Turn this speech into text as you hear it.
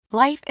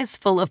Life is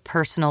full of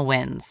personal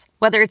wins,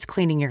 whether it's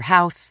cleaning your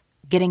house,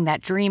 getting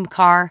that dream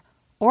car,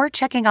 or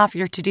checking off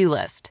your to-do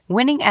list.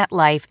 Winning at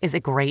life is a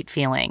great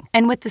feeling.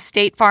 And with the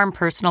State Farm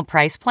Personal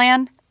Price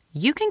Plan,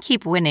 you can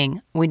keep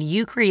winning when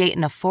you create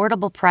an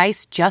affordable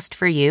price just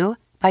for you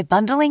by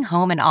bundling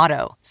home and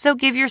auto. So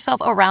give yourself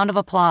a round of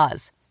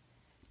applause.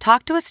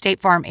 Talk to a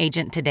State Farm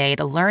agent today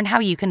to learn how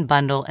you can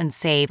bundle and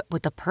save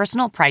with the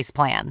Personal Price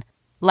Plan.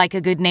 Like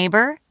a good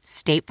neighbor,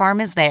 State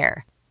Farm is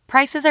there.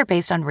 Prices are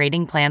based on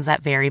rating plans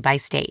that vary by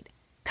state.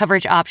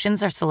 Coverage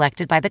options are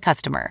selected by the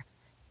customer.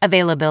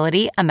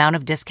 Availability, amount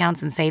of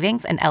discounts and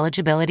savings, and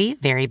eligibility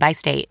vary by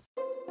state.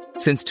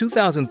 Since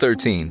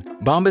 2013,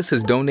 Bombas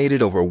has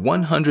donated over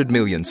 100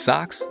 million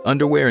socks,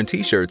 underwear, and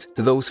T-shirts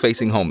to those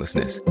facing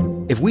homelessness.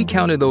 If we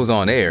counted those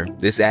on air,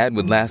 this ad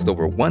would last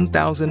over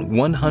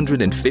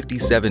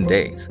 1,157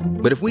 days.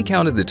 But if we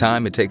counted the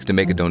time it takes to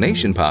make a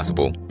donation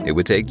possible, it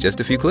would take just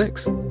a few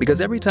clicks.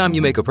 Because every time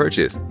you make a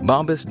purchase,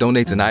 Bombas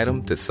donates an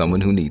item to someone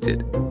who needs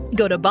it.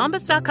 Go to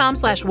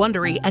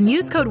bombas.com/Wondery and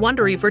use code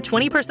Wondery for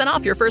 20%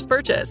 off your first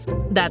purchase.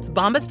 That's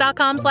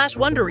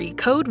bombas.com/Wondery,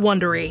 code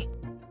Wondery.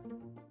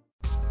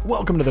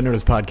 Welcome to the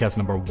Nerdist Podcast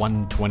number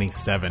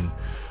 127.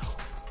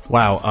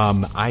 Wow,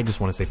 I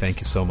just want to say thank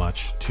you so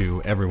much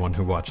to everyone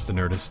who watched the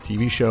Nerdist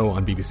TV show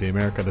on BBC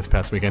America this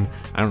past weekend.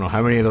 I don't know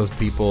how many of those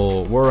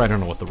people were, I don't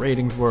know what the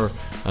ratings were,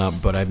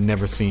 but I've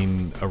never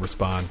seen a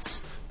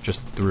response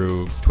just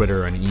through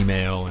Twitter and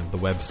email and the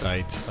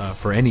website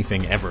for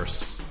anything ever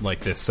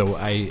like this. So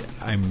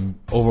I'm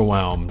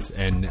overwhelmed,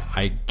 and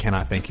I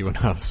cannot thank you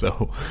enough.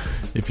 So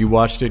if you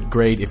watched it,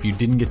 great. If you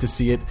didn't get to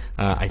see it,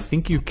 I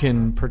think you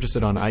can purchase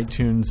it on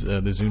iTunes,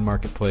 the Zune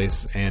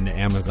Marketplace, and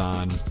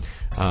Amazon.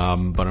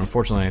 But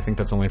unfortunately, I think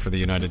that's only for the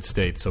United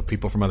States. So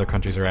people from other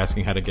countries are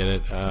asking how to get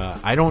it.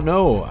 I don't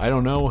know. I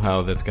don't know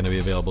how that's going to be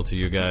available to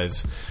you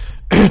guys.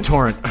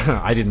 Torrent.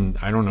 I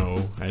don't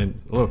know.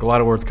 Look, a lot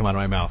of words come out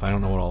of my mouth. I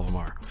don't know what all of them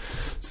are.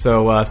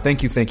 So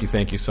thank you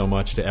so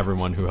much to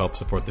everyone who helped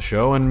support the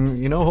show.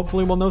 And,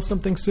 hopefully we'll know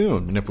something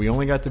soon. And if we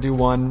only got to do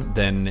one,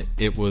 then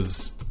it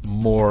was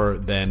more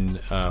than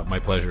my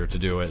pleasure to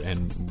do it.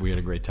 And we had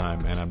a great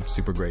time, and I'm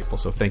super grateful.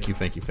 So thank you.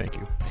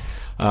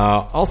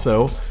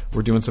 Also,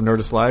 we're doing some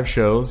Nerdist Live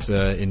shows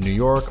in New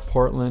York,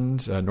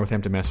 Portland,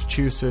 Northampton,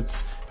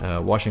 Massachusetts,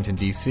 Washington,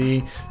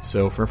 D.C.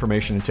 So for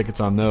information and tickets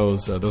on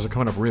those are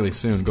coming up really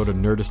soon. Go to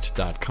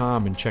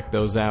Nerdist.com and check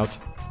those out.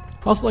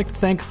 I'd also like to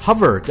thank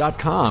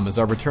Hover.com as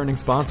our returning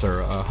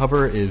sponsor.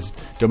 Hover is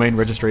domain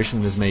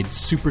registration that is made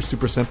super,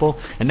 super simple.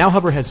 And now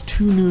Hover has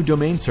 2 new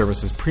domain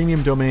services,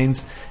 Premium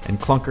Domains and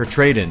Clunker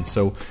Trade-In.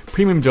 So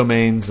Premium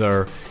Domains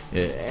are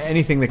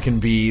anything that can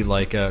be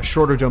like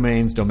shorter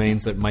domains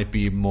that might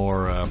be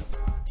more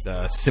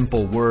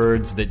simple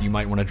words that you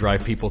might want to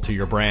drive people to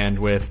your brand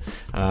with.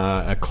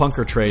 A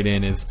Clunker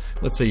Trade-In is,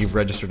 let's say you've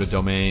registered a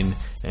domain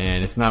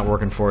and it's not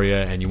working for you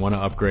and you want to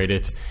upgrade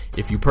it.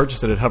 If you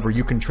purchase it at Hover,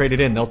 you can trade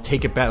it in. They'll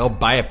take it back. They'll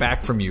buy it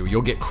back from you.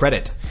 You'll get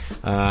credit.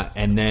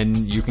 And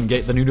then you can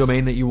get the new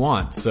domain that you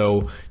want.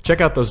 So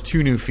check out those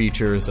 2 new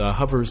features.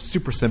 Hover's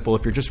super simple.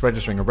 If you're just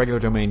registering a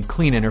regular domain,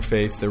 clean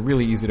interface. They're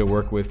really easy to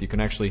work with. You can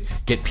actually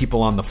get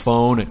people on the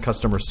phone at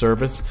customer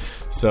service.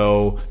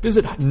 So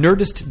visit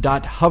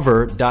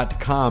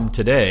nerdist.hover.com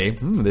today.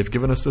 They've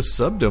given us a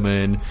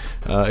subdomain.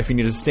 If you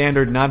need a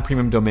standard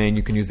non-premium domain,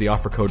 you can use the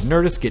offer code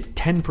NERDIST. Get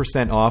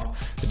 10%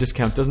 off. The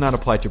discount does not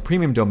apply to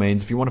premium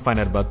domains. If you want to find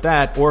out about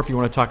that, or if you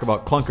want to talk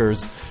about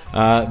clunkers,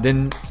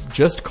 then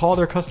just call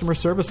their customer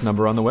service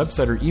number on the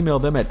website or email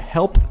them at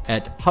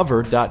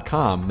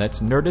help@hover.com.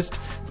 That's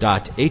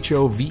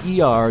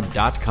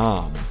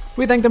nerdist.hover.com.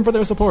 We thank them for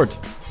their support.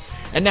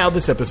 And now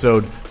this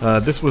episode,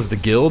 this was the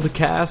Guild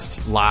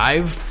Cast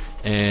live,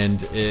 and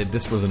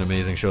this was an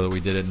amazing show that we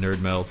did at Nerd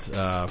Melt.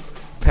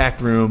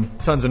 Packed room,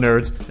 tons of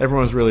nerds.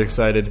 Everyone was really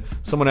excited.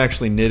 Someone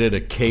actually knitted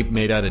a cape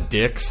made out of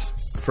dicks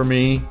for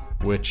me,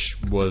 which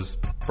was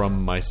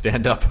from my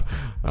stand-up.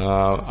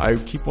 I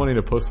keep wanting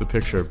to post the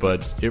picture,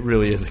 but it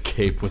really is a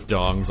cape with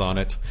dongs on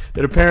it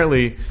that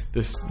apparently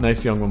this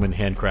nice young woman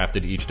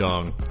handcrafted each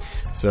dong.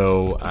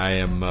 So I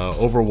am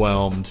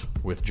overwhelmed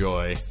with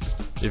joy.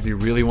 If you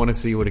really want to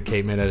see what a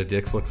cape made out of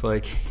dicks looks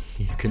like,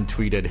 you can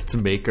tweet at its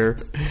maker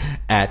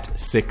at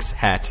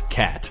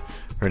 6hatcat.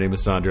 Her name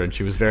is Sandra, and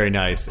she was very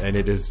nice. And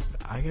it is,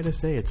 I gotta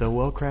say, it's a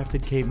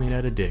well-crafted cape made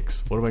out of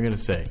dicks. What am I gonna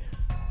say?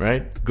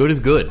 Right? Good is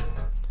good.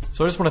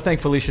 So I just want to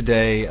thank Felicia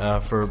Day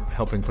for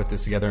helping put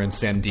this together, and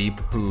Sandeep,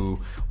 who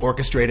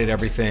orchestrated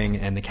everything,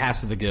 and the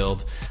cast of the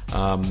Guild,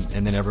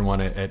 and then everyone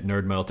at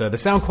Nerd Melt. The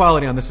sound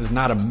quality on this is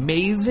not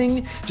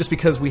amazing, just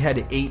because we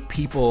had 8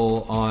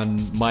 people on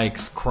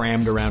mics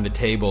crammed around a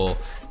table,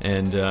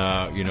 and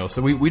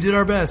so we did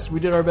our best. We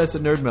did our best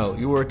at Nerd Melt.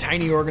 You were a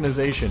tiny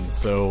organization,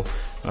 so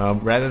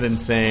rather than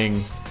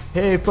saying,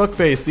 "Hey,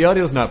 fuckface, the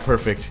audio's not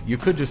perfect," you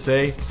could just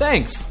say,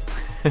 "Thanks."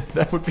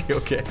 That would be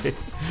okay.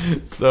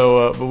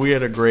 So, but we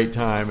had a great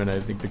time, and I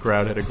think the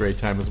crowd had a great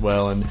time as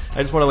well. And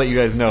I just want to let you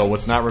guys know,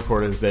 what's not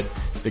recorded is that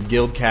the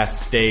Guildcast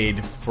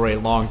stayed for a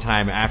long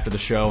time after the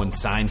show and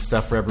signed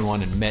stuff for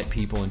everyone and met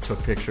people and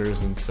took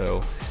pictures. And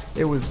so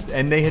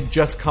and they had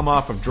just come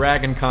off of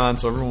Dragon Con,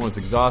 so everyone was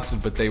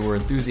exhausted, but they were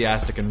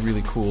enthusiastic and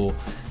really cool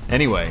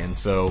anyway. And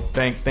so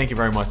thank you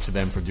very much to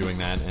them for doing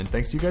that, and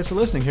thanks to you guys for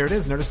listening. Here it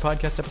is, Nerdist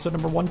Podcast episode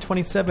number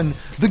 127,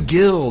 The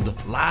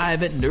Guild,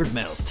 live at Nerd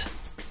Melt.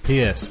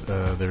 P.S.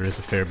 There is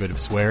a fair bit of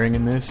swearing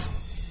in this,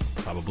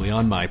 probably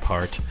on my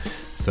part.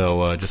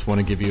 So just want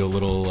to give you a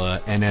little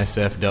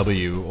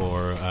NSFW,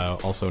 or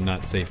also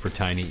not safe for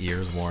tiny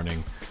ears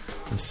warning.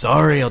 I'm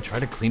sorry, I'll try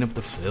to clean up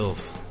the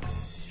filth.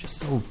 It's just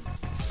so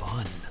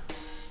fun.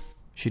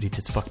 Shitty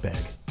tits fuck bag.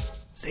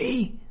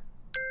 See?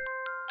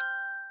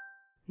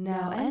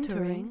 Now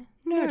entering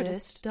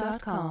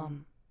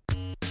Nerdist.com.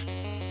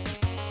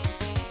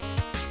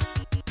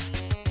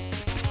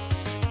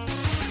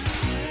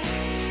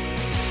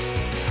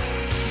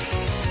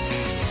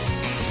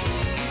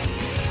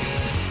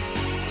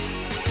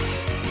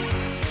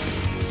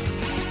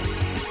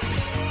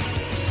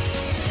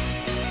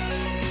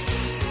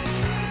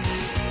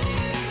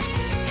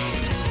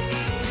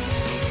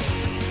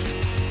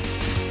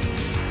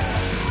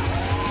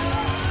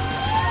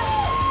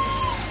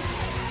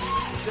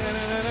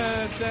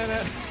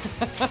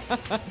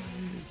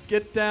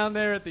 Get down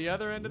there at the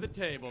other end of the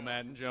table,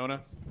 Matt and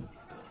Jonah.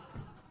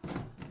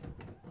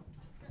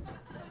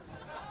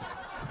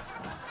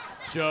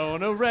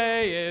 Jonah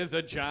Ray is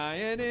a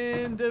giant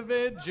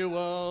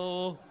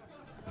individual.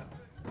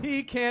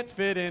 He can't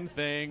fit in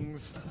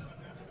things.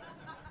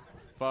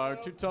 Far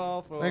too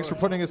tall for... Thanks for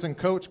putting us in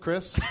coach,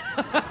 Chris.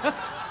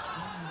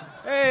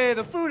 Hey,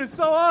 the food is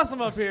so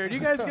awesome up here. Do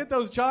you guys get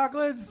those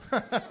chocolates?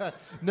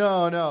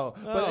 No.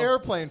 But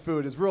airplane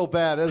food is real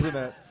bad, isn't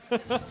it?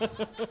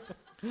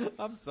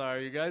 I'm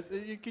sorry, you guys.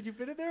 Could you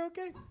fit in there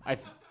okay?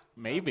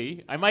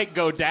 Maybe. I might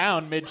go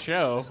down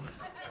mid-show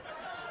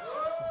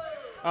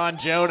on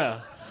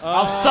Jonah.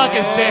 I'll suck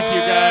his dick, you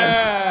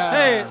guys.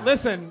 Hey,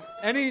 listen.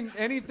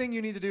 Anything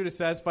you need to do to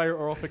satisfy your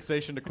oral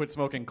fixation to quit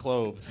smoking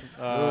cloves.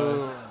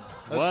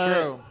 That's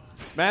true.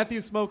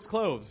 Matthew smokes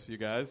cloves, you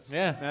guys.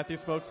 Yeah. Matthew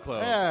smokes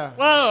cloves. Yeah.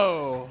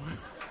 Whoa.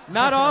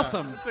 Not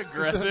awesome. That's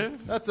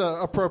aggressive. That's an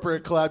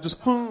appropriate collab.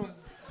 Just,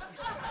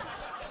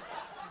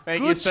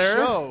 Thank Good you, sir.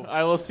 show.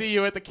 I will see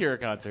you at the Cure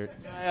concert.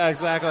 Yeah,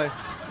 exactly.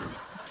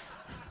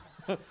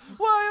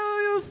 Why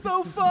are you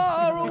so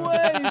far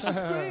away? You should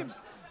scream.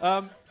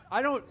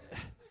 I don't...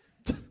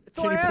 So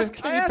Can you I asked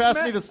pass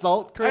Matt, me the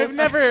salt, Chris? I've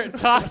never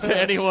talked to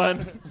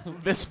anyone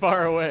this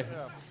far away.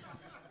 Yeah.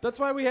 That's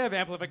why we have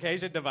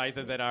amplification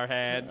devices in our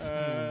hands.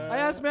 I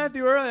asked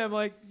Matthew earlier, I'm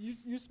like,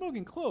 you're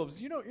smoking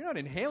cloves. You're not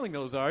inhaling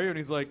those, are you? And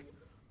he's like,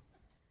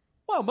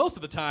 well, most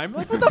of the time. I'm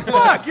like, what the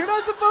fuck? You're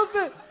not supposed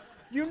to...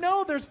 You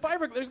know there's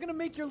fiberglass. There's going to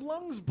make your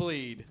lungs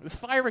bleed. This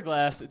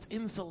fiberglass, it's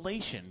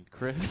insulation,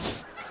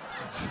 Chris.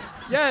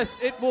 Yes,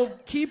 it will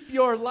keep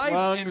your life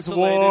Lungs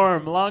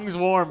insulated. Lungs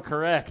warm,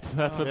 correct.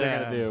 That's what they're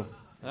going to do.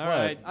 All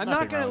right. I'm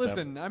not going to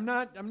listen. I'm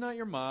not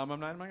your mom. I'm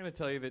not going to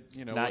tell you that,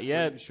 Not what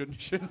yet. you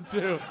shouldn't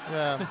do.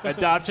 Yeah.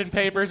 Adoption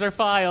papers are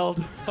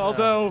filed.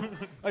 Although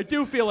I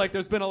do feel like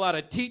there's been a lot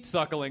of teat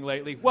suckling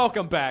lately.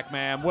 Welcome back,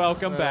 ma'am.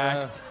 Welcome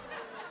back.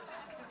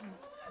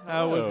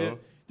 How was it?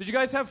 Did you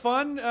guys have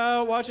fun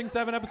watching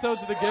 7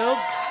 episodes of The Guild?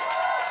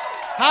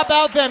 How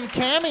about them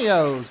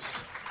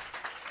cameos?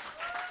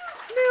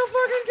 Neil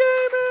fucking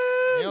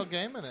Gaiman! Neil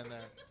Gaiman in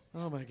there.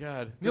 Oh, my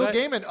God. Neil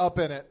Gaiman up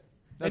in it.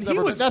 That's And he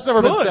never, was that's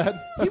never been good. said.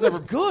 He was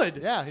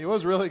good. Yeah, he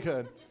was really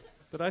good.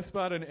 Did I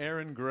spot an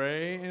Aaron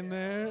Gray in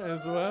there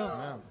as well?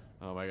 Yeah.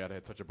 Oh, my God. I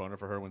had such a boner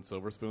for her when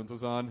Silver Spoons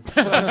was on.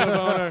 Such a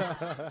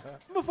boner.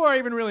 Before I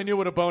even really knew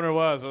what a boner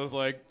was, I was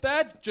like,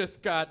 that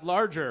just got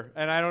larger,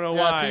 and I don't know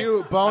why. Yeah, to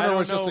you, I Boner don't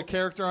was just know- a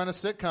character on a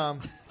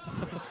sitcom.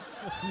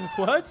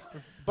 What?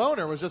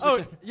 Boner was just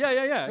Oh, yeah.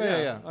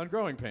 Yeah. On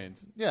Growing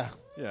Pains. Yeah.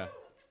 Yeah.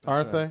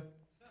 Aren't they?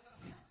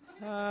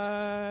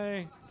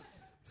 Hi.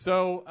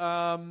 So,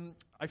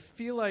 I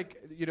feel like,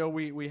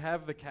 we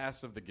have the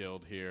cast of The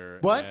Guild here.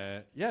 What?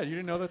 Yeah, you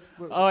didn't know that's...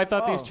 Oh, I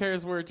thought these Oh.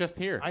 chairs were just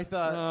here. I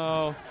thought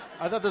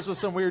No. this was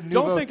some weird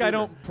Don't nouveau think I theater.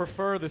 don't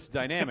prefer this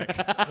dynamic.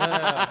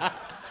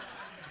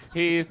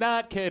 He's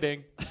not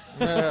kidding.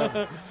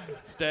 Yeah.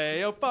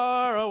 Stay as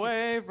far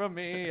away from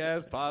me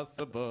as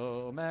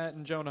possible, Matt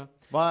and Jonah.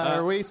 Why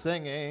are we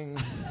singing?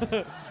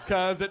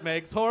 Because it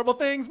makes horrible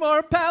things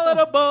more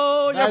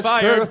palatable. You're That's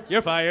fired. true.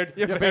 You're fired.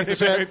 You're You very,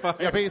 piece of very shit.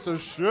 fired. You piece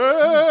of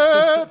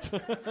shit.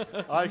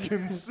 I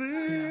can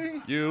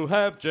sing. You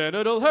have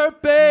genital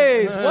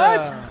herpes.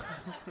 What?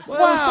 Well,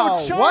 Wow,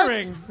 so what?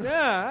 charming.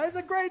 Yeah, it's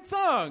a great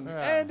song.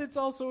 Yeah. And it's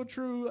also a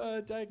true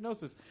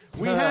diagnosis.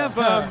 We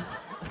have...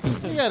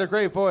 He had a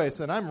great voice,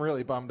 and I'm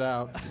really bummed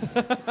out.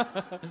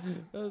 That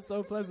was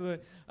so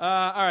pleasant.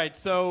 All right,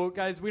 so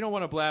guys, we don't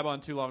want to blab on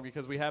too long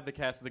because we have the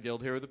cast of the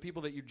Guild here, the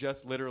people that you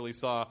just literally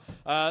saw.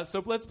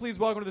 So let's please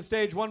welcome to the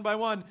stage one by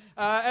one.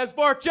 As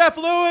for Jeff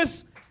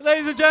Lewis,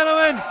 ladies and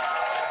gentlemen.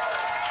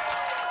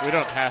 We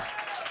don't have...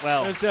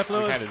 Well, There's Jeff we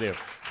Lewis. kind of do.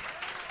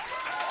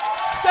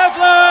 Jeff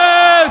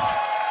Lewis!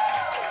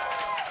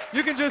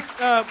 You can just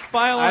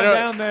file I on don't-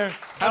 down there.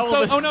 How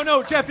old is- Oh,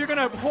 no, Jeff, you're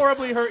going to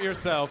horribly hurt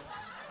yourself.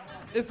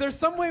 Is there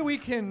some way we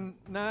can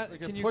not? We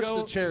can you push go?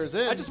 the chairs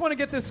in. I just want to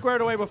get this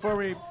squared away before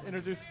we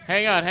introduce.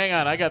 Hang on.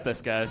 I got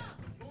this, guys.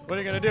 What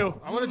are you gonna do?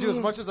 I want to do as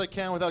much as I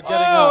can without getting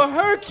Oh, up.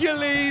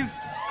 Hercules!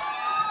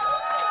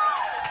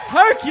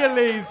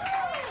 Hercules!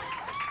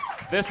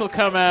 This will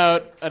come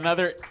out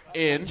another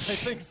inch. I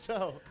think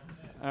so.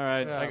 All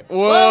right. Yeah.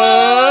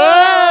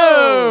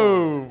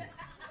 Whoa!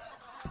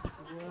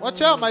 Watch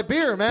out, my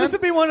beer, man. This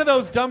would be one of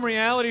those dumb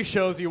reality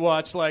shows you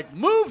watch, like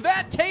move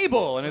that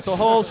table, and it's a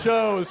whole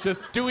show. It's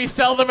just Do we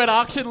sell them at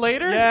auction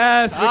later?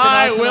 yes. We can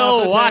I auction will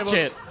off the watch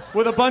tables it.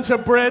 with a bunch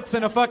of Brits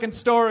and a fucking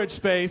storage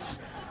space.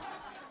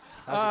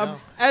 How's it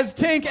going? As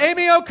Tink,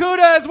 Amy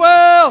Okuda as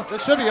well.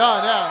 This should be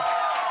on, yeah.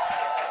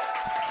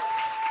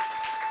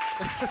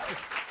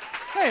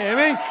 Hey,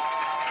 Amy.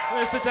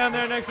 Let me sit down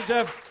there next to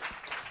Jeff.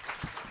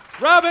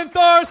 Robin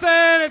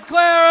Thorson, it's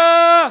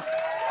Clara.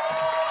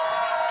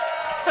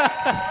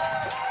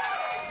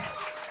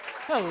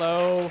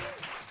 Hello.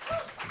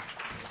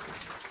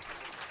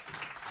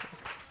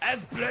 As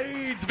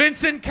Blades,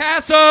 Vincent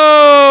Casso.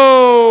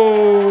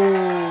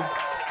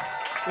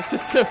 This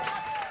is the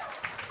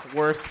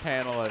worst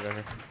panel I've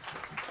ever.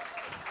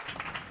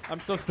 I'm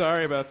so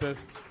sorry about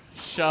this.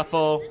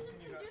 Shuffle.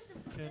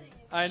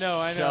 I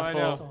know.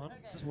 Shuffle.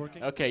 Is this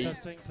working? Okay.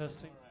 Testing. Does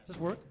this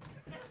work?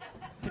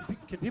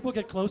 Can people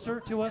get closer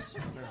to us?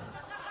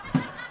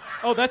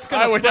 Oh, that's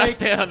gonna. I would not break.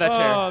 stand on that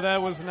chair. Oh,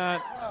 that was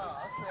not.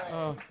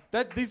 Oh,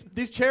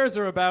 these chairs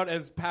are about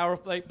as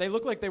powerful. Like, they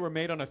look like they were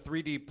made on a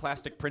 3D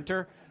plastic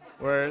printer,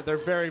 where they're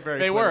very, very.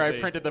 They were. I flimsy.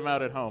 printed them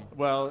out at home.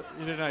 Well,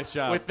 you did a nice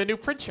job. With the new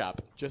print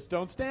shop. Just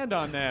don't stand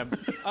on them.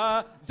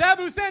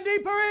 Zabu Sandy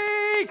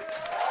Parikh!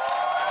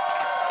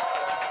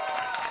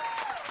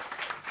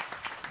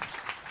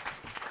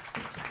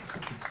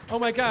 Oh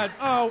my God.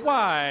 Oh,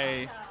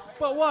 why?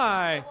 But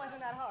why? It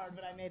wasn't that hard,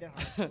 but I made it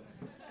hard.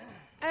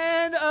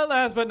 And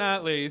last but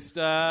not least,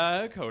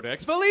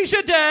 Codex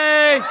Felicia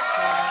Day!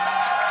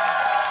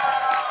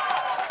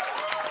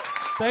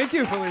 Thank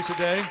you, Felicia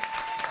Day.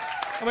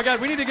 Oh my God,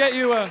 we need to get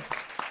you Whoa,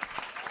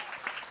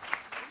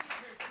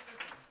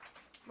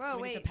 Do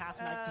we need wait. to pass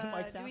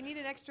mics Do down? we need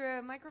an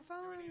extra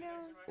microphone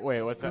down?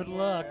 Wait, what's Good that?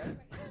 luck.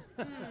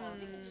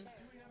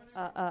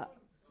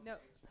 No.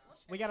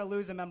 We got to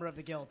lose a member of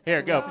the guild.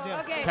 Here, go. Oh,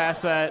 okay.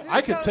 Pass that.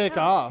 I could take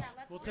off.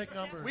 We'll take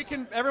numbers.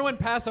 everyone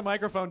pass a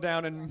microphone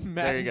down and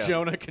Matt There you and go.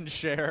 Jonah can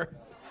share.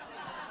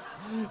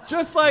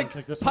 Just like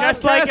take this one.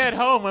 Just like podcast- at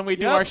home when we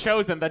do Yep. our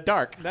shows in the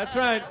dark. That's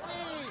right.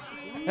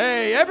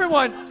 Hey,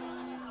 everyone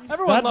that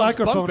loves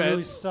microphone bunk really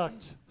beds.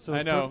 sucked. So I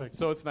it's know. perfect.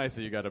 So it's nice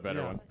that you got a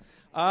better Yeah.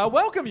 one.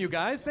 Welcome, you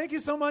guys. Thank you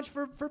so much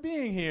for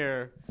being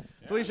here.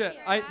 Felicia,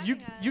 Thank you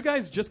for having us. you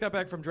guys just got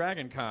back from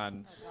Dragon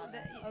Con.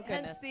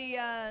 Hence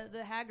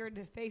the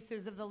haggard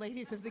faces of the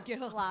ladies of the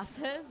guild.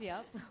 Glasses,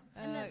 yep.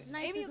 And the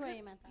nicest way Okuda-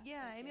 you meant that.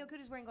 Yeah, Amy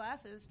Okuda's wearing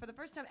glasses for the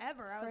first time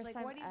ever. I was First like,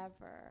 time what do you...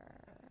 ever.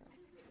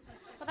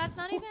 But that's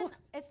not even,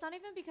 it's not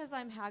even because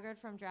I'm haggard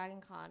from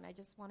Dragon Con. I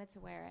just wanted to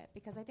wear it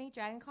because I think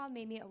Dragon Con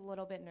made me a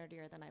little bit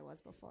nerdier than I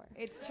was before.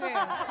 It's true.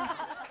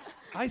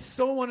 I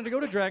so wanted to go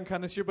to Dragon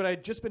Con this year, but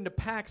I'd just been to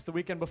PAX the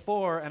weekend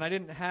before, and I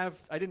didn't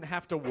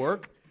have to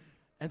work.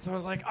 And so I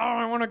was like, oh,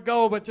 I want to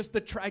go, but just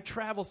I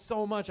travel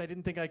so much, I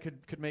didn't think I could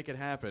make it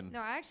happen. No,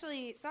 I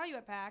actually saw you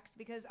at PAX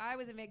because I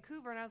was in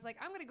Vancouver, and I was like,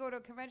 I'm going to go to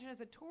a convention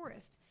as a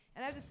tourist.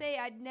 And I have to say,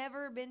 I'd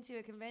never been to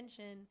a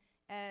convention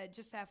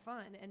just to have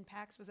fun, and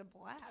PAX was a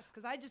blast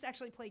because I just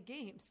actually played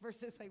games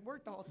versus I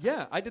worked the whole time.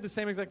 Yeah, I did the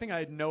same exact thing. I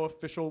had no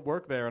official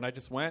work there, and I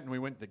just went, and we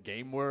went to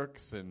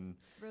GameWorks, and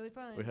It's really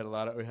fun. we had a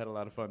lot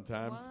of fun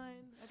times. Wine.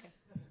 Okay.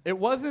 It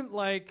wasn't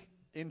like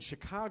in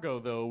Chicago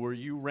though, where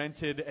you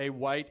rented a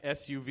white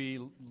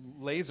SUV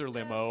laser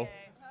limo. Okay.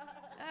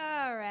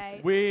 All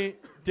right. We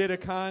did a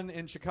con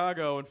in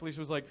Chicago, and Felicia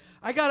was like,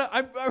 we're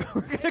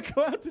gonna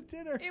go out to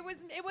dinner. It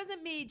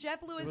wasn't me.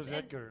 Jeff Lewis. It was and-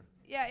 Edgar.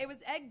 Yeah, it was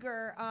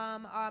Edgar,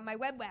 my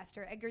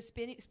webmaster, Edgar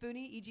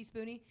Spooney, E.G.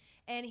 Spooney,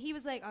 and he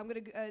was like, I'm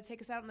going to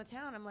take us out on the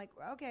town. I'm like,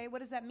 okay, what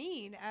does that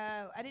mean?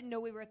 I didn't know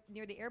we were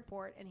near the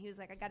airport, and he was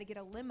like, I got to get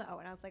a limo.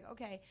 And I was like,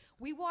 okay.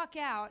 We walk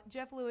out,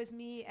 Jeff Lewis,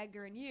 me,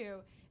 Edgar, and you,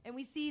 and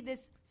we see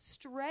this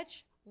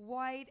stretch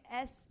white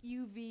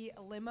SUV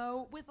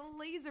limo with a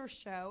laser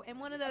show and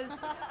one of those...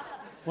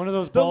 One of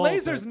those The balls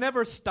lasers that-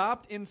 never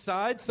stopped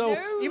inside, so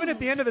No. even at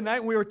the end of the night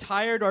when we were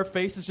tired, our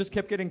faces just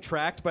kept getting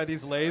tracked by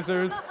these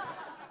lasers.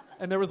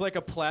 And there was like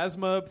a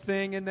plasma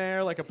thing in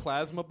there, like a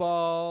plasma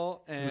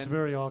ball. And It was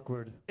very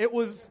awkward. it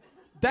was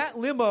that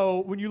limo,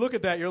 when you look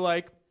at that, you're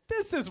like,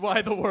 this is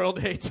why the world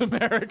hates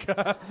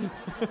America.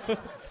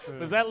 It's true.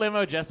 Was that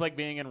limo just like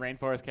being in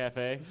Rainforest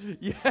Cafe?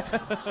 Yeah.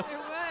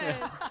 It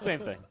was. Same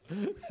thing.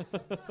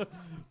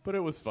 But it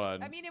was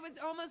fun. I mean, it was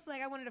almost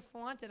like I wanted to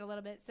flaunt it a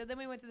little bit. So then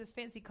we went to this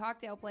fancy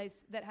cocktail place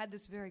that had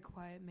this very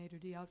quiet maitre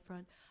d' out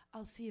front.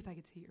 I'll see if I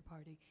can see your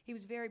party. He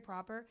was very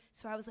proper.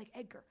 So I was like,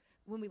 Edgar,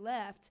 when we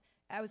left,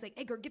 I was like,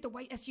 Edgar, get the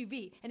white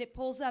SUV. And it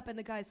pulls up, and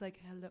the guy's like,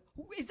 hello.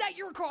 Is that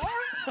your car?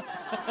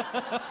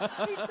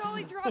 He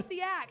totally dropped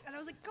the act. And I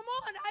was like, come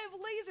on, I have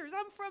lasers.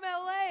 I'm from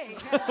L.A.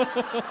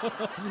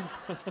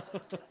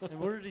 And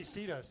where did he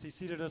seat us? He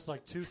seated us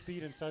like 2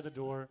 feet inside the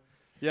door,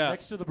 Yeah.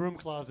 next to the broom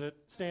closet,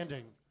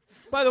 standing.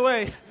 By the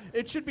way,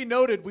 it should be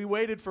noted we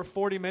waited for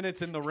 40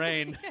 minutes in the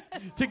rain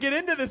to get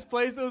into this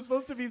place. It was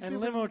supposed to be super.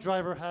 And limo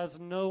driver has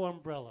no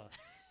umbrella.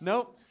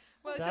 Nope.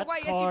 Well, it's a That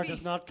white car SUV.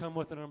 does not come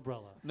with an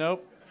umbrella.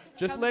 Nope.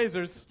 Just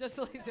lasers. Just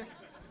lasers.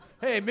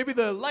 Hey, maybe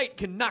the light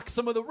can knock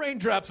some of the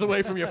raindrops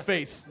away from your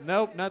face.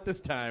 Nope, not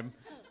this time.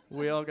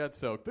 We all got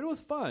soaked, but it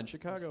was fun.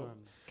 Chicago. Fun.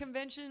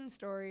 Convention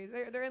stories.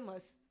 They're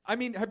endless. I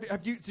mean,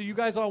 have you? So you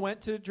guys all went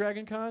to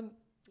Dragon Con?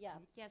 Yeah.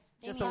 Yes.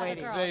 Just Amy the and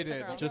ladies. girls, They the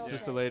did. girls.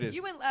 Just the ladies.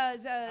 You went,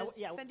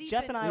 Yeah, Sandeep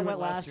Jeff and I We went went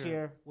last last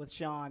year with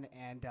Sean,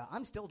 and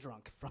I'm still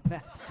drunk from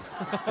that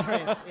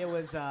experience.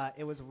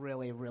 It was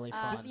really, really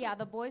fun. Yeah,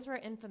 the boys were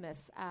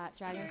infamous at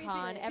Dragon Seriously.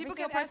 Con. Every People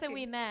single kept person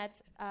we asking.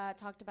 met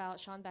talked about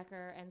Sean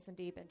Becker and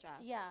Sandeep and Jeff.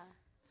 Yeah.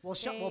 Well,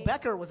 They-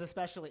 Becker was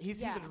especially. He's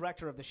Yeah. the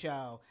director of the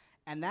show,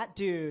 and that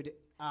dude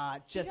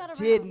just got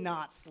did around.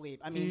 not sleep.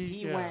 I mean,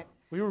 he yeah. went.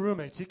 We were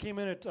roommates. He came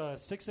in at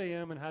 6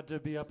 a.m. and had to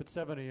be up at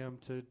 7 a.m.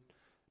 to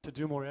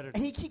do more editing.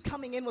 And he keep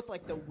coming in with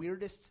like the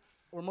weirdest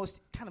or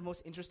most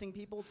interesting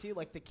people too,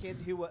 like the kid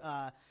who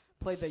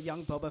played the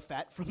young Boba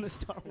Fett from the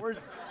Star Wars.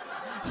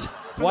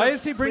 Why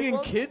is he bringing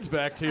prequels? kids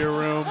back to your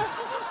room?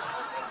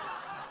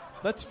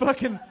 That's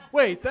fucking.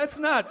 Wait, that's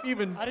not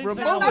even I didn't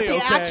say No, remotely not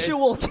the okay.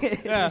 actual kid.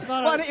 Yeah. It's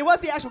not Well, a- it was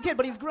the actual kid,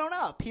 but he's grown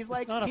up. He's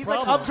like not a of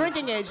problem.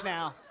 drinking age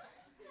now.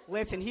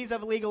 Listen, he's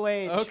of legal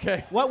age.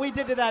 Okay. What we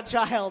did to that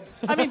child.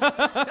 I mean,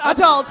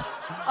 adult.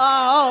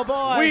 Oh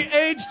boy. We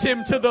aged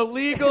him to the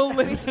legal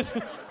limit.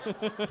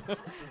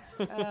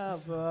 Oh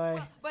boy.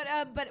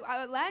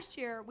 But last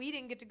year we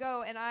didn't get to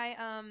go, and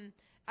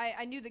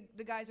I knew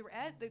the guys that were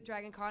at the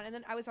Dragon Con, and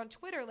then I was on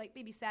Twitter like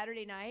maybe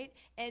Saturday night,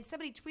 and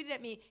somebody tweeted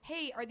at me,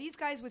 "Hey, are these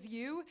guys with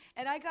you?"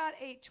 And I got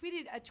a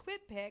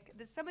twit pic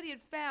that somebody had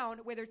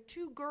found where there are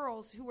 2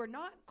 girls who were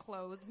not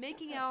clothed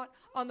making out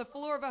on the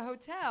floor of a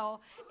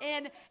hotel,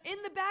 and in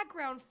the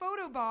background,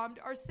 photobombed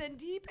are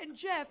Sandeep and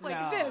Jeff like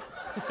No. this.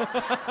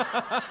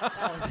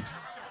 That was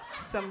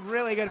some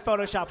really good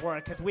Photoshop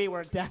work because we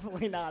were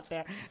definitely not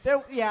there.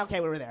 Yeah, okay,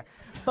 we were there.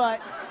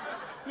 But,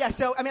 yeah,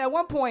 so, I mean, at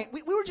one point,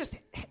 we were just,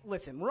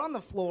 listen, we're on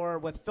the floor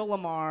with Phil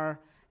Lamar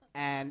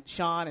and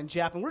Sean and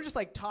Jeff, and we're just,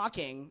 like,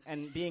 talking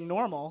and being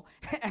normal,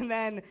 and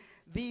then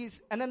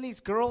these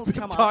girls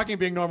come up. Talking,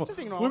 being normal. Just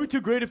being normal. Wouldn't it be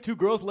too great if 2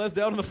 girls lesed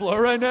out on the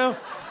floor right now?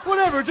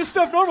 Whatever, just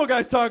stuff normal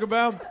guys talk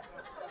about.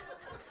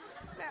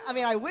 I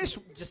mean, I wish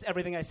just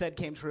everything I said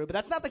came true, but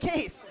that's not the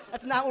case.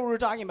 That's not what we were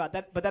talking about.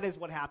 But that is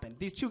what happened.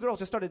 These 2 girls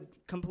just started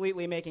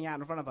completely making out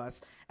in front of us,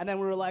 and then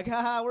we were like,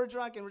 haha, we're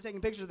drunk, and we're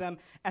taking pictures of them,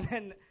 and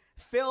then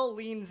Phil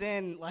leans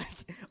in, like,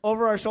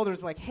 over our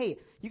shoulders, like, hey,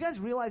 you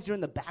guys realize you're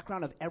in the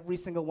background of every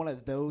single one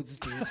of those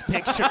dudes'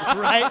 pictures,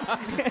 right?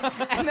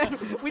 And then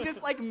we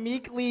just, like,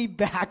 meekly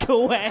back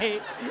away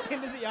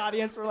into the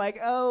audience. We're like,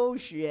 oh,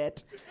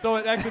 shit. So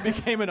it actually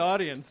became an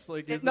audience.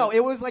 Like,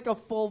 It was like a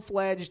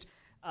full-fledged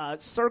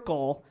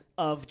circle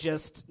of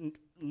just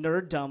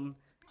nerddom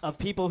of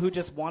people who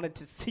just wanted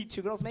to see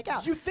 2 girls make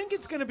out. You think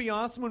it's going to be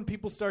awesome when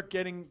people start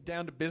getting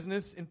down to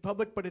business in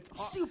public, but it's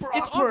Super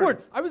it's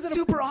awkward. I was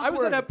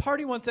at a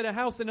party once at a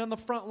house, and on the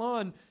front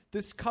lawn,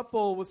 this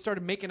couple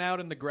started making out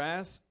in the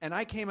grass, and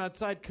I came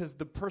outside because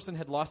the person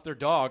had lost their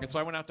dog, and so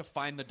I went out to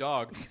find the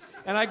dog.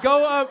 And I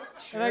go up,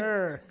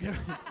 Sure.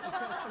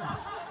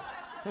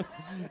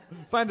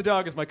 find the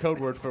dog is my code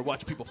word for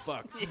watch people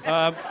fuck.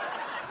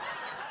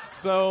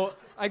 So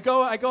I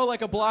go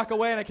like a block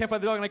away, and I can't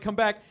find the dog, and I come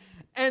back,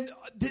 and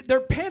their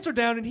pants are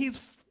down, and he's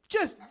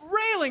just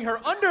railing her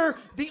under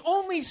the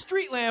only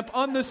street lamp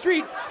on the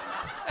street.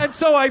 And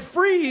so I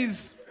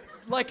freeze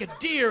like a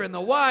deer in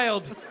the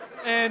wild,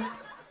 and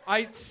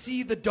I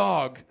see the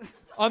dog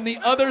on the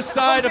other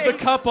side of the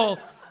couple,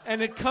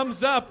 and it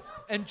comes up,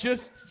 and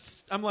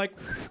I'm like,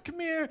 come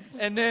here,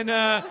 and then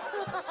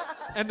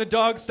and the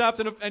dog stopped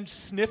and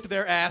sniffed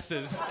their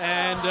asses,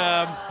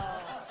 and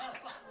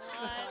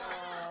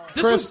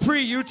this Chris, was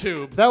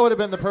pre-YouTube. That would have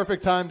been the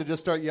perfect time to just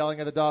start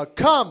yelling at the dog,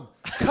 come,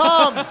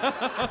 come,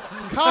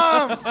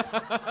 come.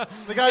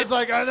 The guy's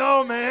like, I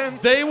know, man.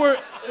 They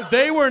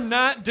were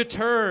not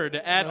deterred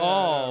at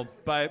all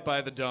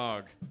by the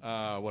dog.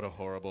 What a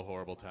horrible,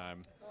 horrible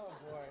time.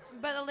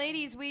 But the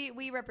ladies,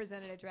 we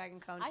represented at Dragon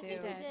Con too. I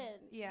think we did.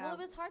 Yeah. Well, it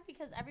was hard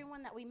because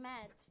everyone that we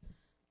met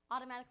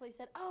automatically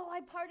said, "Oh,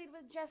 I partied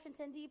with Jeff and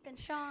Sandeep and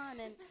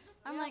Sean," and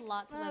I'm like, a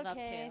lot to live up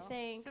 "Okay, to."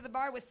 thanks." So the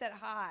bar was set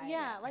high.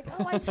 Yeah, like,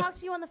 "Oh, I talked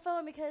to you on the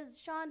phone because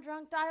Sean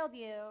drunk dialed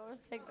you." I was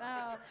like,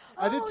 "Oh."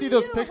 I did "Oh, see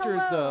those you,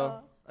 pictures, hello."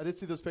 though. I did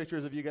see those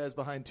pictures of you guys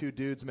behind 2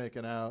 dudes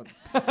making out.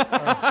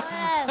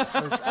 Yes.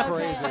 It was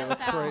crazy. It was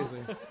Okay.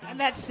 crazy. And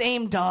that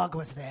same dog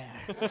was there.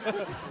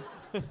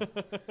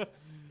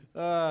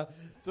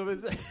 So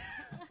it's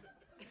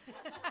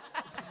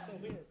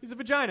He's a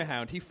vagina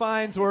hound. He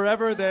finds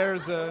wherever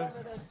there's a...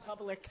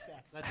 public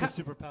sex. That's his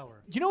superpower.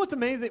 You know what's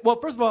amazing? Well,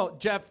 first of all,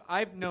 Jeff,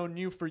 I've known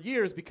you for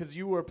years because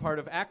you were part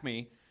of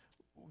Acme,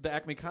 the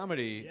Acme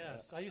Comedy.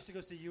 Yes, I used to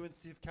go see you and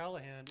Steve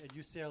Callahan at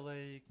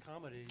UCLA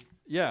Comedy.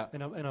 Yeah.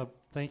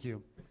 Thank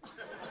you.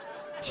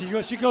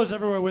 She goes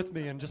everywhere with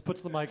me and just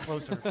puts the mic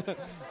closer.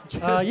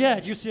 Yeah,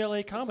 at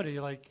UCLA Comedy,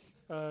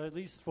 at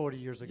least 40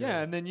 years ago.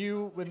 Yeah, and then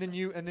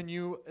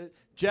you,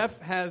 Jeff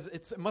has,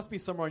 it must be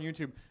somewhere on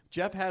YouTube.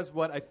 Jeff has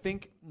what I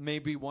think may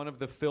be one of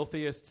the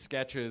filthiest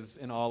sketches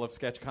in all of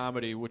sketch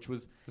comedy, which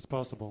was it's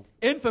possible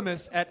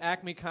infamous at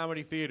Acme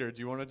Comedy Theater. Do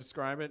you want to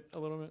describe it a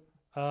little bit?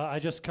 I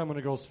just come in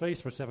a girl's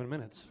face for 7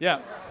 minutes. Yeah.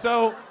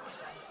 So,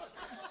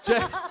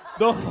 Jeff,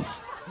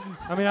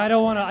 I mean, I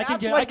don't want to.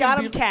 That's what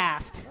got him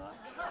cast.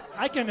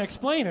 I can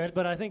explain it,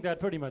 but I think that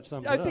pretty much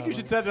sums it up. I think you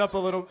should set it up a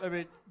little. I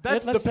mean,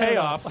 that's Let's the set it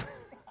payoff. up.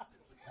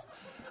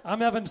 I'm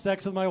having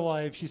sex with my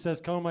wife. She says,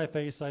 "Come in my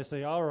face." I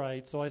say, "All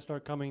right." So I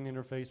start coming in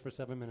her face for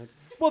 7 minutes.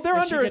 Well, they're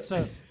and under.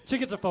 She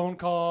gets a phone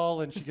call,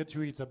 and she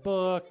reads a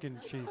book, and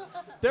she.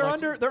 They're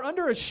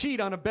under a sheet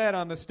on a bed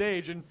on the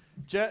stage, and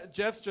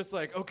Jeff's just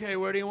like, "Okay,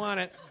 where do you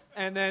want it?"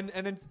 And then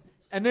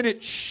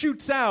it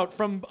shoots out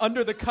from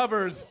under the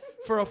covers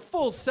for a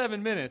full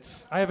 7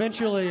 minutes. I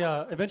eventually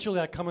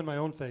I come in my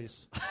own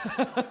face.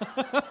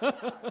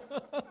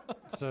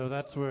 So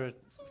that's where it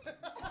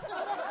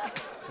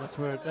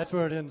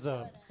ends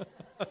up.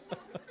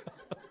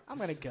 I'm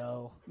gonna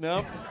go.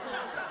 No.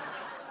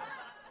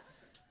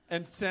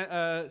 And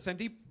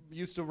Sandeep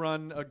used to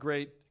run a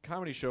great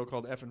comedy show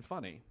called Effin'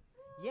 Funny.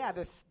 Yeah,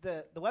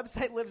 the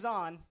website lives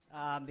on.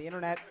 The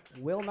internet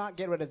will not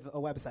get rid of a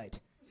website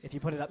if you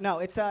put it up. No,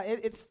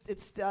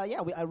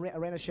 I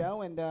ran a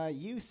show, and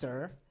you,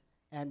 sir,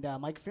 and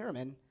Mike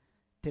Fierman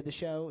did the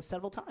show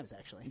several times,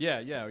 actually. Yeah,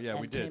 and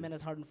we did. Came in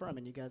as Hard and Firm,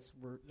 and you guys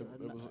were.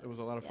 It was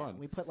a lot of fun.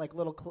 We put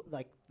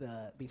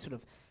we sort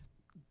of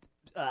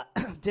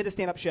did a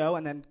stand-up show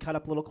and then cut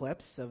up little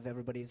clips of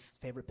everybody's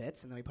favorite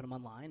bits, and then we put them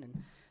online,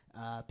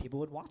 and people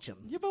would watch them.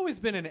 You've always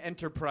been an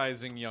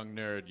enterprising young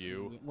nerd,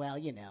 you. Well,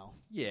 you know.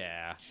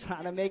 Yeah.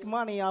 Trying to make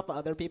money off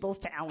other people's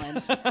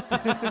talents.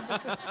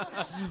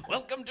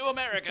 Welcome to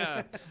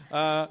America.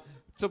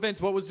 So Vince,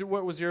 what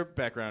was your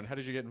background? How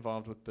did you get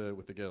involved with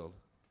the guild?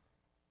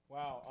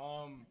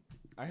 Wow.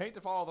 I hate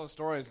to follow those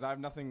stories. I have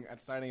nothing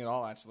exciting at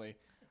all, actually.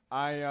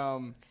 I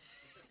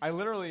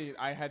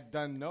had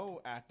done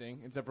no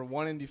acting except for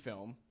one indie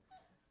film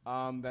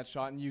that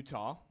shot in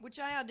Utah. Which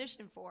I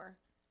auditioned for.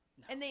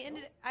 And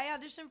I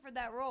auditioned for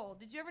that role.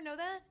 Did you ever know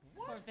that?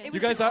 You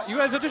guys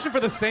auditioned for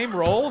the same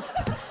role?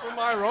 For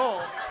my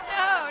role.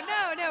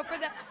 No. For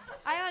that,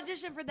 I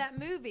auditioned for that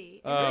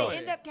movie. And they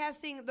ended up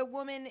casting the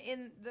woman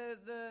in the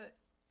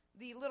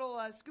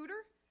little scooter.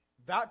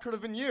 That could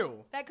have been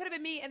you. That could have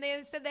been me. And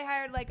they said they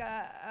hired like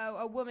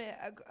a woman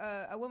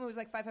who was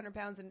like 500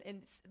 pounds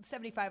and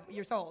 75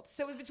 years old.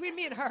 So it was between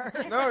me and her.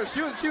 No,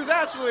 she was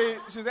actually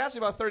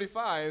about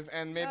 35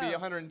 and maybe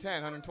 110,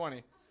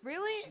 120.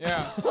 Really?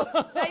 Yeah.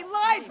 They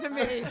lied to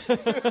me.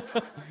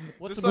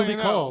 What's the movie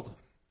called?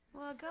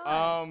 Well,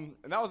 God.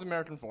 And that was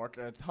American Fork.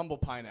 It's Humble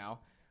Pie now.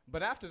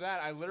 But after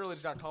that, I literally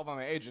just got called by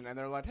my agent, and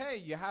they're like, "Hey,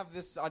 you have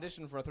this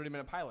audition for a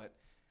 30-minute pilot."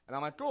 And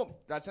I'm like, "Cool."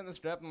 I sent the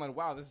script. I'm like,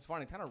 "Wow, this is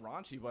funny. Kind of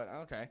raunchy, but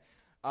okay."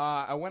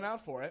 I went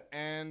out for it,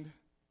 and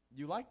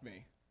you liked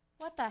me.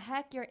 What the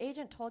heck? Your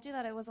agent told you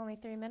that it was only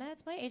 3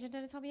 minutes? My agent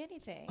didn't tell me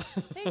anything.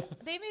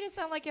 They made it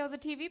sound like it was a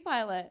TV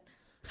pilot.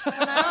 When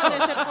I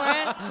auditioned for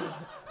it.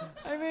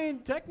 I mean,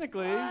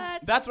 technically.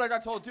 What? That's what I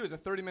got told, too, is a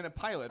 30-minute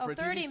pilot for a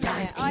 30 TV series.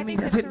 minutes. Amy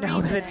doesn't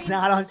know that it's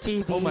not on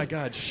TV. Oh, my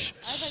God. Shh.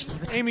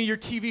 Amy, your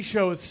TV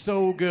show is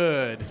so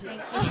good.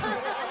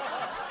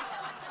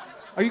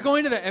 Are you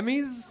going to the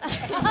Emmys?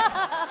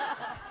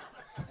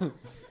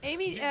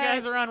 Amy, you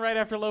guys are on right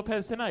after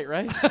Lopez tonight,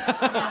 right?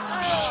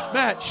 Shh,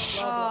 Matt.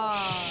 Shh.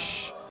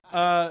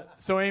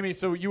 So Amy,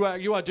 you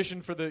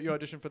auditioned for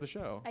the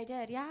show. I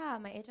did, yeah.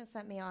 My agent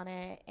sent me on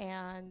it,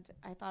 and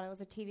I thought it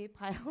was a TV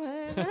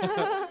pilot.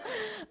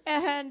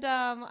 And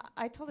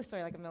I told the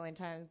story like a million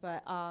times,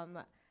 but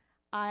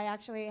I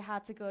actually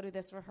had to go to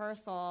this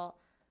rehearsal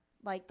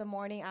like the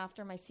morning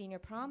after my senior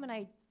prom, and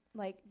I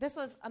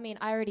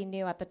already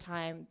knew at the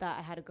time that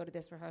I had to go to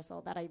this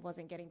rehearsal, that I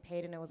wasn't getting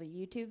paid, and it was a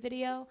YouTube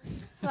video.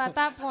 So at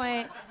that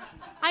point,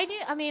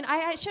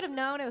 I should have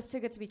known it was too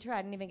good to be true. I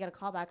didn't even get a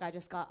call back. I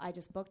just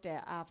booked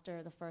it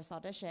after the first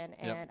audition,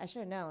 and I should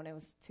have known it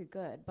was too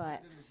good.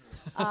 But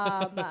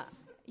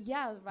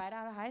yeah, right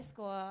out of high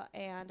school,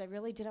 and I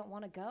really didn't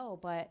want to go,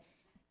 but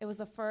it was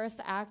the first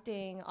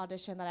acting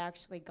audition that I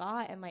actually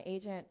got, and my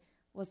agent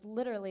was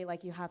literally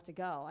like, "You have to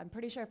go." I'm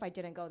pretty sure if I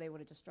didn't go, they would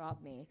have just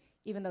dropped me,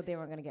 even though they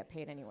weren't going to get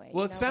paid anyway.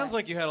 Well, it sounds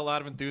like you had a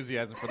lot of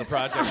enthusiasm for the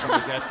project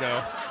from the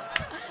get-go.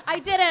 I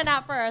didn't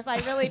at first. I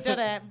really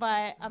didn't.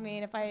 But, I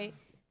mean, if I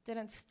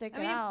didn't stick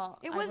it out,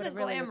 it I wasn't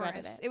really glamorous.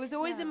 regretted it. It was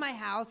always in my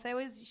house. I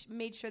always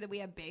made sure that we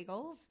had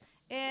bagels.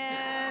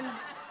 And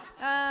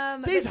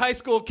These high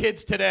school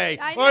kids today.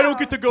 I I don't know.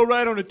 get to go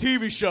right on a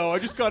TV show. I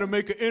just got to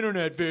make an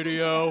internet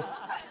video.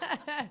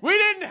 We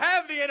didn't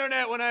have the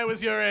internet when I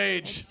was your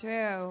age. It's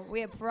true.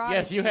 We have Prodigy.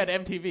 Yes, you had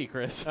MTV,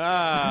 Chris. Oh.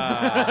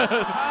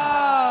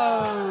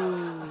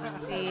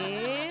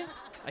 See?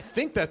 I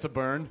think that's a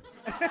burn.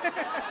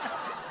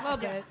 A little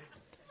bit.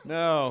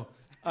 No.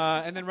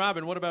 And then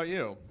Robin, what about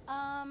you?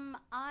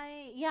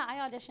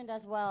 I auditioned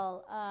as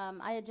well.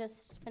 I had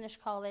just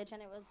finished college,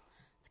 and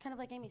it's kind of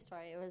like Amy's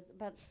story.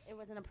 But it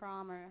wasn't a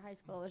prom or high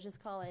school. It was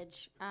just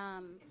college.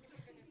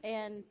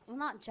 And well,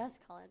 not just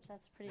college.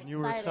 That's pretty. And you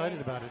were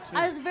excited about it too.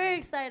 I was very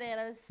excited.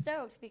 I was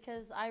stoked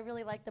because I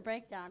really liked the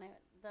breakdown.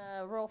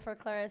 The role for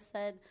Clarice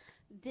said,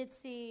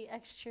 ditzy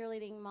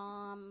ex-cheerleading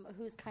mom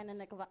who's kind of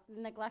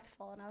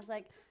neglectful, and I was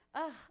like,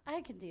 oh,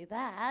 I could do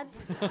that.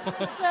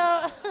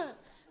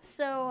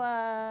 So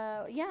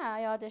I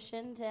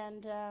auditioned,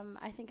 and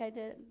I think I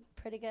did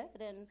pretty good.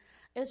 And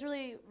it was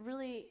really,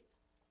 really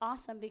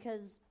awesome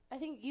because I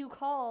think you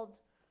called,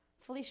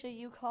 Felicia,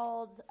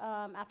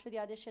 after the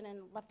audition and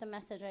left a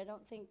message. I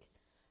don't think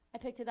I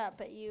picked it up,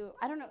 but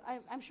I don't know,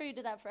 I'm sure you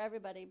did that for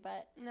everybody,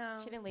 but No.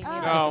 She didn't leave me.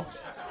 No.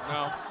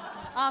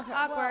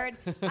 Awkward.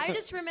 I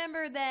just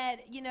remember that,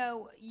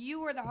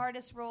 you were the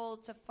hardest role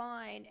to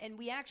find, and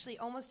we actually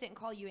almost didn't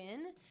call you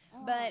in,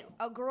 but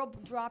a girl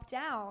dropped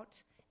out.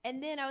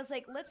 And then I was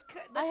like, let's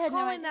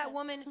call in that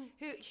woman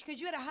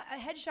because you had a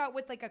headshot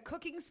with like a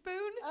cooking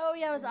spoon. Oh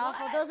yeah, it was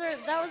awful.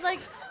 That was like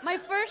my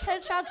first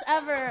headshots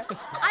ever.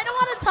 I don't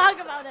want to talk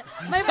about it.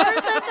 My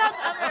first headshots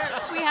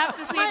ever. We have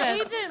to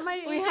see this.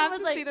 My We agent have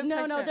was to like, see this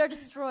no, picture. they're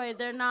destroyed.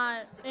 They're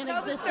not in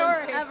Tell the existence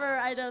story. ever.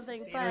 I don't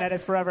think. The But internet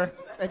is forever.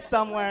 It's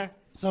somewhere.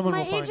 Someone my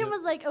will find agent it.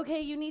 was like,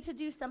 okay, you need to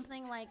do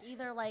something like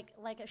either like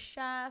a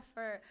chef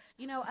or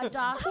a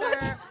doctor.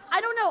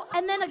 I don't know,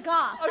 and then a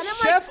goth. A and I'm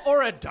chef like,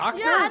 or a doctor?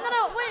 Yeah, and then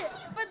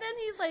but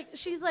then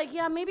she's like,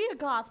 yeah, maybe a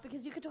goth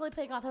because you could totally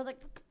play goth. I was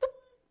like,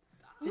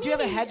 Did you have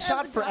a maybe as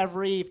headshot for goth.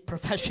 every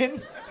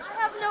profession? I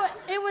have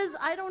no. It was.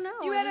 I don't know.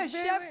 You It had a was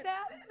very chef's weird.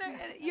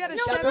 hat? You had a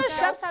No, it chef's wasn't a hat?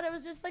 chef's hat. It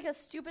was just like a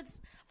stupid.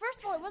 First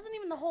of all, it wasn't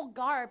even the whole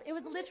garb. It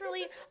was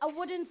literally a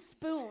wooden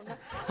spoon,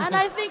 and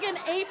I think an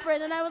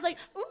apron. And I was like,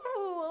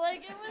 ooh,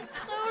 like it was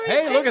so ridiculous.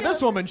 Hey, look at this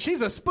woman.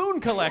 She's a spoon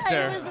collector.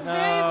 Yeah, it was no,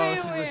 very, very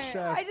she's weird. a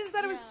chef. I just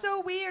thought it was so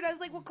weird. I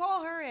was like, well,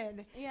 call her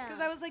in. Yeah.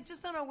 Because I was like,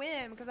 just on a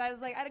whim. Because I was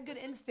like, I had a good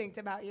instinct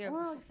about you.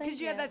 Well, thank Because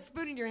you had you. that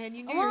spoon in your hand.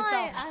 You knew Well,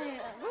 yourself.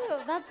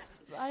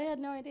 I had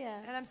no idea.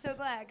 And I'm so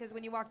glad because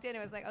when you walked in, it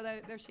was like, oh,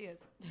 there she is.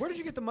 Where did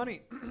you get the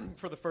money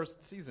for the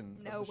first season?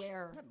 of the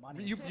Nowhere.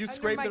 You Under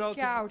scraped my it all.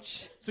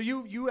 couch. So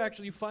you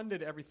actually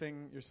funded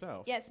everything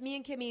yourself. Yes, me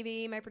and Kim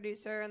Evie, my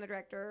producer and the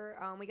director,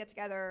 we got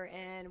together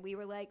and we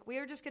were like, we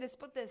were just going to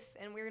split this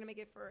and we were going to make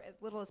it for as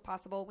little as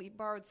possible. We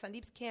borrowed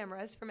Sandeep's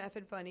cameras from F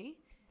and Funny.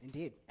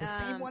 Indeed. The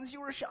same ones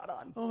you were shot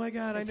on. Oh my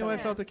God! I It's know I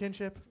okay. felt a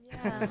kinship.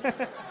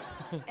 Yeah.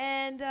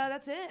 And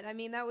that's it. I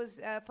mean, that was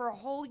for a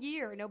whole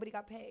year. Nobody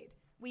got paid.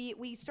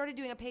 We started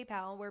doing a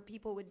PayPal where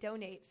people would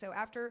donate. So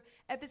after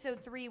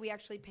episode 3, we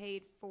actually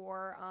paid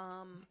for,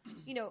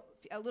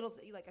 a little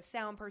like a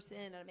sound person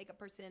and a makeup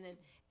person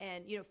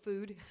and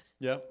food.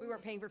 Yeah. We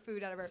weren't paying for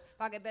food out of our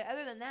pocket, but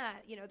other than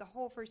that, the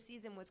whole first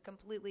season was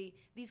completely.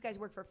 These guys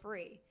work for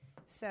free.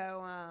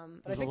 So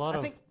There's a lot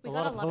of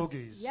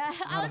hoagies. Yeah,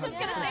 I was just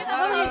gonna say the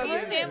Oh, hoagie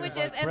yeah.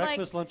 sandwiches and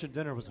Breakfast, lunch, and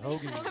dinner was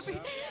hoagies.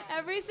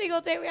 every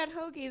single day we had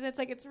hoagies.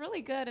 It's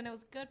really good, and it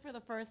was good for the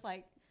first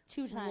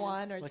 2 times.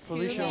 1 or Like 2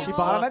 Felicia meals. She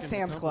bought them at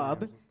Sam's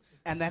Club,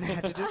 and then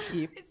had to just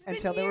keep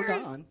until they were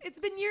gone. It's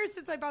been years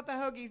since I bought the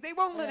hoagies. They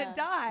won't let it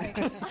die.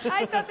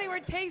 I thought they were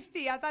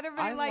tasty. I thought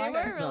everybody liked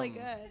They them. were really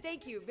good.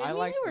 Thank you. I Vinny.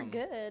 mean, they were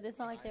good. It's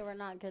not like they were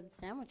not good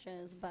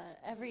sandwiches, but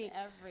It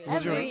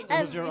was your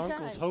every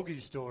uncle's time.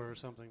 hoagie store or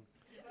something.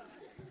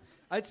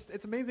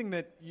 It's amazing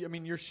that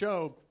your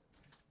show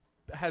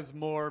has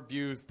more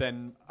views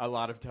than a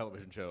lot of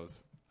television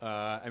shows.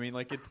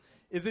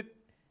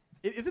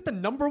 Is it the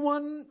number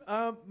one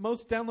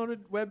most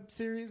downloaded web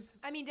series?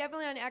 I mean,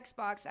 definitely on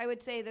Xbox. I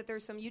would say that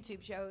there's some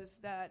YouTube shows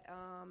that,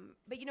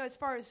 but as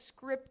far as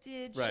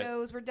scripted Right.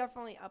 shows, we're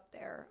definitely up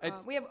there.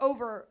 It's- We have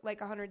over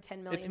like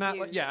 110 million. It's not.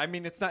 views.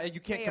 It's not. You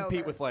can't Way compete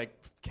over. with like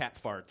cat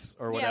farts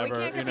or Yeah, we whatever.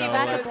 can't you compete know, with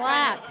like- those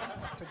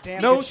Black. It's a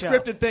damn no good show.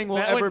 scripted thing will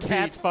That ever when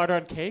cats beat. fart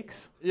on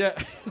cakes? Yeah.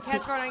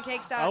 Cats fart on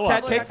cakes.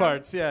 Cat cake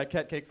farts. Yeah,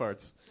 cat cake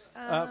farts.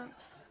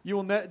 You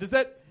will. Does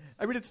that?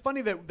 I mean, it's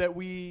funny that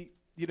we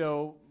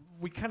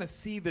we kind of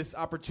see this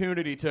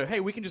opportunity to, hey,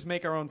 we can just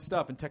make our own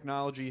stuff, and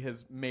technology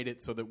has made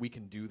it so that we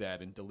can do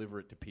that and deliver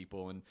it to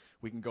people, and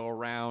we can go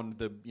around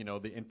the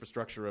the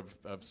infrastructure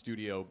of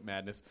studio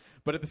madness.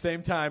 But at the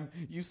same time,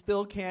 you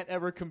still can't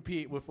ever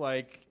compete with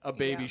like a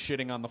baby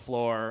shitting on the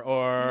floor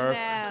or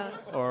No.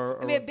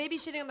 or I mean, baby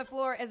shitting on the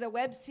floor as a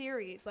web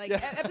series. Like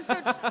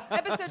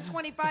episode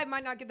 25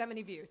 might not get that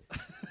many views.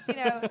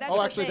 That's the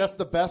Actually, thing. that's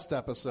the best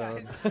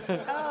episode.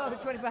 Oh,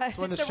 25. It's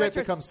when the It's shit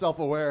retro- becomes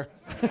self-aware.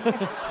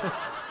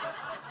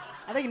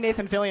 I think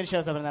Nathan Fillion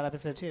shows up in that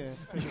episode too.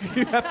 It's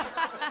pretty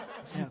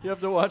You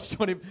have to watch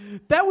 20.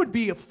 That would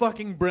be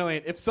fucking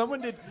brilliant if someone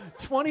did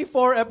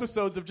 24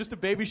 episodes of just a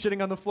baby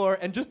shitting on the floor,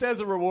 and just as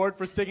a reward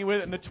for sticking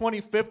with it, in the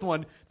 25th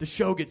one, the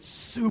show gets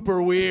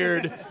super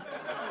weird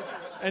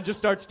and just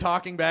starts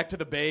talking back to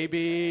the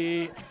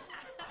baby.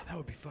 That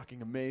would be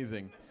fucking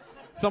amazing.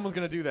 Someone's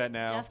going to do that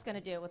now. Jeff's going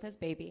to do it with his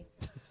baby.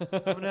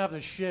 I'm going to have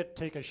the shit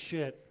take a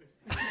shit.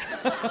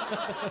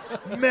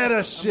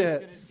 Meta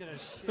shit.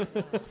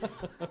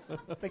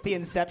 It's like the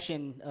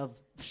inception of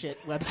shit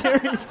web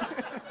series.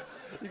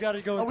 You got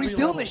to go. Are we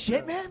still in the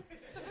shit, man?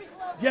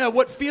 Yeah,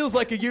 what feels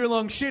like a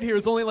year-long shit here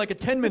is only like a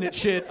 10-minute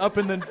shit up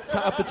in the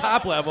up the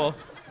top level.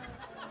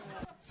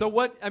 So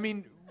what? I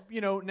mean,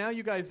 now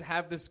you guys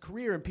have this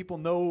career and people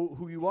know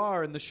who you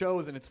are in the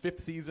shows, and it's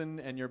 5th season,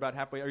 and you're about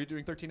halfway. Are you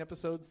doing 13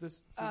 episodes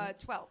this season?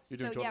 12. You're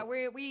doing So 12.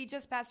 yeah, we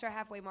just passed our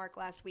halfway mark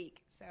last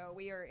week. So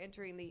we are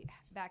entering the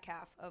back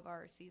half of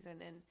our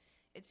season, and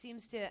it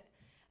seems to,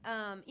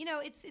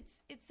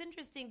 it's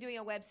interesting doing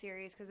a web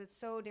series because it's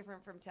so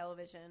different from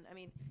television. I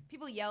mean,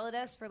 people yell at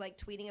us for like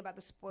tweeting about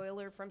the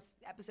spoiler from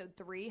episode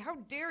 3. How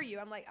dare you?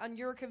 I'm like, on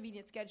your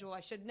convenient schedule, I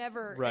should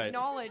never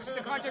acknowledge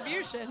the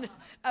contribution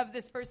of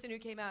this person who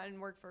came out and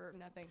worked for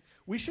nothing.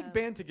 We should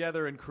band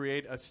together and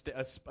create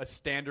a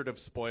standard of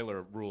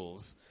spoiler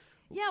rules.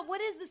 Yeah,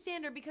 what is the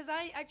standard? Because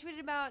I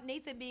tweeted about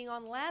Nathan being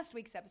on last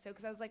week's episode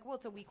because I was like, well,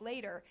 it's a week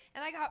later.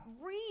 And I got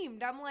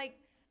reamed. I'm like,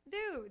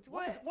 dude,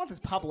 what? Once it's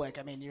public,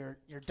 I mean, you're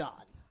done.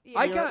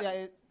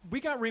 Yeah. We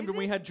got reamed when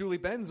we had Julie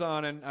Benz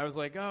on, and I was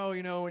like, oh,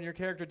 when your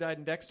character died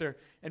in Dexter,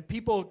 and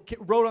people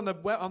wrote on the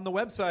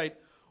website,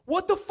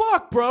 what the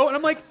fuck, bro? And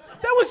I'm like,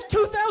 that was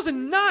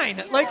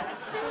 2009. And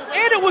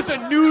it was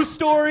a news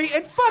story,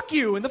 and fuck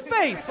you in the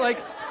face.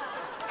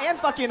 And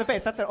fuck you in the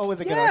face. That's always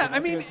a good argument. I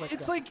mean,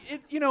 it's like,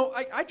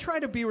 I try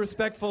to be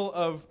respectful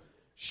of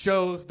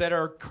shows that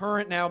are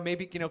current now,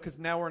 maybe, because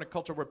now we're in a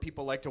culture where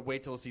people like to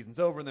wait till the season's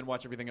over and then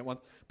watch everything at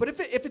once. But if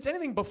it's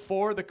anything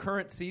before the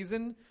current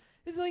season,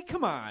 it's like,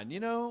 come on,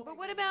 But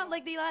what about,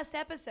 the last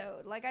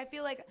episode? I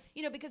feel like,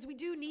 because we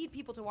do need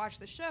people to watch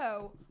the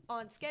show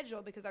on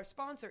schedule because our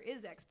sponsor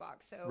is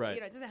Xbox. So,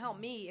 it doesn't help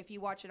me if you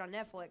watch it on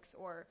Netflix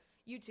or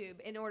YouTube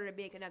in order to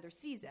make another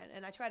season.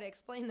 And I try to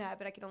explain that,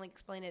 but I can only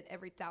explain it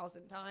every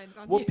 1,000 times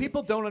on YouTube.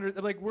 People don't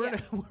understand.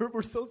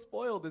 We're so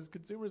spoiled as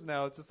consumers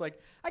now. It's just like,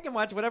 I can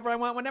watch whatever I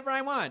want whenever I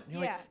want.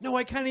 You're like, no,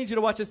 I kind of need you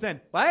to watch this then.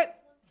 What?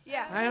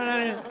 Yeah. I don't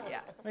know. Yeah.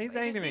 What are you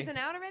saying to me? Season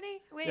out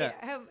already? Wait. Yeah.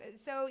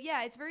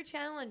 It's very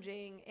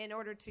challenging in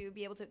order to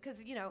be able to, because,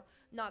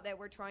 not that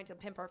we're trying to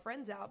pimp our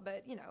friends out,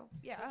 but,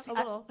 a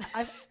little.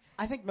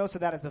 I think most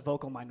of that is the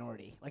vocal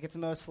minority. It's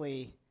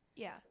mostly...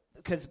 Yeah.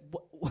 Because,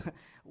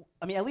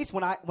 at least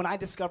when I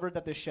discovered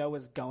that the show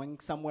was going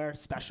somewhere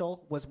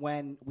special was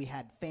when we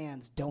had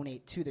fans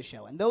donate to the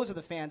show. And those are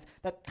the fans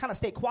that kind of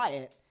stay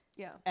quiet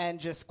and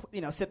just,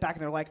 sit back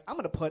and they're like, I'm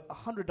going to put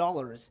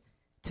 $100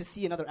 to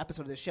see another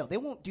episode of this show. They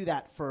won't do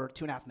that for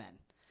 2.5 Men.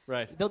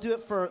 Right. They'll do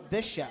it for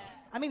this show.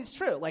 I mean, it's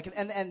true.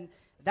 And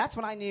that's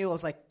when I knew, I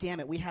was like, damn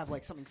it, we have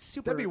something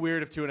super... That'd be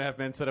weird if 2.5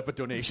 Men set up a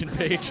donation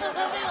page.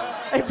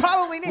 They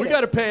probably need it. We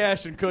got to pay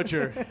Ashton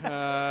Kutcher.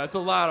 It's a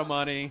lot of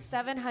money.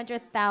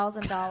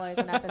 $700,000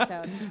 an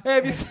episode.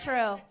 Hey, it's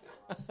true.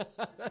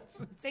 That's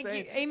insane. Thank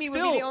you. Amy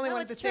would be the only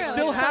one to say that.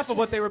 Still half of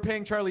what they were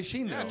paying Charlie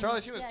Sheen, though. Yeah,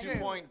 Charlie Sheen was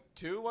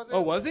 2.2, was it?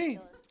 Oh, was he?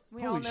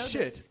 We all Holy know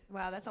shit. this.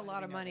 Wow, that's a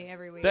lot of money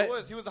every week.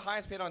 He was the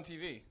highest paid on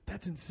TV.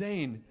 That's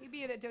insane. We'd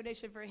be at a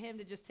donation for him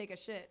to just take a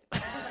shit.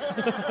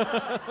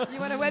 You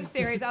want a web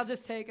series, I'll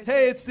just take a shit.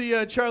 Hey, it's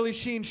the Charlie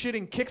Sheen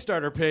shitting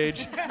Kickstarter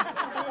page.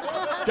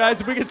 Guys,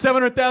 if we get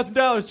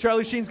 $700,000,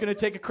 Charlie Sheen's going to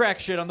take a crack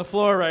shit on the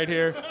floor right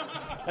here.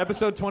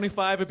 Episode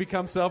 25, it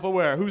becomes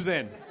self-aware. Who's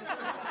in?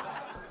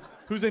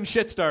 Who's in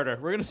Shitstarter?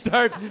 We're going to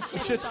start the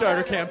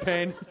Shitstarter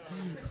campaign.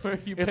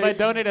 If I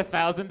donate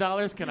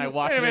 $1,000, can I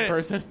watch it in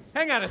person?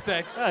 Hang on a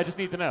sec. I just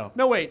need to know.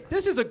 No, wait.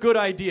 This is a good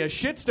idea.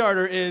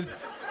 Shitstarter is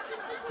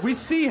we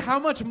see how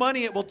much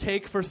money it will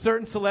take for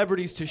certain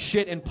celebrities to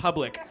shit in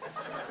public.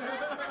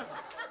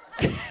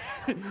 And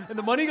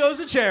the money goes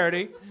to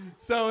charity.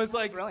 So it's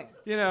like,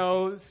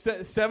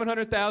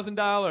 $700,000.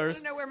 I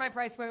don't know where my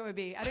price point would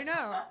be. I don't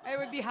know. It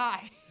would be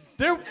high.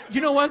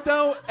 You know what,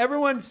 though?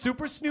 Everyone's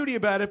super snooty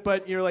about it,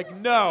 but you're like,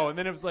 no. And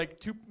then it was like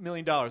 $2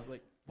 million.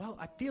 Like, well,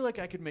 I feel like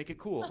I could make it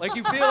cool. Like,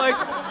 you feel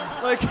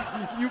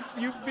you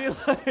feel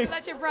like...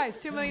 That's your price,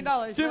 $2 million.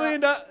 $2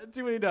 million. $2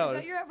 million. Is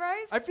that your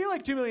price? I feel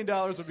like $2 million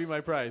would be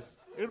my price.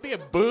 It would be a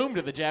boom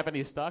to the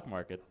Japanese stock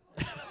market.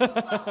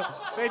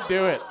 They'd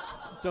do it.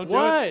 Don't do it.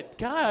 What?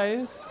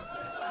 Guys?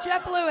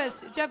 Jeff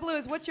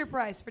Lewis, what's your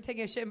price for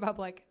taking a shit in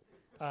public?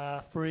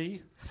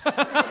 Free.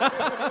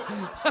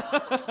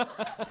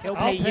 He'll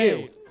pay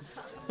you.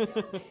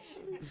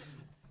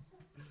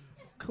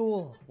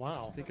 Cool. Wow.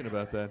 Just thinking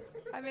about that.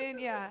 I mean,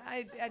 yeah,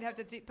 I'd have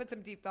to put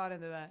some deep thought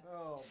into that.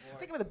 Oh, boy.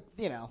 Think of it,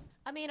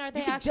 I mean, are they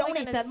you could actually donate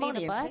going to that see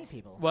money the and butt? save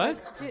people. What?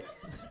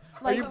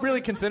 Are you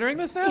really considering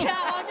this now? Yeah,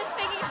 I'm just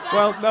thinking about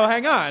Well, no,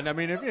 hang on. I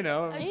mean, if you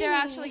know. They're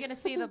actually going to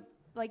see the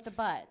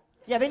butt.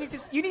 Yeah, you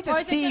need Or to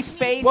is it see just me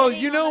face. Well,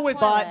 sitting you on know, the with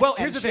toilet?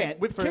 here's the and thing. shit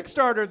With for-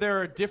 Kickstarter, there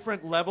are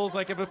different levels.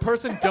 Like if a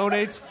person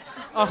donates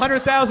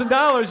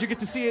 $100,000, you get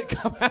to see it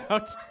come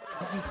out.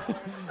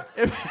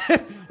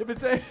 if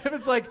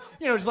it's like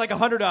just like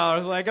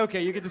 $100, like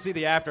okay, you get to see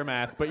the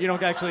aftermath, but you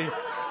don't actually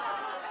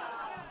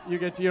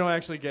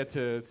get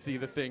to see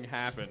the thing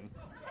happen.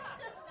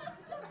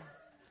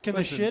 Can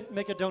Listen. the shit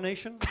make a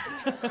donation?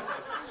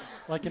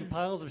 Like in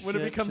piles of shit. When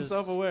it becomes just-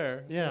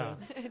 self-aware. Yeah.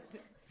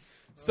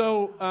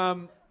 So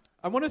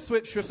I want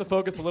to shift the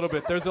focus a little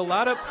bit. There's a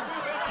lot of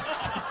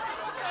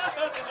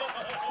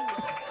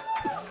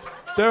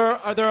there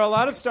are a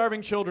lot of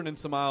starving children in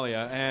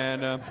Somalia,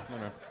 and I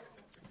don't know.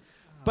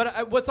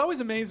 But what's always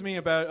amazed me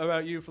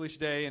about you, Felicia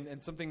Day,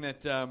 and something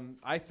that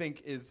I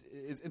think is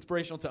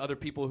inspirational to other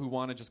people who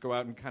want to just go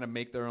out and kind of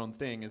make their own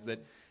thing is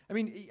that, I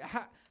mean,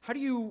 how do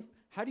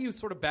you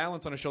sort of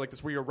balance on a show like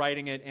this where you're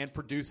writing it and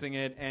producing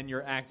it and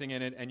you're acting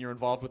in it and you're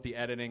involved with the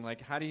editing?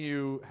 Like, how do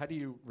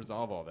you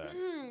resolve all that?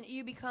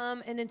 You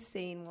become an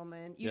insane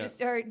woman. You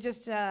Yeah.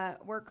 just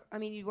work. I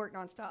mean, you work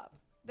nonstop.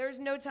 There's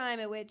no time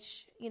at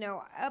which,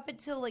 up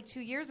until like 2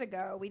 years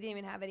ago, we didn't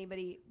even have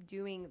anybody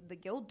doing the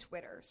Guild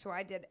Twitter. So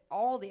I did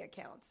all the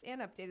accounts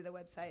and updated the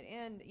website.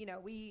 And,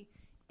 we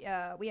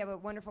have a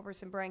wonderful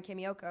person, Brian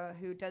Kamioka,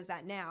 who does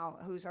that now,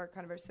 who's our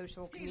kind of our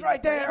social... He's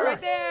right there. He's right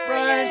there.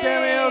 Brian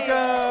Yay.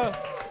 Kamioka.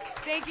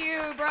 Thank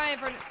you, Brian,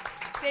 for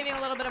saving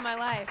a little bit of my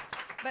life.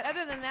 But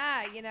other than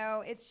that,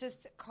 it's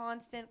just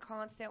constant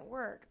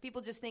work.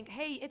 People just think,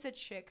 hey, it's a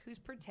chick who's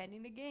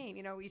pretending to game.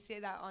 We say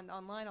that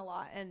online a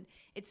lot, and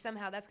it's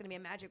somehow that's going to be a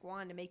magic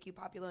wand to make you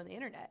popular on the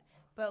internet.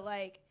 But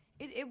like,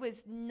 it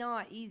was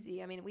not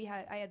easy. I mean,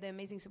 I had the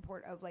amazing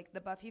support of like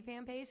the Buffy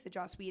fan base, the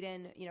Joss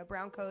Whedon,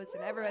 Brown Coats,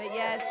 and everybody.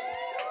 Yes.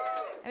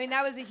 I mean,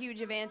 that was a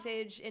huge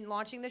advantage in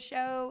launching the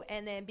show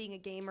and then being a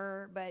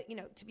gamer. But,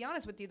 to be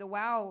honest with you, the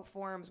WoW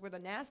forums were the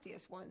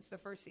nastiest ones the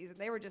first season.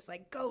 They were just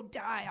like, go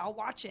die, I'll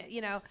watch it.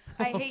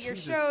 I hate your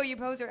show, you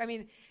poser. I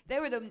mean,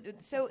 they were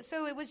so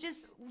it was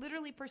just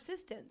literally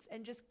persistence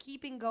and just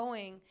keeping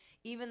going,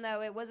 even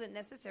though it wasn't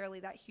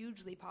necessarily that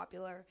hugely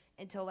popular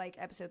until like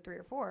episode 3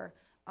 or 4.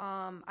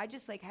 I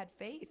just like had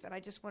faith and I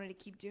just wanted to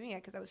keep doing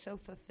it because I was so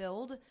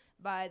fulfilled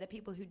by the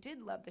people who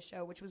did love the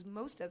show, which was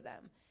most of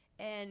them.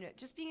 And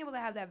just being able to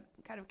have that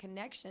kind of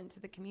connection to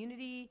the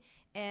community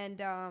and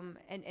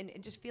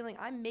just feeling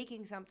I'm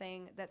making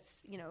something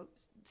that's,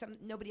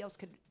 nobody else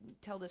could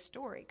tell this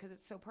story because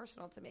it's so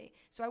personal to me.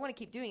 So I want to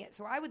keep doing it.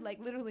 So I would like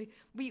literally,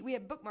 we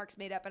had bookmarks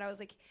made up and I was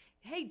like,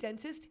 hey,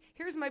 dentist,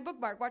 here's my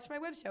bookmark. Watch my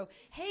web show.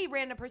 Hey,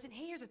 random person,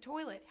 hey, here's a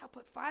toilet. I'll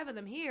put 5 of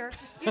them here.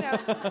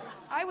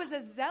 I was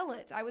a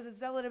zealot. I was a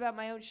zealot about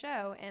my own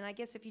show. And I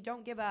guess if you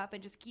don't give up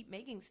and just keep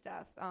making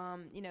stuff,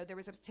 there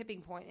was a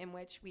tipping point in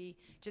which we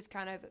just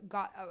kind of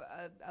got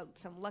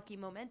some lucky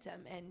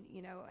momentum and,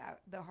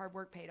 the hard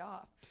work paid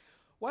off.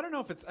 Well, I don't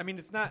know if it's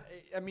not,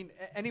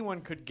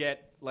 anyone could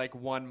get like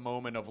one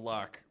moment of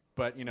luck,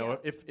 but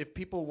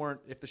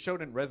if the show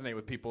didn't resonate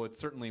with people, it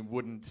certainly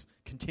wouldn't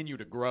continue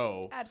to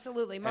grow.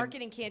 Absolutely.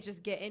 Marketing can't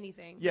just get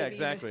anything. Yeah,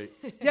 exactly.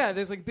 Yeah,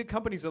 there's like big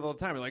companies all the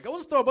time. They're like, oh,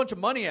 let's throw a bunch of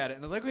money at it.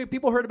 And they're like, okay,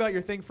 people heard about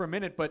your thing for a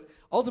minute, but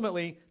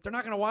ultimately they're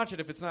not going to watch it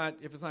if it's not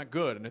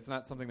good and it's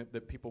not something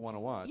that people want to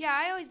watch. Yeah,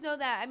 I always know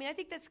that. I mean, I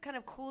think that's kind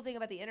of cool thing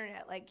about the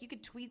internet. Like you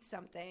could tweet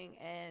something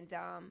and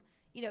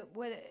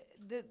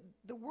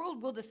the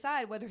world will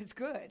decide whether it's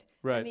good.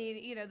 Right. I mean,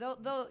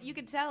 you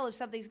can tell if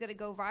something's going to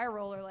go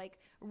viral or like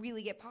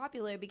really get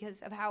popular because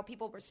of how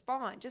people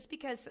respond. Just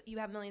because you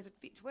have millions of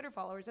Twitter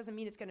followers doesn't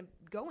mean it's going to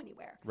go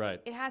anywhere.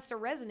 Right. It has to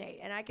resonate,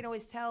 and I can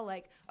always tell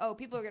like, oh,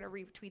 people are going to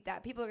retweet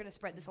that. People are going to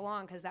spread this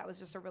along because that was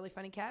just a really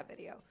funny cat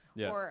video,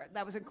 or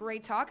that was a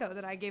great taco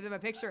that I gave them a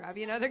picture of.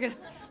 They're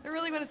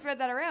really going to spread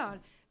that around.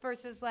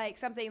 Versus like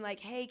something like,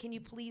 hey, can you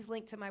please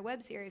link to my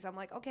web series? I'm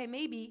like, okay,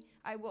 maybe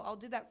I'll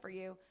do that for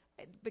you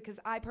because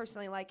I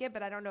personally like it,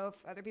 but I don't know if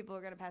other people are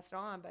going to pass it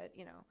on. But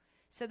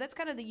so that's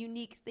kind of the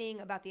unique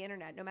thing about the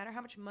internet. No matter how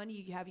much money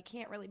you have, you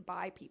can't really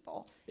buy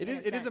people. It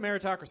is a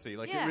meritocracy.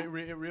 Like it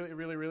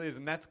really is,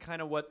 and that's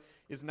kind of what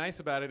is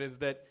nice about it. Is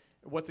that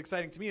what's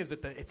exciting to me is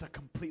that it's a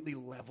completely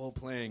level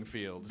playing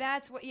field.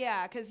 That's what,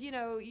 because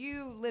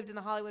you lived in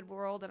the Hollywood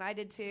world and I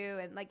did too,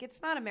 and like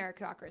it's not a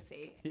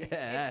meritocracy.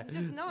 Yeah, it's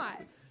just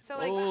not. So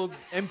like old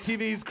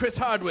MTV's Chris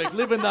Hardwick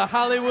living the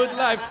Hollywood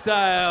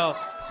lifestyle.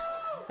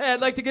 Hey,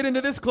 I'd like to get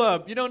into this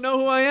club. You don't know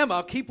who I am?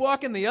 I'll keep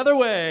walking the other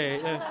way.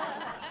 You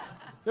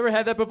ever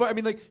had that before? I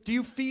mean, like, do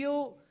you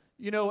feel?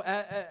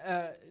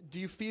 Do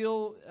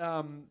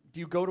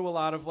you go to a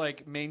lot of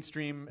like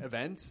mainstream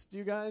events? Do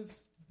you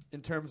guys?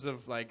 In terms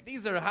of like,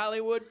 these are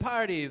Hollywood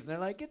parties, and they're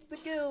like, it's the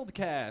Guild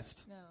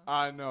cast.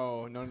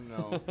 No.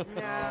 No.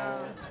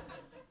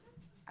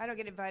 I don't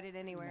get invited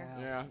anywhere.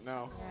 Yeah,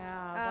 no.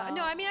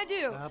 No, I mean, I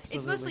do. Absolutely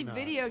it's mostly not.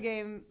 video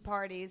game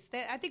parties.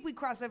 I think we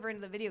cross over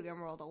into the video game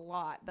world a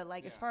lot, but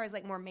like as far as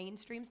like more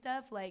mainstream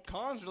stuff, like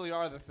Cons really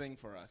are the thing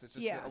for us. It's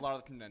just a lot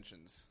of the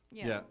conventions.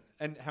 Yeah.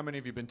 And how many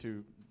have you been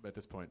to at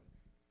this point?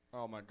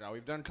 Oh my God,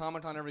 we've done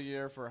Comic-Con every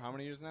year for how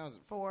many years now? Is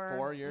it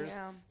 4 years?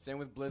 yeah. Same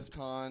with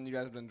BlizzCon. You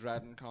guys have done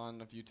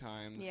DragonCon a few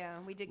times.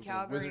 Yeah, we did We've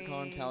Calgary. done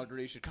WizardCon,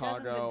 Calgary,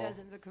 Chicago. Dozens and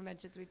dozens of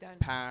conventions we've done.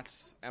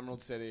 PAX,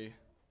 Emerald City.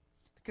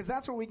 Because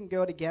that's where we can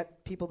go to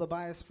get people to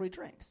buy us free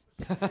drinks.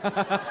 So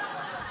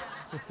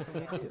we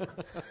do.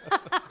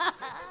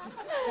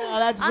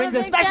 That rings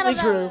especially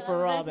true for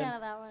Robin.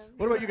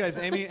 What about you guys,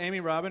 Amy,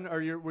 Robin?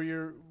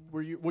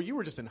 Were you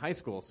were just in high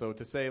school, so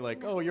to say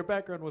like, oh, your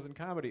background was in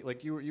comedy,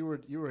 like you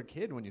were a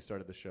kid when you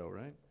started the show,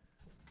 right?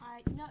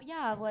 I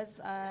was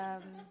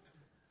a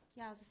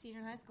senior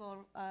in high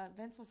school.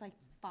 Vince was like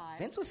 5.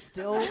 Vince was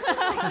still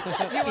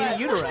in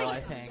utero,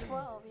 I think.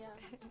 12, yeah.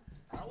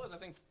 I was, I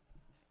think,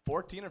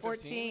 14 or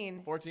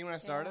 15. 14 when I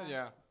started,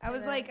 yeah. I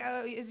was like,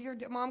 is your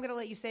mom going to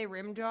let you say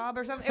rim job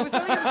or something? It was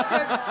something in the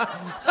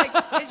script.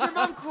 Like, is your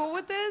mom cool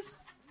with this?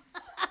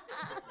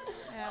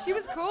 She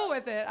was cool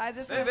with it.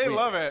 They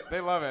love it.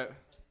 They love it.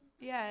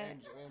 Yeah. They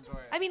enjoy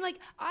it. I mean, like,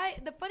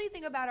 the funny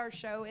thing about our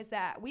show is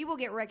that we will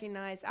get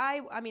recognized.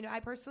 I mean, I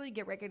personally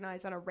get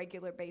recognized on a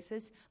regular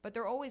basis, but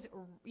they're always,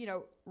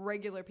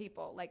 regular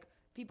people. Like,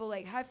 people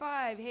like, high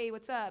five, hey,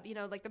 what's up?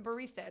 Like the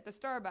barista at the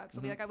Starbucks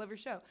will be like, I love your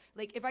show.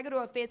 Like, if I go to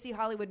a fancy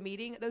Hollywood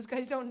meeting, those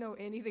guys don't know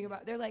anything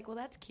about it. They're like, well,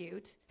 that's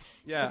cute.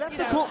 Yeah. But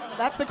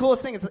that's the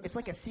coolest thing. It's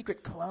like a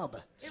secret club.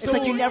 It's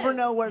like you never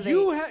know where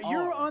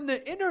you're on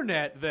the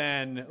internet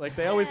then. Like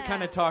they always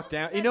kind of talk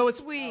down. It's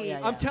sweet.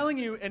 Yeah. I'm telling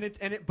you,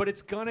 but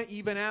it's gonna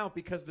even out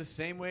because the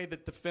same way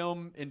that the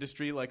film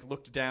industry like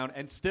looked down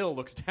and still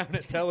looks down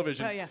at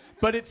television. Oh, yeah.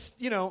 But it's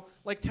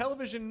like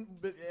television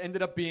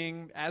ended up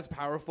being as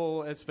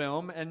powerful as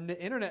film, and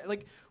the internet.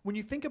 Like when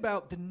you think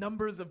about the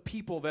numbers of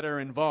people that are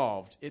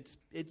involved, it's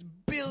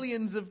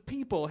billions of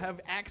people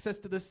have access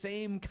to the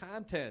same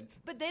content.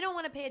 But they don't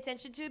want to pay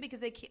attention to it because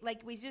they can't,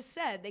 like we just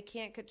said, they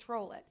can't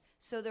control it.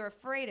 So they're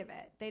afraid of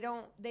it.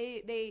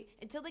 They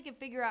until they can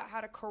figure out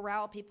how to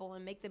corral people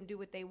and make them do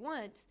what they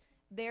want,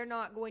 they're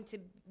not going to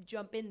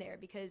jump in there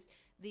because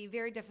the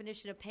very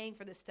definition of paying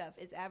for this stuff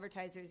is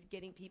advertisers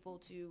getting people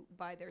to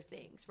buy their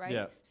things, right?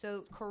 Yeah.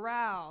 So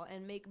corral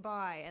and make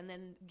buy and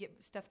then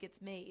stuff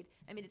gets made.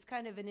 I mean, it's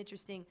kind of an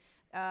interesting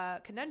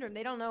conundrum.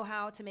 They don't know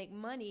how to make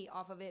money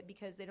off of it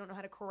because they don't know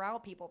how to corral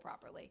people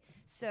properly.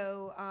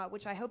 So,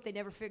 which I hope they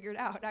never figured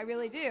out. I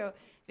really do,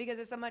 because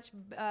it's a much,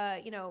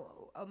 a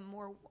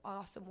more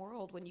awesome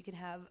world when you can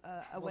have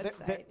a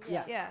website.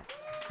 Yeah.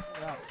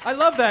 I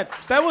love that.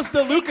 That was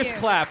the Lucas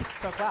clap.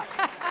 So clap.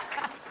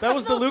 That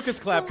was the Lucas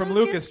clap from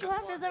Lucas.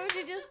 Clap, is that what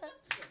you just said?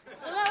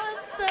 Well, that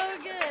was so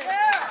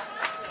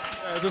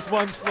good. Just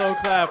one slow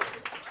clap.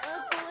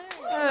 That's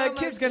hilarious.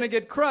 Kid's gonna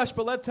get crushed,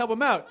 but let's help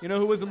him out. You know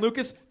who was in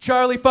Lucas?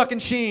 Charlie fucking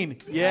Sheen.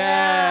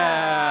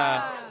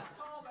 Yeah.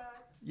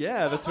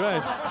 Yeah, that's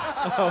right.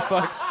 Oh,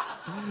 fuck.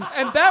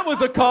 And that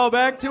was a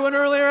callback to an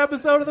earlier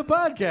episode of the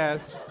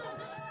podcast.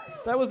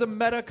 That was a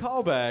meta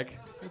callback.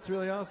 That's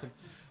really awesome.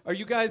 Are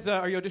you guys,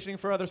 are you auditioning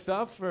for other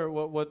stuff? Or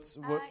what?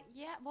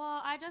 Yeah,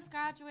 well, I just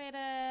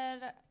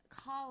graduated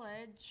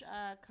college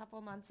a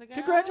couple months ago.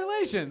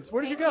 Congratulations.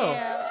 Where did you go?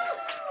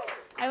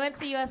 I went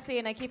to USC,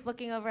 and I keep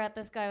looking over at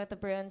this guy with the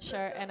Bruins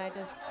shirt, and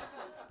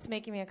it's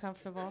making me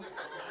uncomfortable.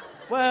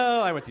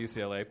 Well, I went to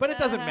UCLA, but it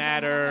doesn't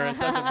matter. It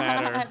doesn't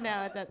matter.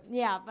 No, it doesn't.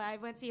 Yeah, but I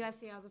went to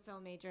USC. I was a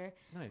film major.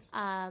 Nice.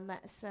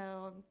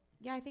 So,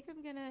 yeah, I think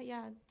I'm going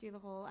to, do the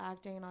whole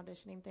acting and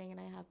auditioning thing, and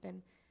I have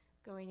been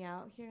going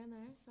out here and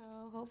there, so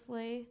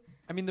hopefully.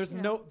 I mean, there's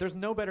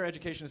no better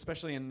education,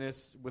 especially in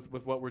this with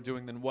what we're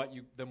doing than what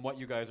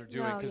you guys are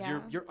doing, because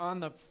you're on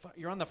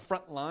the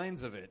front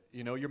lines of it.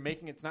 You know, you're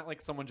making it's not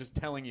like someone just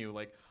telling you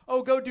like,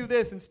 oh, go do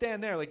this and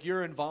stand there. Like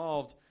you're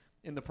involved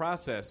in the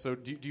process. So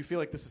do you feel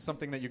like this is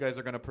something that you guys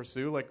are going to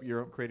pursue, like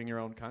you're creating your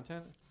own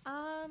content?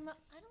 I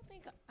don't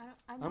think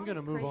I'm going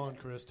to move on,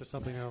 Chris, to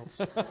something else.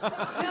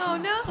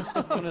 No.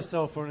 I'm going to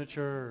sell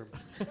furniture.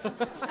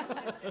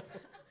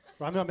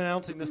 I'm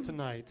announcing this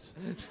tonight.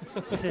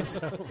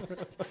 So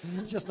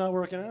it's just not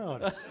working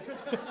out.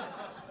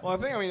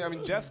 Well, I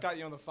mean, Jeff's got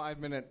the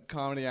 5-minute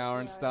comedy hour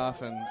and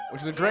stuff, and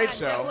which is a great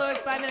show. Jeff Lewis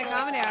 5-minute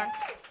comedy hour.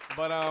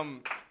 But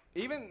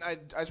I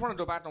just want to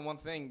go back on one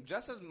thing.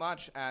 Just as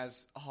much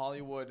as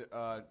Hollywood,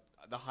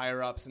 the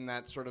higher ups and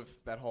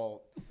that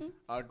whole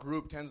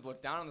group tends to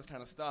look down on this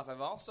kind of stuff,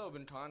 I've also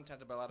been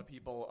contacted by a lot of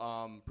people,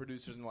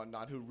 producers and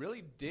whatnot, who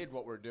really did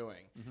what we're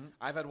doing. Mm-hmm.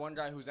 I've had one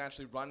guy who's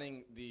actually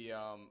running the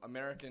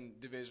American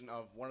division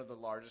of one of the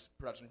largest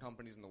production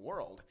companies in the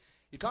world.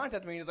 He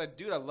contacted me and he's like,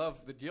 dude, I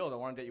love the deal. I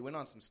want to get you in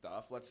on some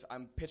stuff.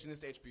 I'm pitching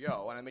this to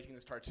HBO and I'm making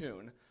this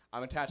cartoon.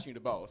 I'm attaching you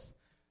to both.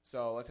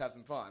 So let's have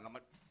some fun. I'm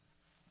like,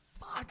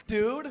 fuck,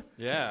 dude.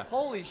 Yeah.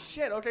 Holy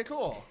shit. Okay,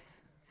 cool.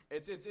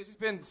 It's just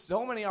been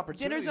so many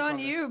opportunities. Dinner's on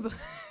you.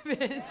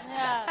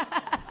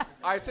 Yeah.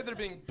 I said they're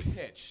being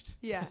pitched.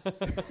 Yeah.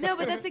 No,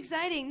 but that's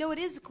exciting. No, it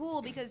is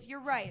cool because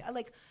you're right.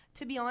 Like,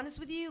 to be honest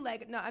with you,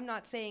 like, no, I'm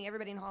not saying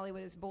everybody in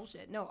Hollywood is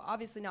bullshit. No,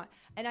 obviously not.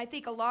 And I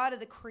think a lot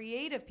of the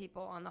creative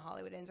people on the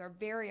Hollywood ends are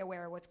very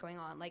aware of what's going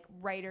on, like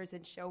writers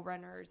and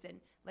showrunners and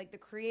like the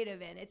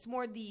creative end. It's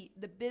more the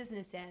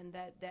business end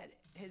that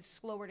is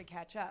slower to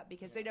catch up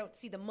because they don't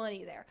see the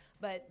money there.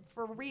 But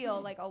for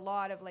real, like a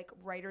lot of like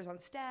writers on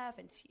staff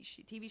and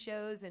TV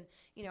shows, and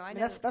I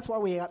know that's why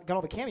we got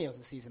all the cameos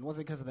this season. It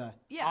wasn't because of the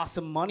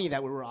awesome money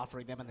that we were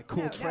offering them and the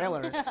cool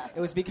trailers. It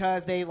was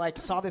because they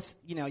like saw this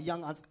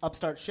young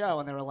upstart show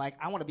and they were like,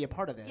 I want to be a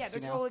part of this. Yeah,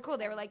 they're totally cool.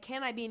 They were like,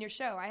 can I be in your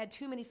show? I had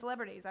too many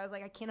celebrities. I was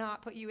like, I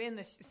cannot put you in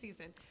this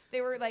season.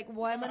 They were like,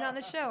 why am I not on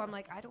the show? I'm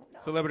like, I don't know.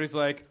 Celebrities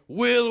like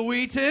Will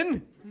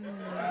Wheaton.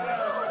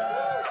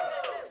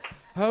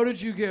 How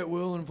did you get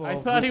Will involved? I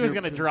thought he was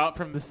going to drop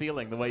from the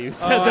ceiling the way you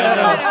said that.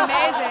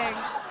 That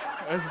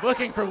amazing. I was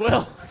looking for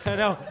Will. I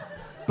know.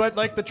 But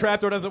like the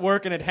trapdoor doesn't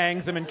work and it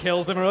hangs him and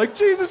kills him. And we're like,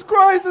 Jesus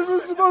Christ, this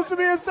was supposed to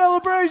be a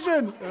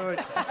celebration.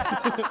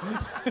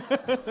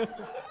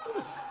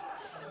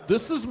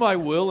 This is my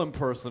Will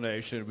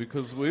impersonation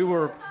because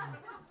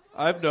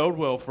I've known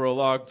Will for a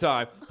long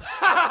time.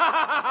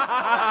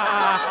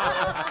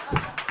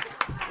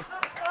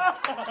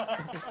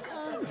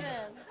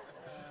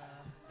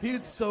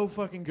 He's so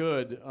fucking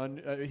good.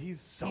 He's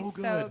so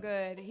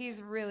good.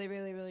 He's really,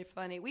 really, really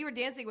funny. We were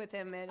dancing with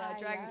him at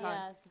Dragon Con.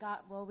 Yes,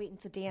 got Will Wheaton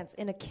to dance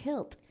in a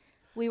kilt.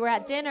 We were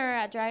at dinner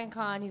at Dragon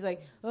Con. He's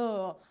like,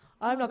 oh,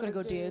 I'm not going to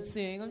go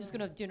dancing. I'm just going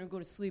to have dinner and go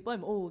to sleep.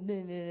 I'm old.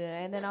 And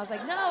then I was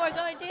like, no, we're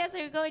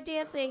going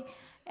dancing.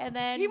 And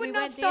then he would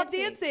not stop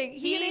dancing.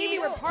 He and Amy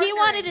were partnering. He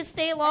wanted to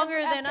stay longer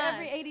than us.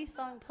 Every 80s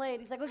song played,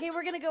 he's like, okay,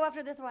 we're going to go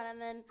after this one.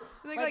 And then,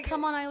 like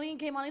Come On Eileen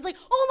came on. He's like,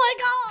 oh, my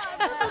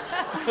God.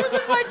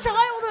 This is my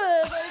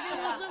childhood. Like,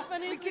 it was the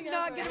funniest thing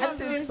ever. That's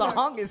his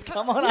song is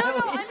Come On Eileen.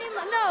 No, I mean,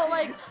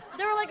 like,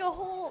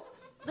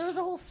 there was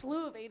a whole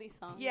slew of 80s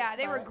songs. Yeah,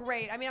 they were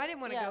great. I mean, I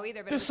didn't want to go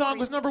either. But this song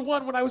was number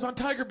 1 when I was on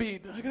Tiger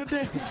Beat. I gotta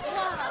dance.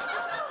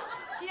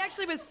 He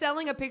actually was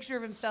selling a picture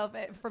of himself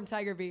from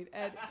Tiger Beat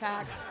at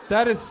PAX.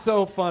 That is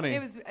so funny.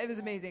 It was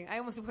amazing. I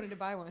almost wanted to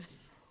buy one.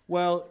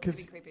 Well,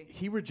 because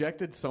he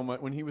rejected so much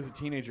when he was a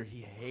teenager.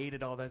 He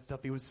hated all that stuff.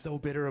 He was so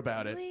bitter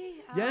about it.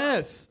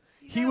 Yes.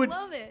 He would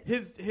love it.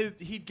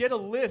 He'd get a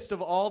list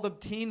of all the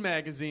teen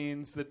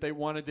magazines that they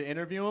wanted to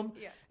interview him,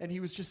 and he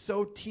was just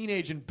so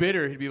teenage and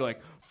bitter. He'd be like,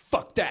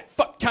 "Fuck that!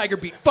 Fuck Tiger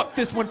Beat! Fuck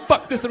this one!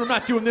 Fuck this one! I'm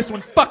not doing this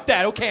one! Fuck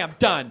that! Okay, I'm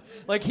done."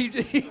 Like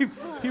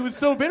he was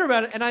so bitter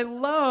about it, and I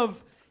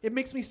love. It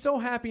makes me so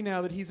happy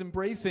now that he's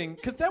embracing,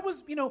 because that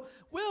was,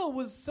 Will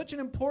was such an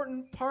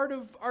important part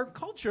of our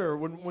culture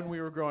when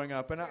we were growing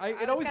up, and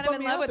it always bummed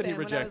me out that he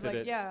rejected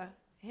it. Yeah,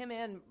 him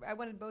and I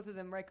wanted both of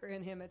them, Riker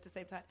and him, at the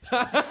same time.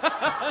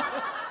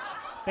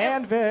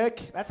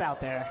 Fanfic, that's out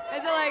there.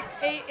 As a like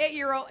 8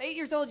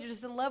 years old, you're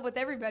just in love with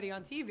everybody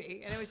on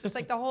TV, and it was just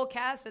like the whole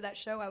cast of that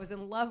show. I was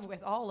in love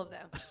with all of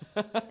them.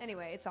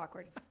 Anyway, it's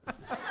awkward.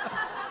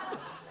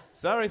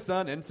 Sorry,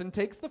 son. Ensign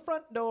takes the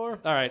front door.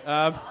 All right.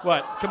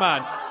 What? Come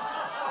on.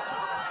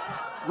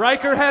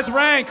 Riker has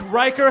rank.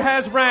 Riker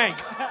has rank.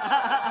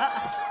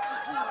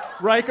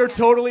 Riker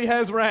totally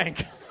has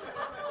rank.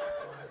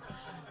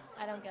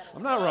 I don't get it.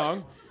 I'm not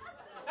wrong.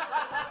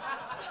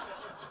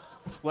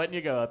 Just letting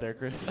you go out there,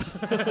 Chris.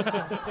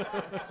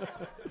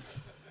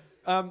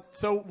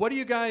 So what do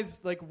you guys,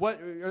 like, what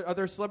are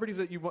there celebrities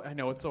that you I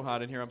know it's so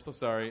hot in here. I'm so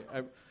sorry.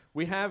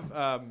 We have...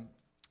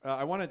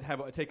 I want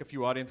to take a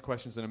few audience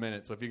questions in a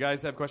minute. So if you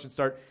guys have questions,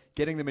 start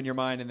getting them in your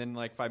mind, and then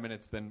like 5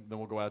 minutes, then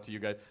we'll go out to you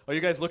guys. Oh,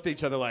 you guys looked at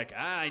each other like,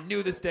 I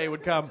knew this day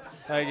would come.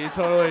 Like you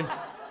totally,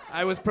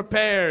 I was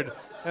prepared.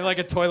 And like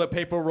a toilet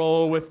paper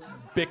roll with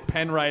big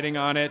pen writing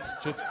on it,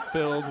 just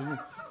filled.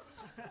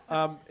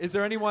 Is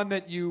there anyone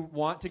that you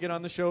want to get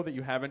on the show that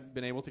you haven't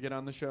been able to get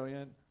on the show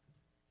yet?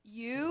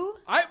 You?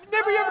 You've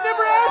never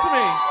asked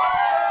me.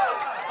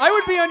 I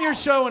would be on your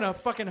show in a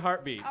fucking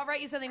heartbeat. I'll write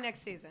you something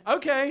next season.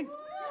 Okay.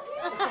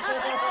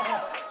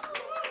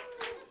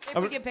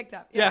 If we get picked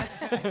up. Yeah.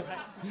 I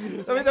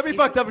mean, that'd be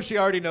fucked up if she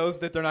already knows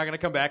that they're not going to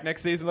come back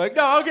next season. Like,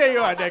 no, I'll get you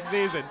on next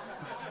season.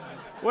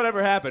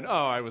 Whatever happened?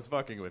 Oh, I was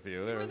fucking with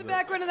you. You were in the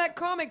background of that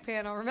comic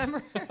panel,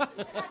 remember?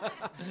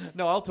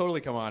 No, I'll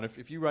totally come on.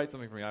 If you write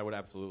something for me, I would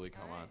absolutely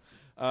come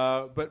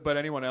on. But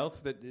anyone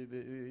else that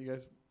you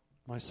guys?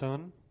 My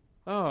son.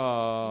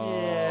 Oh.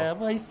 Yeah,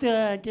 my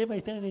son. Get my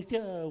son a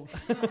show.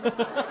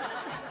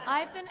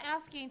 I've been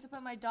asking to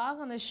put my dog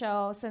on the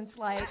show since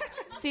like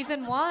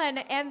season 1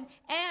 and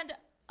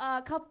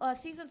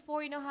season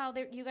 4. You know how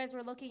you guys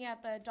were looking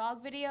at the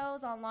dog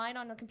videos online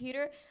on the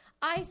computer?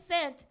 I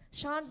sent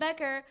Sean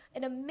Becker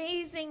an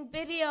amazing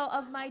video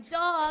of my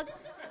dog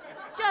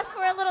just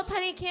for a little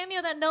tiny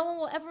cameo that no one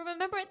will ever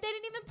remember. They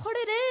didn't even put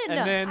it in.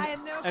 And then, I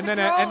had no and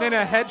control. then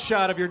a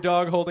headshot of your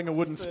dog holding a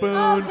wooden spoon.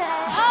 Okay.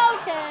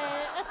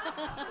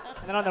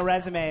 And then on the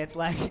resume, it's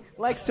like,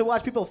 likes to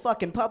watch people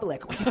fuck in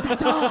public. It's the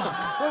dog.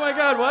 Oh my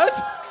God, what?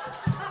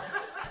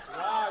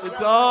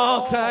 It's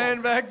all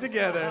tying back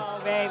together. Oh,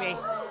 baby.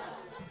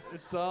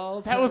 It's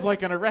all That was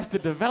like an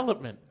Arrested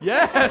Development.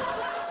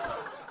 Yes!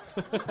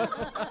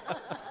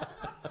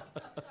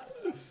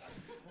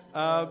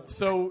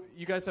 So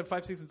you guys have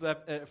 5 seasons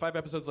left, 5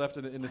 episodes left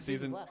in the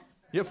season. Left.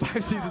 You have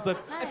 5 seasons left.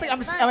 It's like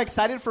I'm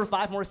excited for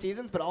 5 more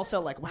seasons, but also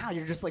like, wow,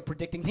 you're just like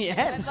predicting the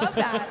end. I love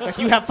that. Like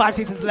you have 5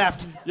 seasons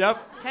left.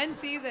 Yep. 10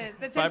 seasons.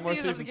 The 10 5 more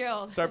seasons of the seasons.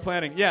 Guild. Start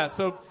planning. Yeah,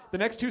 so the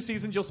next 2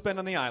 seasons you'll spend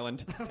on the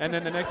island, and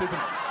then the next season.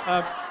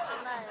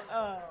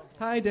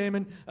 Hi,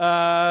 Damon.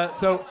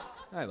 So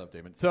I love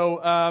Damon. So,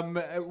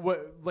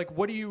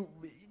 what do you?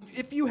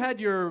 If you had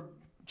your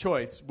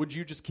choice, would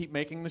you just keep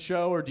making the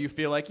show, or do you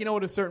feel like,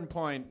 at a certain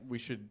point we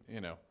should,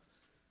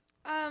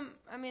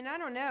 I mean, I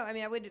don't know. I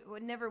mean, I would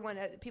never want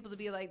people to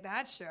be like,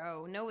 that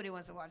show. Nobody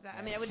wants to watch that.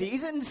 I mean, I would.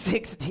 Season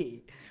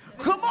 60.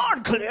 Come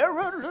on,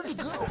 Clara, let's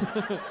go.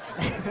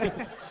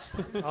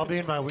 I'll be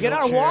in my wheelchair. Get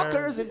our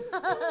walkers and.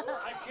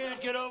 I can't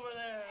get over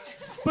there.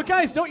 But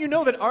guys, don't you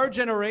know that our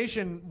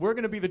generation, we're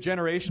going to be the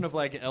generation of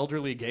like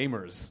elderly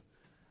gamers?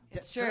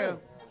 It's true.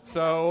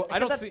 So I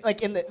don't see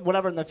like in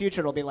the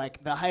future it'll be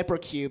like the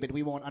hypercube and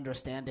we won't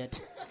understand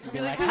it. You'll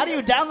be like, how do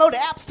you download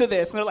apps to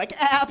this? And they're like,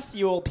 apps,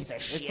 you old piece of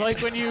shit. It's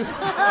like when you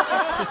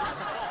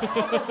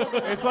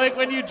It's like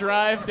when you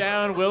drive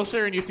down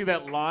Wilshire and you see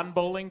that lawn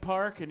bowling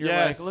park and you're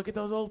Yes. like, look at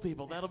those old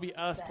people. That'll be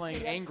us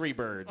playing Angry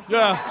Birds.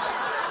 Yeah.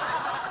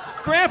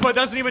 Grandpa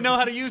doesn't even know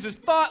how to use his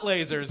thought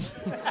lasers.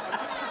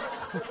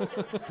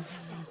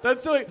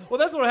 That's silly. Well,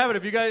 that's what'll happen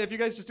if you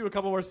guys just do a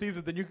couple more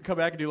seasons. Then you can come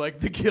back and do like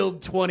the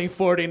Guild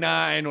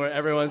 2049, where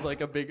everyone's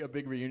like a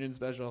big reunion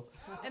special.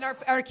 And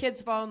our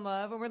kids fall in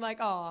love, and we're like,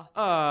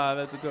 aw.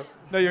 That's adorable.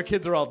 No, your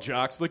kids are all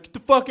jocks. Like, get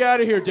the fuck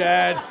out of here,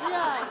 Dad.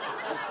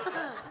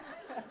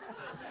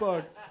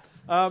 Fuck.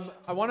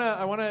 I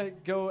wanna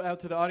go out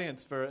to the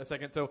audience for a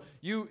second. So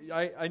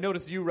I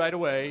noticed you right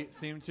away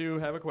seem to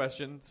have a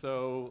question.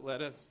 So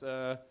let us.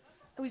 Oh,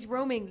 he's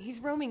roaming.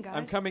 He's roaming, guys.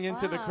 I'm coming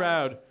into the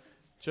crowd.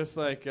 Just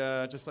like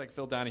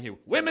Phil Donahue.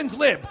 Women's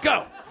lib,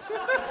 go!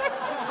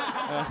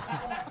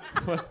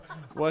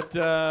 What's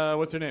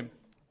your name?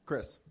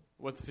 Chris.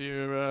 What's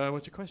your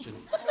question?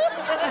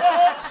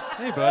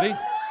 Hey, buddy.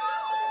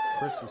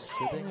 Chris is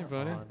sitting. Hey,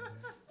 buddy.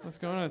 What's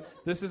going on?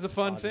 This is a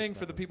fun thing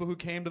for the people who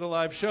came to the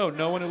live show.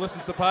 No one who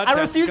listens to the podcast.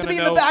 I refuse to be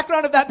in the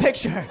background of that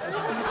picture.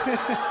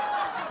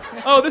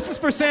 Oh, this is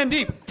for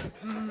Sandeep.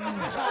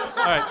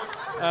 All right.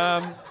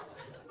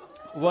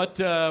 What's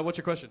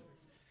your question?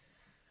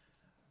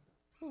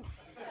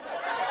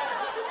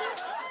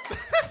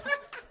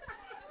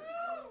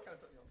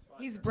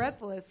 He's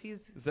breathless.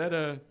 Is that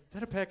a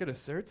packet of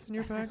certs in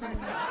your pocket?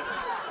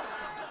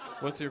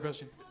 What's your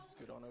question?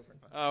 Scoot on over.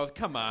 Oh,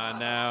 come on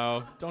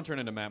now. Don't turn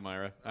into Matt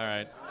Myra. All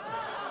right.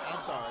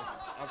 I'm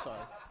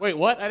sorry. Wait,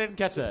 what? I didn't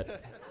catch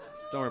that.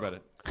 Don't worry about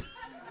it.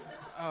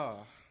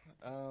 Oh.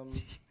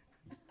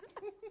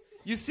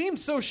 You seemed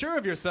so sure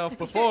of yourself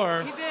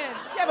before. He did.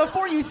 Yeah,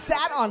 before you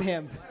sat on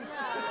him.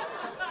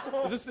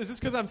 Is this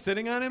because I'm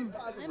sitting on him?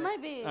 It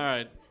might be. All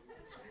right.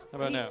 How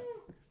about now?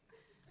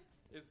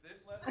 Is this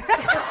less?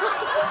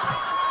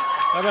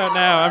 How about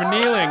now? I'm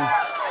kneeling.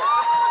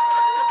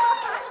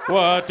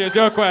 What is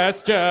your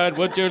question?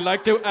 Would you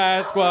like to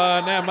ask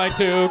one? Am I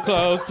too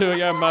close to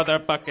your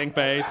motherfucking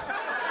face?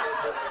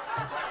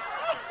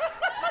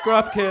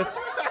 Scruff kiss.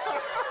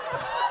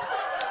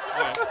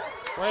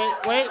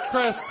 Wait,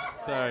 Chris.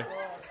 Sorry.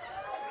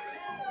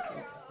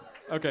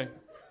 Okay.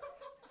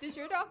 Does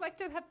your dog like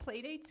to have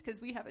play dates? Because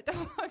we have a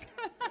dog.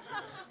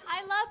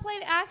 I love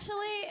playing.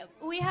 Actually,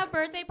 we have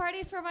birthday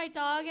parties for my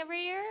dog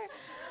every year.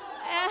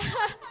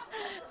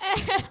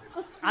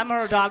 I'm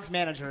her dog's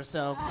manager,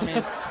 so I mean,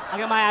 I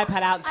got my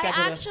iPad out and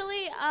schedule this.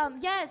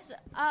 Yes.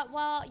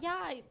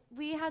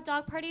 We have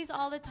dog parties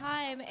all the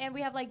time, and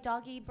we have like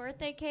doggy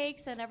birthday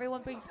cakes, and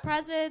everyone brings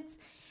presents.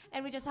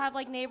 And we just have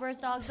like neighbors'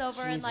 dogs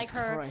over and like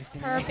her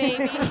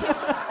babies.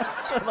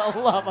 For the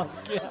love of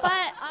God.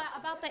 But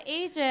about the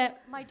agent,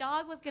 my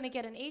dog was gonna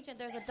get an agent.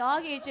 There's a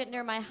dog agent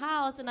near my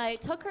house, and I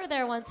took her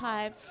there one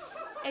time,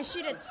 and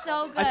she did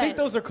so good. I think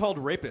those are called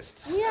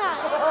rapists. Yeah.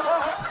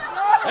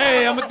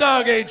 Hey, I'm a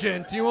dog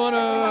agent. Do you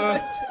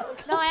wanna?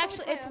 No,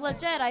 it's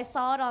legit. I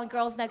saw it on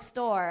Girls Next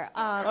Door.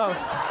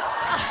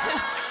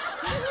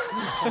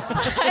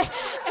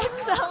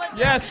 It's so legit.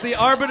 Yes, the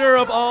arbiter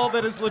of all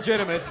that is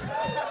legitimate.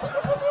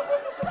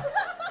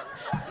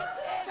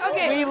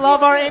 Okay. We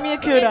love our Amy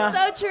Akuda.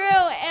 It's so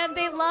true, and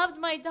they loved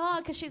my dog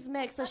because she's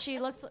mixed, so she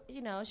looks,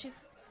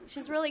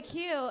 she's really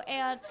cute,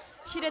 and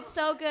she did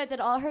so good, did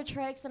all her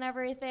tricks and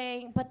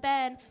everything. But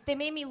then they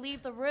made me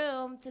leave the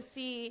room to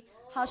see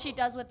how she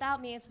does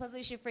without me, and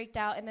supposedly she freaked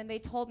out, and then they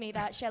told me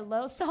that she had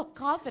low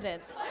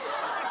self-confidence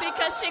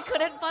because she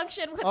couldn't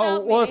function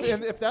without well, me.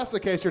 if that's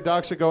the case, your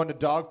dog should go into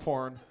dog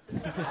porn.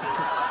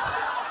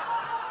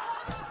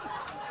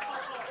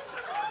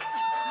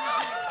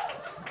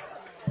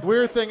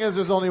 Weird thing is,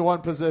 there's only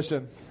one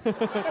position.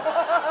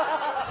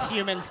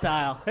 Human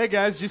style. Hey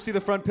guys, did you see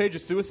the front page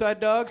of Suicide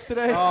Dogs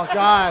today? Oh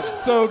God,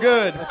 so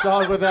good. The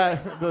dog with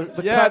that, the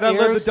yeah, cut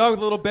ears. the dog with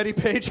the little Betty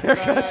Page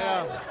haircut.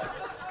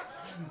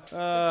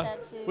 Yeah.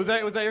 Was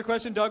that your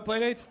question? Dog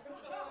playdates?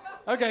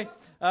 Okay.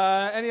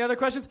 Any other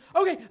questions?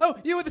 Okay. Oh,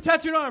 you with the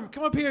tattooed arm,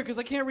 come up here because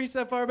I can't reach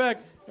that far back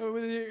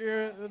with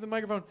the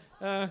microphone.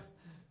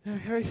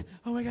 Harry.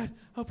 Oh my God.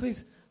 Oh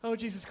please. Oh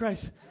Jesus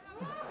Christ.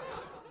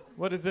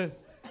 What is it?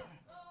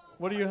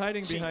 What are you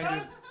hiding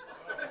behind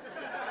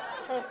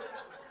you?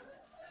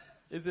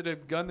 Is it a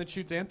gun that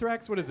shoots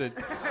anthrax? What is it?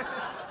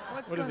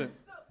 What is it?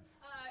 So,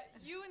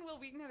 you and Will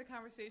Wheaton had a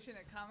conversation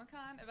at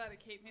Comic-Con about a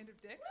cape made of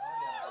dicks.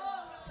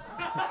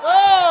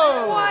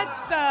 Oh! What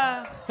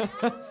the?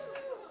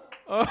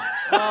 Oh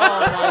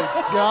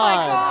my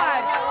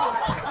God!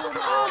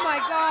 Oh my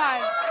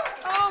god!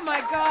 Oh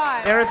my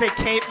god! There is a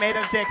cape made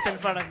of dicks in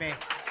front of me.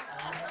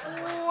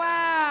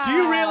 Wow! Do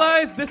you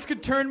realize this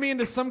could turn me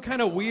into some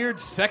kind of weird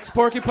sex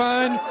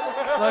porcupine?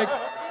 Like,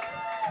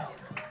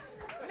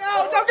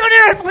 No, don't go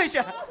near it,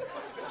 Felicia.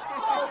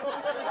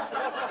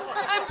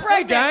 I'm hey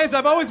pregnant. guys,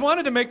 I've always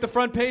wanted to make the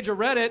front page of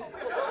Reddit.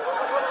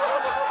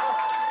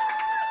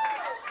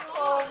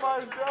 Oh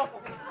my God!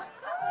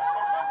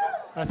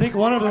 I think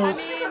one of those.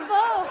 It's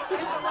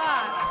a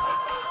lot.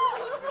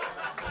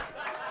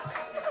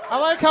 I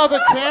like how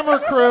the camera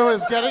crew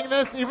is getting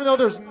this, even though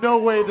there's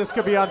no way this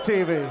could be on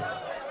TV.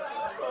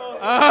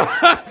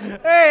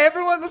 Hey,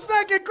 everyone, let's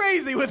not get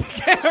crazy with the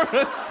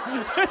cameras.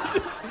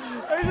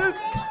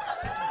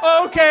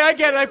 Oh, okay, I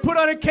get it. I put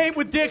on a cape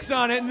with dicks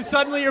on it, and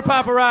suddenly you're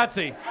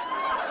paparazzi.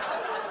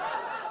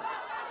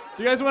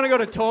 Do you guys want to go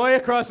to Toy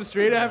across the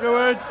street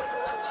afterwards?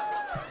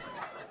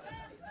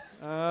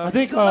 I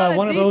think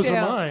one of those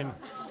are mine.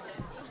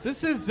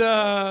 This is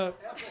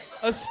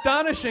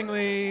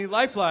astonishingly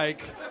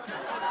lifelike.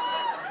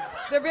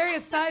 They're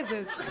various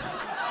sizes.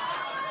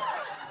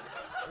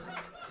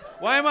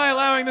 Why am I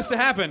allowing this to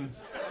happen?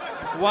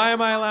 Why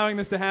am I allowing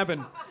this to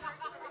happen?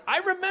 I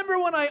remember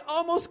when I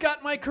almost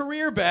got my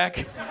career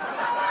back.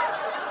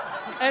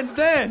 And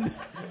then...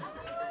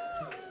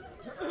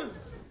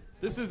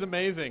 This is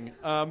amazing.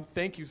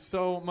 Thank you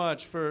so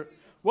much for...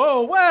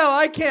 Whoa, well,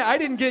 I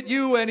didn't get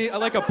you any,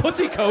 like a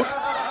pussy coat.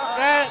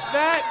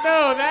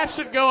 That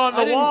should go on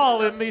the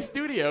wall in the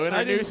studio in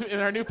our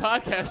new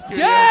podcast studio.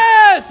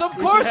 Yes, of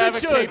course we should have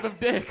it should. a cape of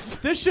dicks.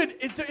 This should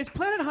is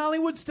Planet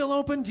Hollywood still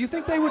open? Do you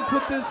think they would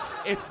put this?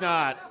 It's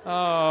not.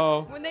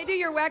 Oh. When they do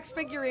your wax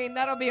figurine,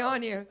 that'll be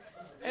on you.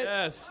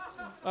 Yes.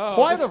 Oh,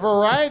 Quite a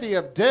variety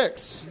of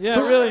dicks. Yeah,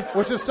 really.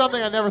 Which is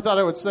something I never thought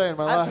I would say in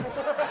my life.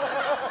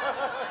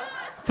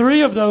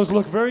 3 of those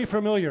look very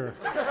familiar.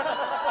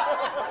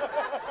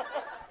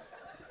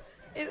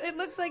 It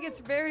looks like it's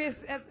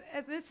various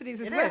ethnicities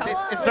as It well. is.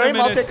 It's very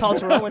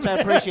multicultural, which I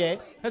appreciate.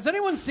 Has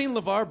anyone seen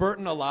LeVar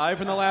Burton alive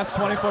in the last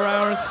 24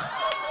 hours?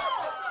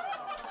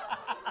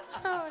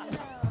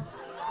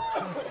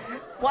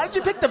 Why did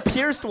you pick the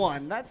pierced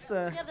one? That's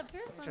the... Yeah, the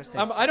pierced one. Interesting.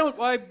 I don't.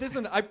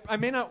 Listen. I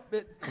may not.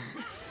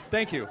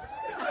 Thank you.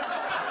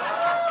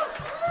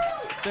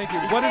 Thank you.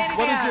 What is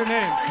your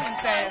name? You can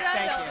say it.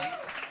 Thank you.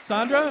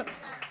 Sandra.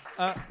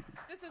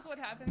 This is what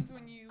happens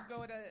when you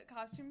go to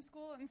costume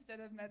school instead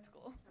of med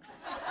school.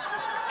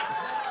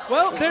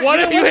 Well, What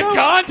if you had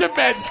gone to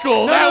med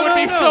school? That would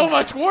be so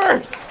much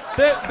worse.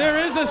 There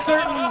is a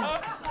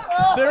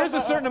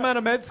certain amount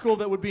of med school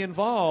that would be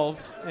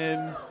involved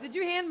in. Did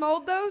you hand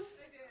mold those?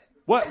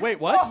 What? Wait,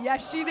 what?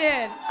 Yes, she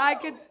did. I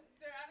could.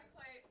 They're out of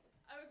clay.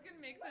 I was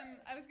gonna make them.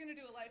 I was gonna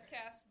do a live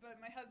cast, but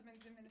my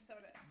husband's in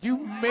Minnesota. You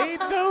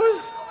made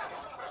those?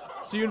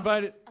 So you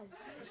invited.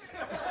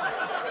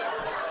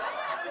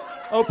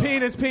 Oh,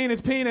 penis, penis,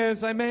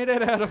 penis! I made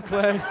it out of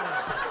clay.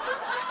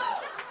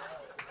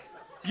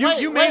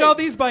 You made all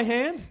these by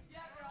hand? Yeah,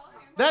 they're all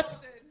hand.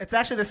 That's It's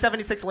actually the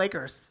 76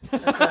 Lakers.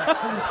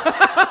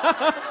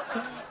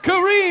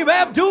 Kareem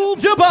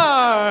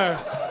Abdul-Jabbar.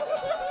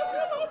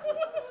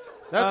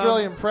 That's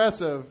really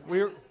impressive. I had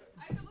to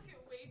look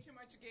at way too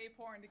much gay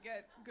porn to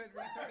get good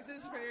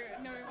resources for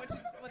knowing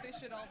what they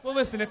should all. Well,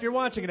 listen, if you're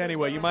watching it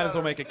anyway, you might as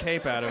well make a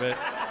cape out of it.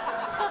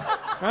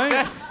 Right?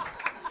 I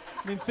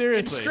mean,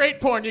 seriously. In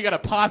straight porn, you gotta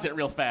pause it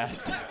real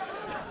fast. Like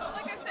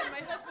I said,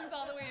 my husband's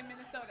all the way in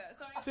Minnesota,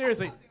 so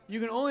Seriously, you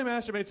can only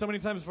masterbate so many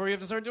times before you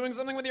have to start doing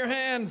something with your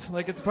hands.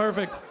 Like, it's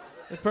perfect.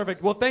 It's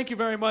perfect. Well, thank you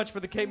very much for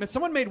the cape.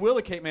 Someone made Will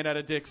a cape made out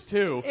of dicks,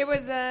 too. It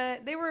was.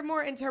 They were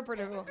more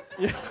interpretable.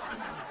 Yeah.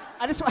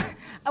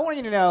 I want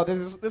you to know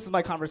this is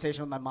my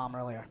conversation with my mom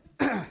earlier.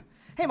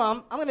 Hey,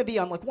 Mom, I'm going to be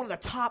on like one of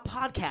the top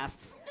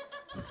podcasts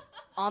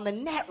on the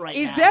net right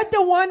now. Is that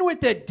the one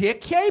with the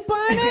dick cape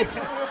on it?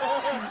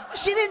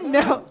 She didn't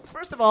know.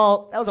 First of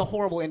all, that was a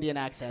horrible Indian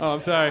accent. Oh, I'm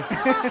sorry.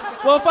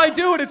 Well, if I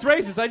do it, it's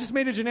racist. I just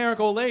made a generic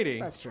old lady.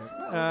 That's true.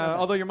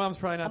 Although your mom's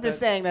probably not. I'm just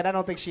saying that I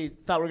don't think she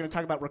thought we were going to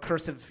talk about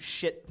recursive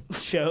shit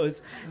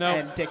shows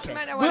and dick capes.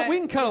 We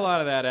can cut a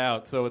lot of that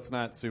out, so it's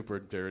not super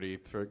dirty,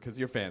 because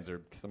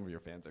some of your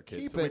fans are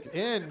kids. Keep it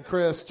in,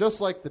 Chris,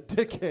 just like the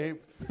dick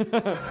cape.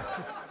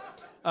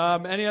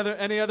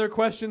 Any other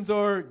questions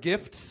or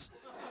gifts?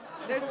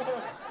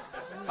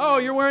 Oh,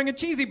 you're wearing a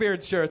Cheesy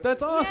Beard shirt.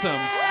 That's awesome.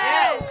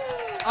 Yes!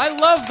 I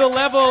love the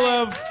level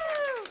of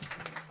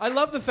I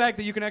love the fact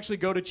that you can actually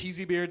go to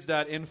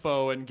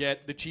cheesybeards.info and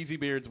get the Cheesy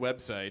Beards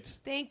website.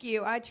 Thank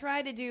you. I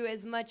try to do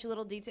as much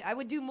little detail. I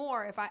would do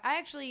more if I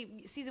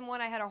actually, season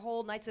 1, I had a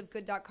whole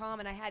knightsofgood.com,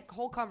 and I had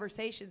whole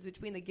conversations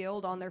between the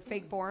guild on their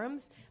fake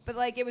forums. But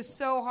like, it was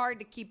so hard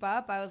to keep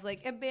up. I was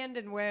like,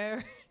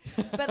 abandonware.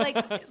 But like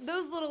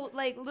those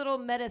little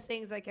meta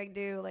things like I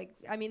do, like,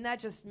 I mean, that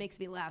just makes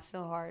me laugh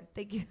so hard.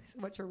 Thank you so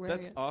much for wearing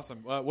That's it. awesome.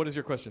 What is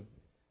your question?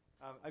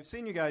 I've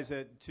seen you guys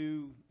at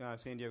 2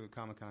 San Diego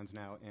Comic-Cons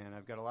now, and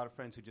I've got a lot of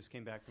friends who just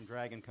came back from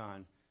Dragon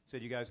Con.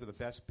 Said you guys were the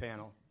best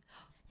panel.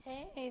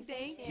 Hey,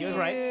 thank you. He was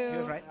right. He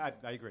was right.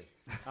 I agree.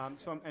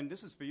 And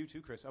this is for you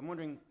too, Chris. I'm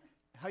wondering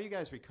how you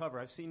guys recover.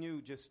 I've seen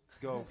you just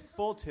go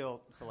full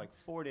tilt for like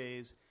 4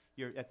 days.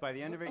 By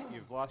the end of it,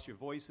 you've lost your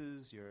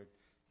voices. You're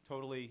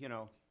totally,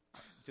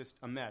 just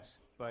a mess.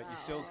 But you're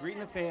still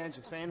greeting the fans.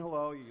 You're saying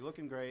hello. You're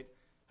looking great.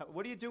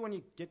 What do you do when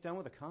you get done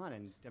with a con?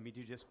 And I mean,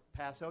 do you just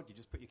pass out? Do you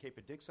just put your cape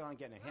of dicks on,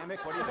 get in a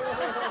hammock? What do you do?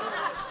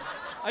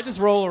 I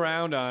just roll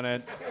around on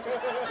it,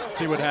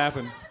 see what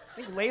happens. I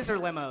think laser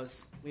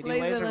limos. We do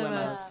laser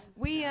limos.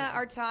 We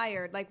are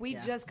tired. Like, we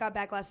just got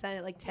back last night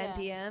at like 10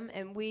 p.m.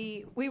 and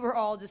we were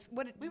all just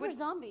we were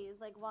zombies,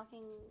 like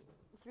walking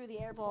through the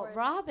airport.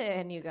 Well,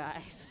 Robin, you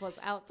guys, was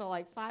out till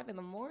like 5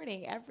 a.m.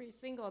 every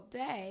single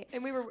day,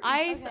 and we were.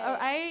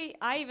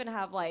 I even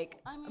have like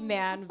a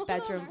man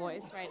bedroom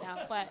voice right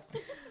now, but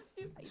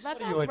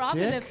let's ask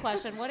Robin this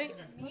question. What?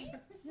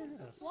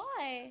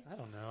 Why? I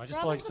don't know. I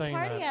just Robin's like saying a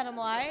party that.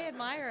 animal. I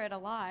admire it a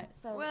lot.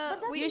 So Well,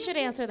 but that's you what should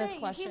keep answer this saying.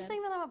 question. You keep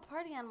saying that I'm a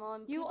party animal,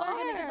 and You people are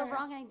going to get are. the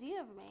wrong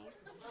idea of me.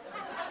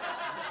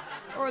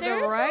 Or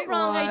There's the right no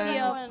wrong one.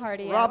 idea of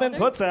party Robin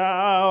animal. puts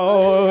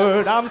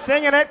out. I'm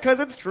singing it because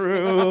it's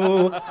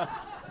true. No,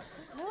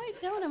 I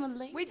don't. I'm a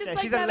lady. We just Yeah,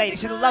 like she's to a have lady. good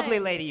She's a time. lovely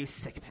lady. You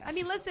sick I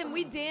mean, listen,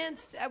 we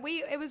danced.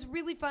 It was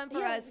really fun for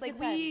Yeah, us. Like,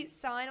 good time. we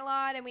sign a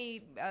lot and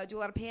we do a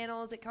lot of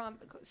panels at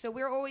so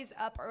we're always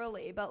up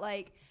early. But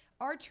like,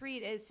 our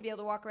treat is to be able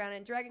to walk around.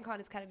 And Dragon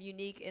Con is kind of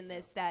unique in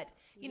this that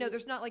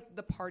there's not like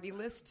the party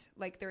list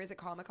like there is at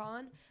Comic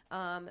Con,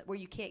 where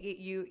you can't get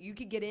you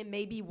could get in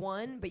maybe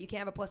one, but you can't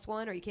have a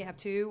 +1, or you can't have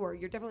 2, or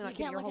you're definitely not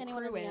getting your whole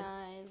crew in.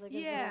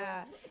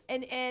 Yeah,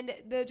 and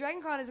the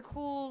Dragon Con is a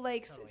cool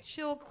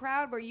chill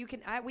crowd where you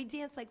can. We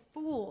dance like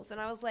fools,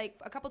 and I was like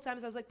a couple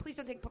times I was like, please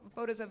don't take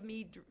photos of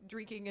me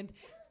drinking and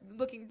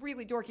looking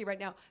really dorky right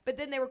now. But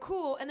then they were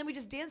cool, and then we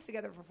just danced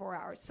together for 4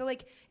 hours. So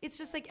like it's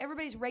just like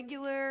everybody's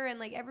regular, and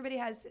like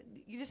everybody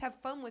you just have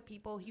fun with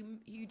people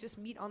you just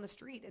meet on the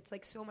street. It's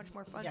like so much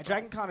more fun. Yeah,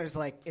 Dragon Con is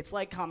like it's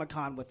like Comic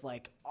Con with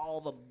like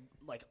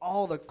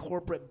all the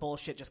corporate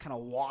bullshit just kind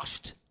of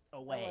washed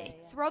away.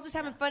 So we're all just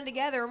having fun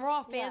together, and we're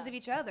all fans of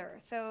each other.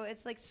 So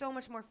it's like so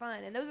much more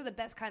fun, and those are the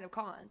best kind of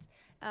cons.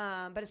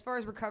 But as far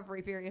as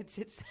recovery periods,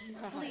 it's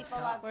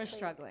We're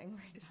struggling.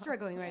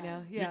 Struggling right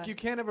now. Yeah. You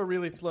can't ever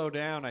really slow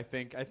down, I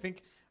think.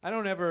 I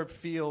don't ever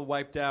feel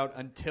wiped out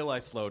until I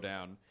slow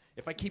down.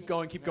 If I keep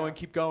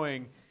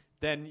going,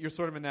 then you're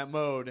sort of in that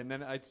mode. And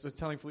then I was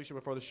telling Felicia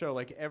before the show,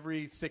 like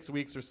every 6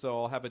 weeks or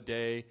so, I'll have a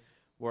day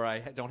where I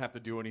don't have to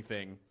do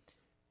anything,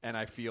 and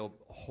I feel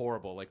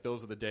horrible. Like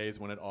those are the days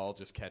when it all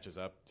just catches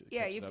up.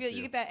 Yeah, you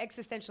get that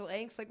existential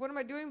angst. Like, what am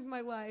I doing with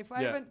my life?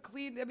 I haven't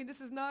cleaned. I mean,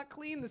 this is not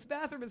clean. This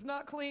bathroom is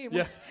not clean.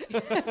 Yeah.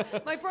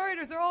 My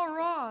priorities are all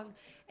wrong.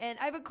 And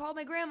I haven't called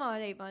my grandma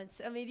in 8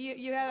 months. I mean,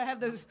 you gotta have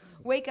those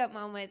wake up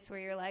moments where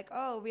you're like,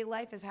 oh, real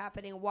life is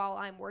happening while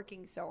I'm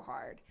working so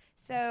hard.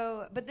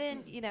 So, but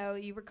then,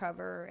 you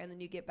recover, and then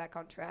you get back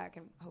on track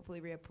and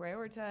hopefully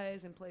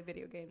reprioritize and play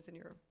video games, and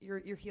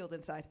you're healed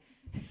inside.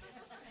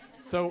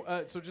 So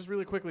just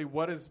really quickly,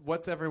 what's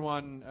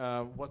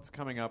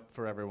coming up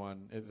for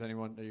everyone?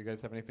 Do you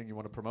guys have anything you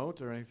want to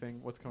promote or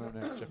anything? What's coming up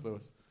next, Jeff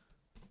Lewis?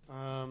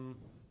 I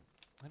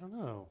don't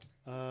know.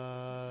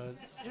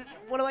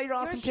 What about your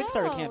awesome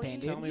Kickstarter show. campaign,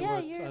 dude? Tell me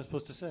what I was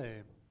supposed to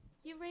say.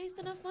 You raised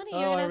enough money.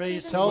 Oh, I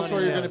raised Tell us money,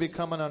 where you're going to be yes.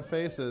 coming on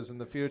Faces in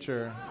the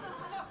future.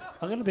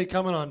 I'm going to be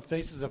coming on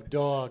Faces of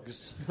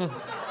Dogs.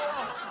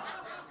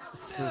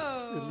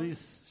 At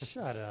least,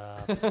 shut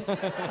up.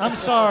 I'm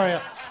sorry.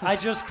 I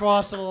just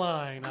crossed the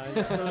line.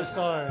 I'm so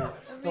sorry.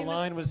 The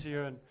line was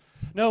here. And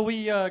no,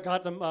 we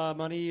got the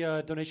money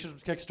donations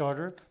from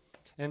Kickstarter.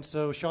 And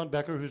so Sean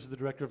Becker, who's the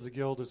director of the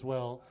Guild as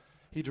well,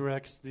 he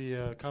directs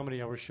the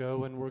Comedy Hour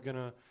show. And we're going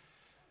to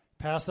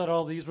pass out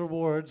all these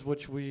rewards,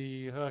 which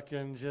we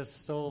can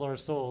just sold our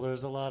soul.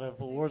 There's a lot of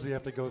awards we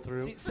have to go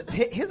through. See, so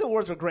his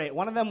awards were great.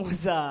 One of them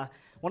was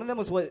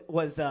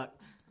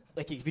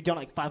like if you've done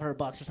like $500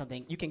 or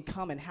something, you can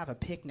come and have a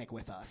picnic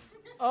with us.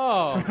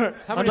 Oh,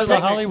 how many Under the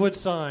picnics? Hollywood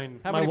sign.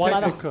 How My many wife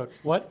will picnics? cook.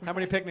 What? How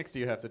many picnics do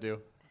you have to do?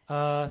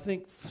 I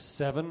think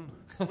 7.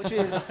 Which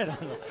is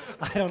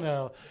I don't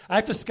know. I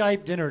have to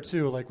Skype dinner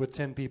too, like with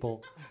 10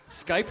 people.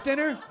 Skype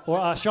dinner?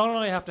 Or Sean and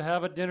I have to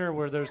have a dinner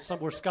where we're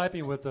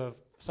Skyping with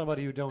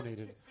somebody who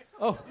donated.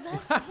 Oh,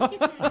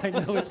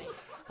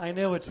 I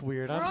know it's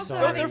weird. I'm They're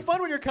sorry.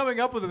 fun when you're coming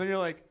up with them, and you're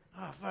like,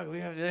 oh fuck, we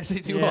have to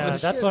actually do all Yeah,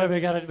 this that's shit. why we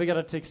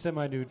gotta take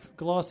semi-nude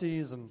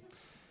glossies and.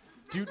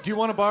 Do you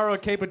want to borrow a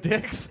cape of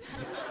dicks?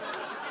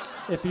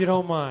 if you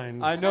don't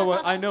mind. I know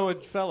a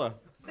fella.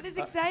 But it's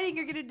exciting.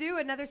 You're going to do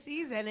another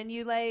season, and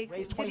you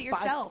raised did it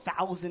yourself.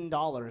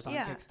 $25,000 on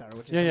Yeah. Kickstarter,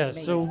 which is Yeah.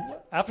 amazing.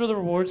 So after the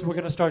rewards, we're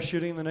going to start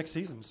shooting the next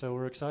season. So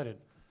we're excited.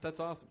 That's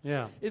awesome.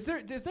 Yeah. Is there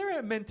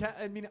a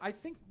mentality? I mean, I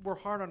think we're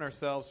hard on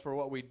ourselves for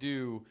what we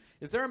do.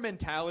 Is there a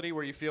mentality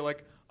where you feel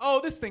like,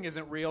 oh, this thing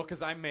isn't real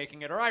because I'm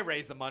making it, or I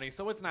raised the money,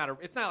 so it's not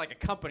like a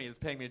company that's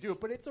paying me to do it,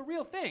 but it's a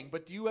real thing.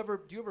 But do you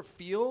ever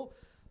feel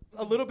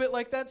a little bit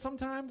like that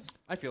sometimes?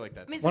 I feel like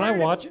that.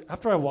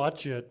 After I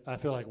watch it, I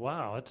feel like,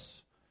 wow,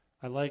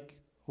 I like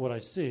what I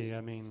see. I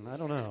mean, I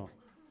don't know.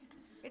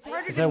 It's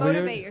harder Is to that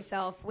motivate weird?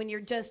 yourself when you're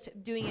just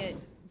doing it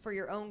for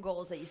your own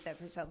goals that you set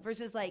for yourself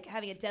versus like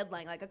having a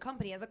deadline. Like a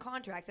company has a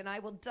contract, and I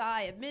will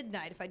die at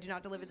midnight if I do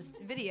not deliver this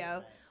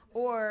video.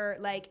 Or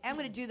like, I'm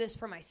going to do this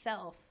for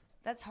myself.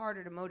 That's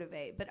harder to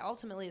motivate, but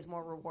ultimately is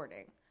more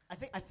rewarding. I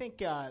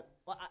think I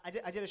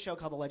did a show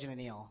called The Legend of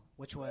Neil,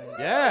 which was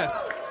Yes.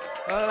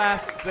 The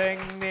last thing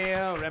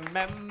Neil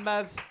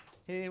remembers,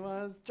 he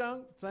was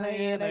drunk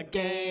playing a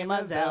game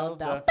of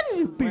Zelda.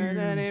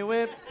 Then he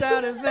whipped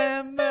out his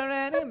member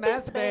and he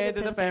masturbated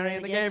to the fairy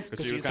in the game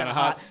because she was kind of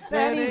hot.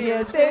 Then he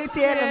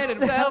asphyxiated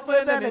himself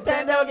with a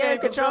Nintendo game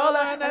controller,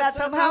 and that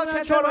somehow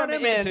transformed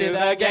him into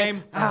the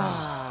game.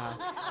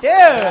 Dude.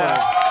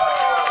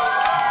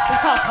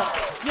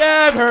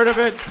 Yeah, I've heard of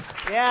it.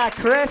 Yeah,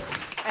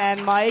 Chris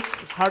and Mike,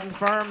 Hard and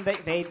Firm,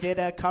 they did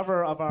a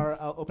cover of our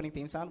opening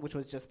theme song, which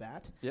was just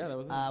that. Yeah, that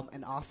was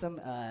an awesome.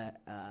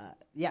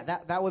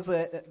 That was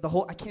the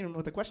whole. I can't remember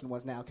what the question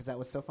was now because that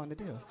was so fun to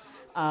do.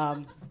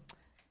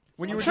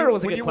 When you I'm were sure do- it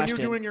was a when good you- when you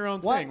question. were doing your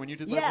own What? thing, when you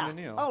did yeah. Legend of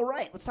Neil. Oh,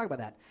 right. Let's talk about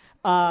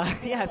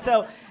that.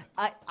 So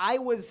I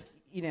was,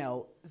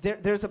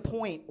 there's a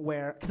point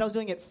where, because I was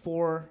doing it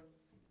for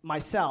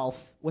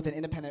myself with an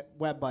independent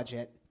web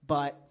budget,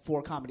 but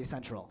for Comedy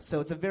Central. So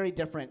it's a very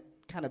different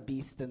kind of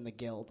beast than the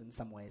Guild in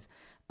some ways,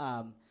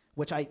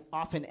 which I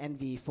often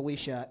envy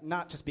Felicia,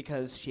 not just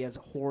because she has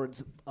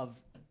hordes of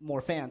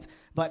more fans,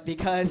 but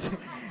because,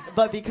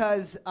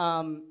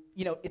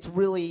 it's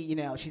really,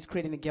 she's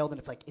creating the Guild, and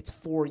it's like, it's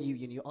for you,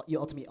 you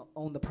ultimately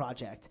own the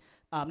project.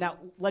 Now,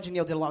 Legend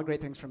Neil did a lot of great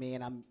things for me,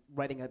 and I'm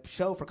writing a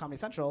show for Comedy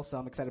Central, so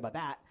I'm excited about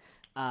that.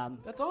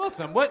 That's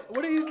awesome. What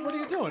are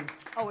you doing?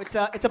 Oh, it's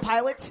a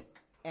pilot,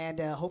 and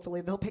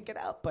hopefully they'll pick it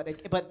up.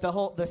 But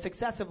the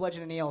success of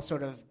Legend of Neil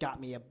sort of got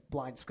me a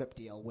blind script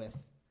deal with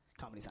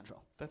Comedy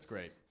Central. That's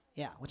great.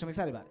 Yeah, which I'm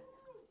excited about.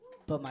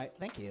 But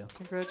thank you.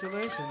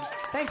 Congratulations.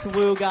 Thanks,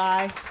 Woo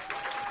guy.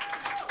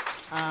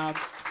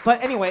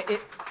 But anyway,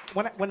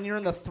 when you're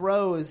in the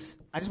throes,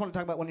 I just want to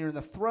talk about when you're in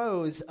the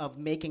throes of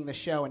making the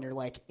show, and you're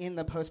like in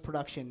the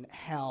post-production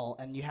hell,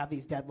 and you have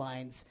these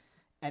deadlines.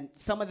 And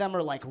some of them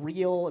are like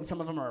real, and some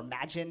of them are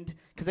imagined.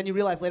 Because then you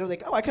realize later,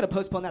 like, oh, I could have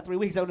postponed that 3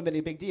 weeks. That would have been a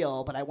big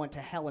deal. But I went to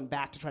hell and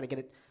back to try to get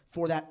it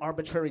for that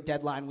arbitrary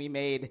deadline we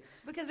made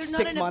Because there's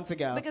 6 months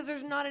ago. Because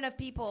there's not enough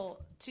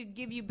people to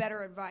give you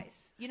better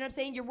advice. You know what I'm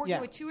saying? You're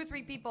working with 2 or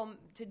 3 people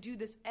to do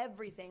this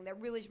everything that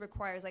really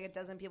requires like a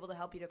dozen people to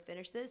help you to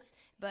finish this.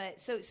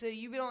 But so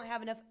you don't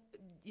have enough,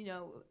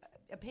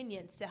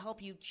 opinions to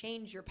help you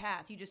change your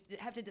path. You just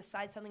have to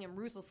decide something and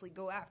ruthlessly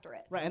go after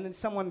it. Right, and then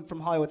someone from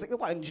Hollywood's like,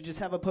 why didn't you just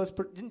have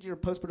didn't your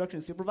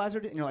post-production supervisor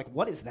do it? And you're like,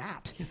 what is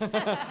that?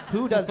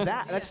 Who does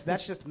that?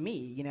 That's just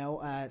me,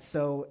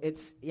 So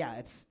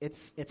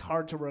it's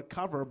hard to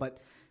recover, but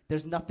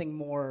there's nothing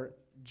more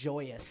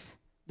joyous.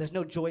 There's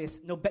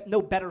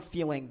no better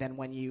feeling than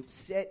when you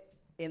sit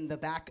in the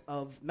back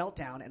of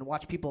Meltdown and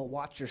watch people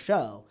watch your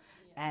show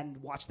and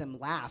watch them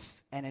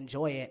laugh and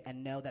enjoy it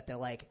and know that they're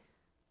like,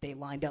 they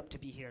lined up to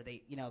be here.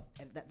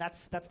 And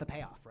that's the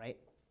payoff, right?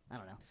 I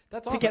don't know.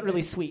 That's to awesome. get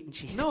really sweet and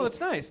cheesy. No, that's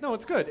nice. No,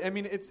 it's good. I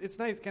mean, it's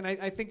nice. And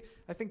I think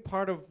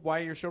part of why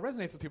your show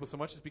resonates with people so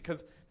much is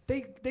because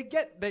they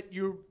get that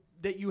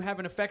you have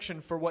an affection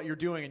for what you're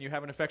doing, and you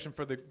have an affection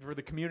for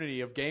the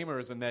community of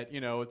gamers, and that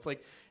it's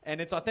like, and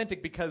it's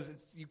authentic because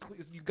you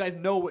guys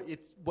know what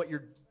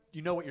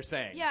you're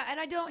saying. Yeah,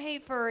 and I don't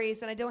hate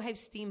furries, and I don't hate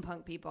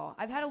steampunk people.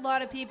 I've had a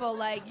lot of people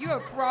like, you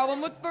have a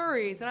problem with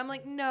furries, and I'm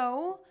like,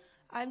 no.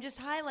 I'm just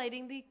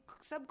highlighting the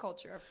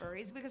subculture of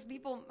furries because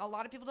a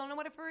lot of people don't know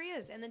what a furry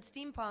is. And then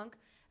steampunk,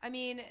 I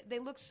mean, they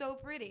look so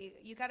pretty.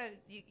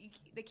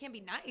 They can't be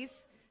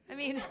nice. I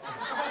mean,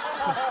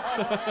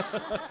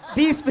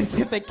 these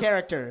specific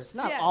characters,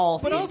 not all.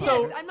 But steampunk.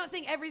 also, I'm not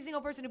saying every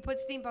single person who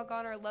puts steampunk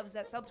on or loves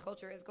that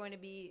subculture is going to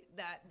be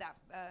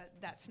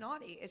that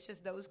snotty. It's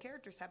just those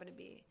characters happen to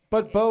be.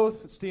 But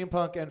both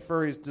steampunk and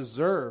furries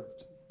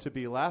deserved to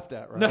be laughed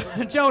at, right?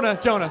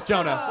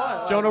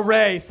 No, Jonah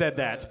Ray said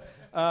that.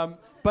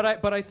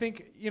 But I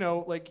think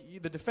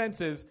the defense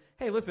is,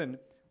 hey, listen,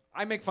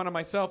 I make fun of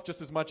myself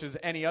just as much as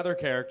any other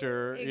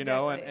character,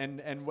 Exactly.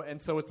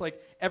 and so it's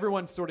like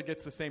everyone sort of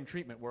gets the same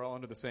treatment. We're all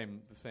under the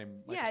same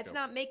microscope. Yeah, it's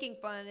not making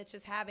fun; it's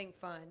just having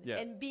fun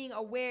and being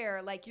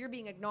aware. Like you're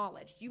being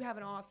acknowledged. You have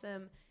an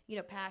awesome,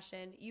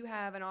 passion. You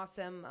have an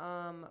awesome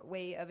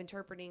way of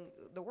interpreting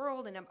the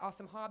world and an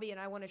awesome hobby. And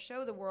I want to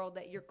show the world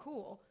that you're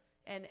cool.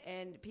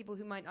 and people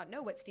who might not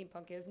know what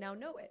steampunk is now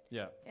know it.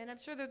 Yeah. And I'm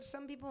sure there's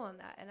some people on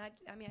that. And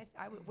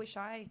I wish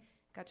I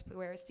got to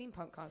wear a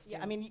steampunk costume.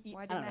 Yeah, I mean,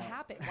 why I didn't don't that know.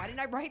 happen? Why didn't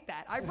I write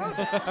that? I wrote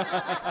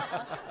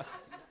that.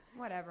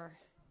 Whatever.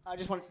 I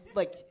just want,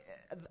 like,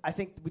 I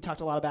think we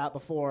talked a lot about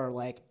before,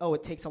 like, oh,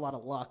 it takes a lot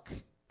of luck.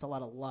 It's a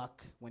lot of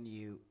luck when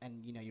you,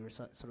 and you know, you were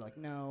sort of like,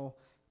 no,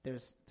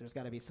 there's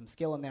got to be some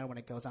skill in there when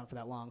it goes on for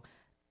that long.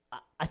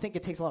 I think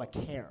it takes a lot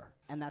of care,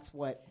 and that's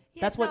what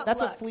it's not luck.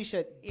 what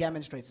Felicia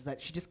demonstrates is that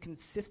she just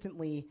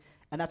consistently,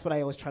 and that's what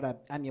I always try to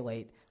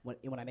emulate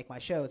when I make my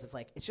shows. It's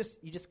like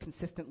you just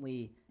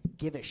consistently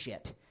give a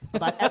shit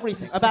about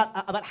everything,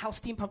 about how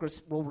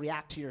steampunkers will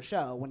react to your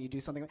show when you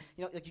do something.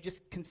 You know, like you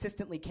just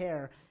consistently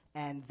care,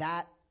 and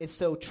that is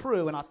so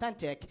true and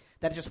authentic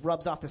that it just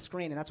rubs off the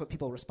screen, and that's what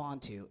people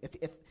respond to.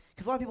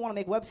 Because a lot of people want to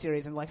make web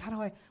series and like, how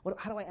do I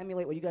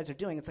emulate what you guys are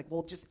doing? It's like,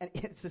 well, and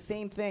it's the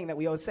same thing that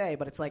we always say,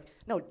 but it's like,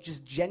 no,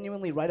 just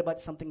genuinely write about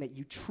something that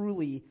you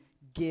truly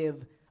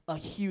give a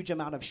huge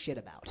amount of shit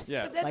about.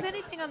 Yeah. But that's Like-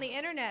 anything on the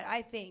internet,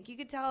 I think. You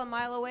could tell a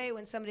mile away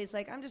when somebody's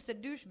like, I'm just a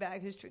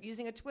douchebag who's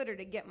using a Twitter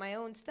to get my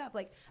own stuff.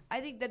 Like,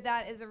 I think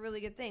that is a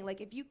really good thing.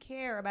 Like, if you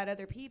care about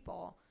other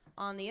people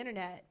on the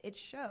internet, it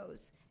shows.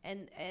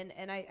 And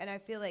I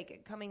feel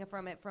like coming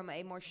from it from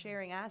a more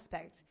sharing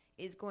aspect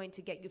is going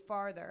to get you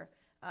farther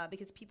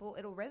because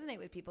it'll resonate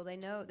with people. They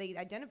know, they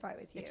identify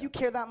with you. If you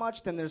care that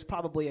much, then there's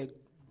probably a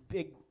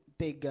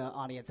big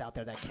audience out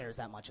there that cares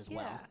that much as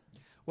well.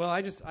 Well,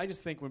 I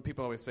just think when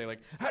people always say,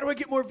 like, how do I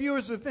get more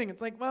viewers to the thing?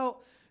 It's like,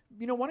 well,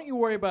 you know, why don't you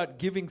worry about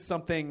giving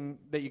something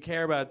that you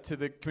care about to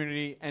the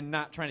community and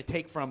not trying to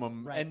take from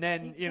them, and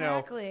then you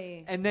know,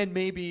 and then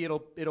maybe it'll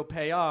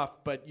pay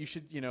off. But you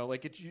should, you know,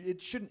 like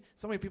it shouldn't.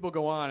 So many people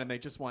go on and they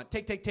just want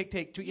take,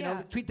 tweet, you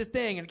know, tweet this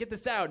thing and get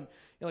this out. And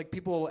you know, like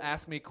people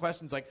ask me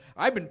questions like,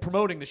 I've been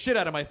promoting the shit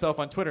out of myself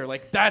on Twitter.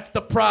 Like that's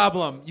the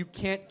problem. You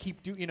can't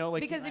keep you know,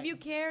 like because if you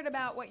cared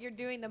about what you're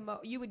doing,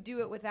 you would do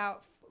it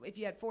without. If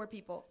you had 4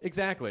 people,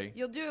 exactly,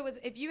 you'll do it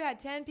if you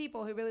had 10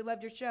 people who really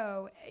loved your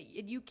show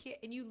and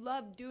you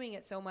loved doing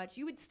it so much,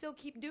 you would still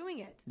keep doing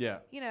it. Yeah,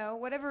 you know,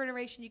 whatever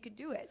iteration you could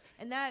do it,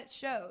 and that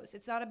shows.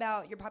 It's not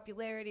about your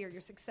popularity or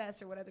your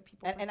success or what other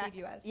people perceive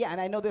you as. Yeah,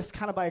 and I know this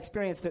kind of by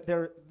experience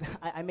that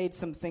I made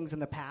some things in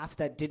the past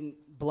that didn't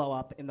blow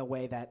up in the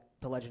way that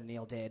the Legend of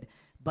Neil did,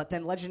 but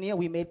then Legend of Neil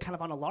we made kind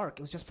of on a lark.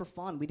 It was just for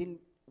fun.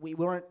 We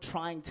weren't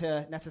trying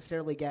to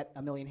necessarily get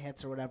 1 million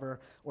hits or whatever,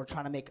 or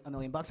trying to make $1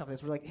 million off of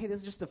this. We're like, hey, this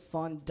is just a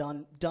fun,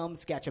 dumb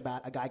sketch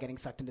about a guy getting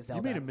sucked into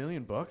Zelda. You made $1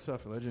 million off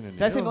of Legend of Neil.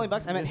 Did I say $1 million?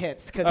 I meant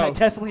hits, because I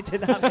definitely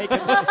did not make it.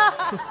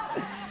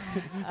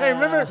 Hey,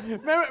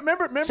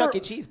 remember Chuck E.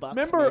 Cheese bucks.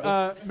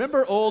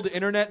 Remember old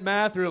internet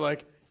math? We were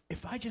like,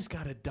 if I just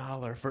got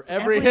 $1 for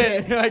every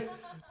hit, you're like,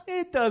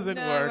 it doesn't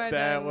work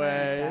that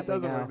way. It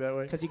doesn't work that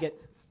way because you get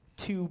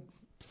 2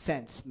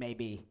 cents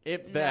maybe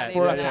if that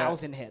for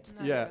 1,000 hits.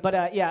 Yeah,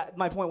 but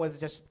my point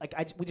was just like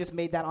we just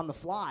made that on the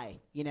fly,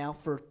 you know,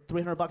 for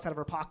 $300 out of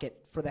our pocket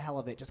for the hell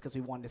of it, just because we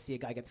wanted to see a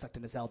guy get sucked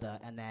into Zelda,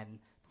 and then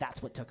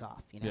that's what took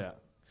off, you know. Yeah.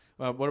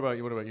 Well, what about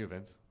you,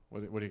 Vince?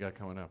 What do you got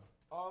coming up?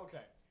 Oh,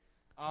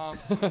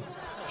 okay.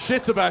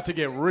 Shit's about to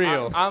get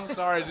real. I'm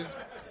sorry,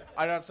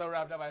 I got so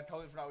wrapped up I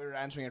totally forgot we were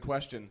answering a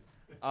question.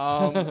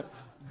 But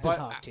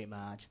talk too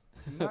much.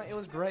 No, it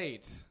was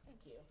great.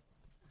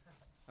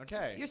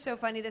 Okay. You're so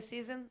funny this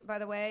season, by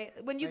the way.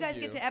 When you Thank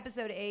guys get to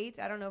episode 8,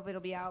 I don't know if it'll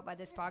be out by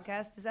this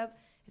podcast is up.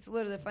 It's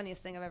literally the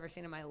funniest thing I've ever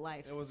seen in my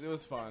life. It was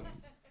fun.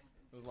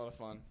 It was a lot of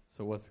fun.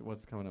 So what's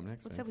coming up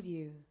next? What's Vince? up with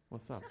you?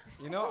 What's up?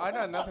 You know, I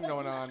got nothing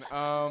going on.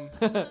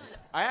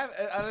 I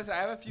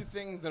have a few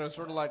things that are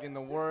sort of like in the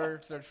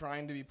works. They're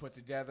trying to be put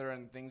together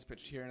and things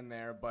pitched here and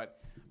there, but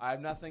I have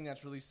nothing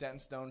that's really set in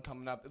stone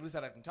coming up, at least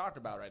that I can talk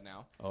about right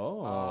now.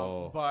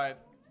 Oh.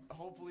 But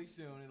hopefully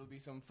soon it'll be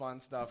some fun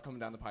stuff coming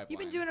down the pipeline. You've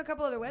been doing a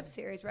couple other web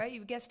series, right?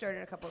 You've guest starred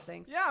in a couple of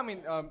things. Yeah, I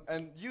mean,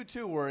 and you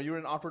too were. You were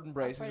in Awkward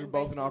Embraces. We were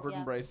both in Awkward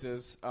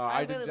Embraces.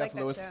 I did really Jeff like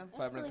that Lewis, show.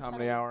 5-Minute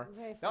Comedy Hour.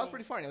 That was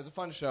pretty funny. It was a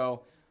fun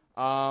show.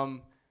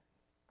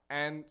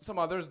 And some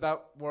others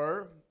that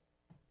were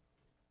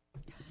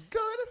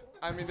good.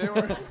 I mean, they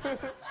were.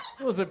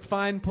 It was a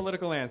fine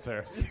political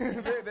answer.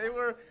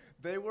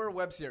 they were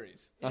web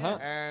series. Uh-huh.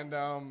 And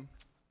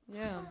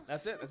yeah,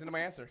 that's it. That's the end of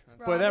my answer.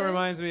 Boy, that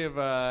reminds me of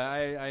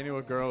I knew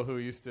a girl who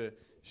used to.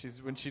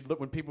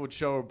 When people would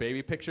show her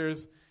baby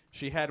pictures,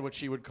 she had what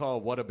she would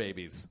call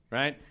 "what-a-babies,"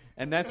 right?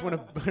 And that's when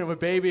a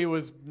baby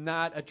was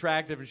not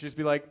attractive, and she'd just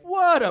be like,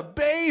 "What a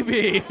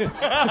baby!"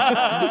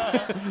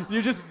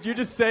 you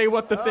just say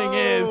what the thing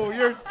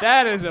is.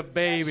 That is a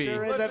baby.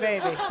 Sure is a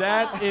baby.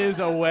 That is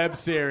a web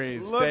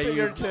series. Look at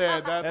your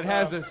kid. That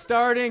has a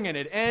starting and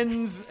it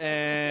ends,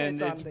 and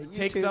It's on it the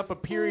takes YouTube. up a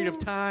period of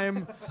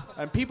time,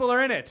 and people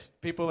are in it.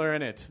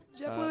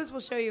 Jeff Lewis will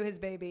show you his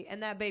baby,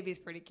 and that baby's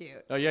pretty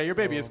cute. Oh yeah, your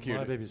baby is cute.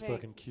 My baby's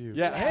fucking cute.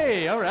 Yeah.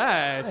 Hey, all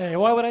right. Hey,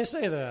 why would I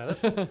say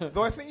that?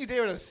 Though I think you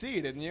gave it a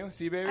C, didn't you?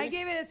 C baby. I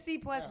gave it a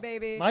C+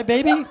 baby. My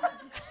baby?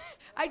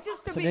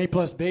 It's an A+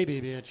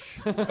 baby,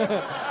 bitch.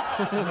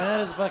 That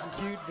is a fucking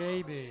cute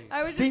baby.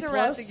 I was C+? just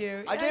harassing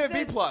you. I gave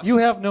a B+. You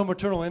have no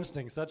maternal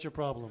instincts. That's your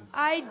problem.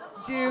 I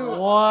do.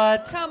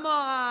 What? Come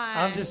on.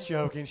 I'm just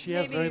joking. She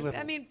has very little.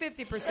 I mean,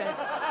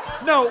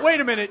 50%. No, wait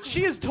a minute.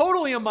 She is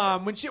totally a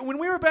mom. When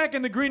we were back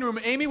in the green room,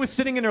 Amy was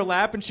sitting in her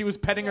lap and she was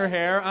petting her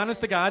hair,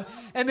 honest to God.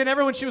 And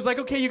then she was like,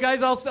 okay, you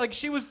guys all, like,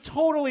 she was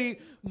totally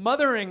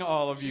mothering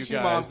all of you She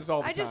guys. moms us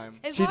all the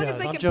time. As She long as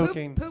does. they I'm can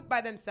joking. poop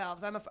by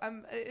themselves.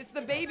 It's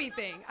the baby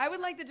thing. I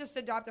would like to just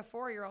adopt a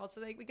 4-year-old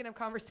so that we can have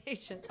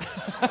conversations.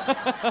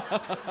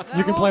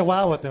 You can play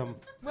WoW with them.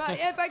 Well,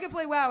 if I could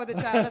play WoW with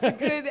a child, that's a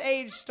good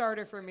age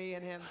starter for me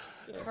and him.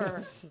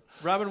 Her.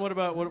 Robin, what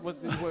about what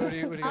do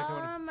you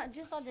got going?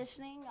 Just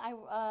auditioning.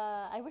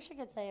 I wish I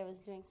could say I was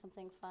doing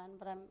something fun,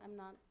 but I'm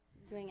not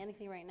doing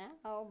anything right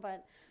now.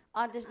 But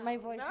my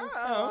voice is so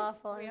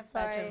awful. I'm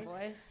sorry. Bedroom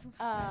voice.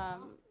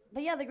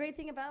 But yeah, the great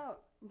thing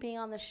about being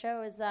on the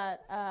show is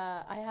that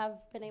I have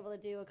been able to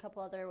do a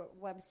couple other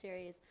web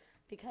series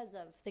because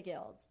of the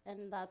Guild,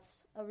 and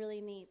that's a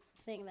really neat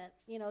thing that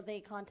they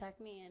contact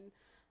me and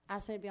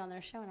ask me to be on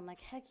their show, and I'm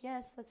like, heck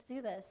yes, let's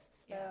do this.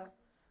 So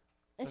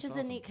it's just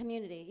awesome. a neat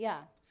community.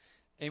 Yeah.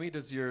 Amy,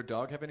 does your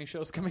dog have any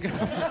shows coming up?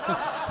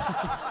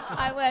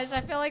 I wish.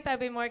 I feel like that'd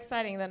be more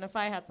exciting than if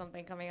I had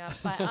something coming up.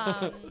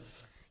 But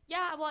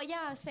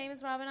same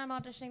as Robin, I'm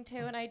auditioning too,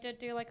 and I did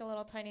do like a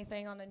little tiny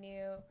thing on a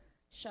new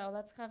show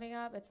that's coming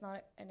up. It's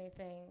not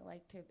anything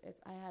like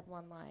I had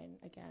one line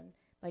again,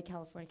 like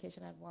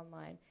Californication had one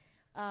line.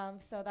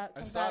 So that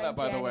comes out in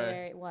by January.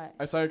 the way. What?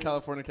 I saw your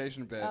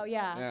Californication bit. Oh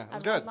yeah, yeah, I it was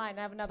have good. one line.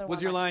 I have another one.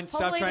 Was your line,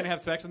 stop Hopefully trying to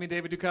have sex with me,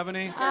 David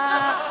Duchovny?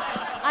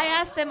 I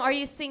asked them, are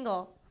you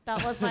single?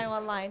 That was my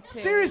one line too.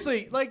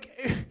 Seriously,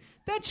 like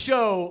that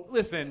show,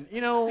 listen,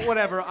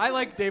 whatever. I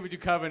like David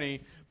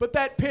Duchovny, but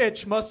that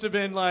pitch must have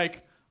been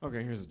like,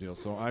 okay, here's the deal.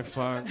 So I'm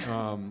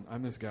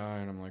this guy,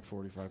 and I'm like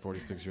 45,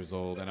 46 years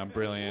old, and I'm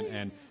brilliant,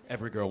 and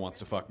every girl wants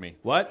to fuck me.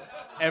 What?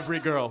 Every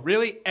girl.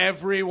 Really?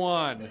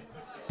 Everyone.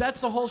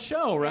 That's the whole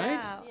show,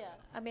 right? Yeah.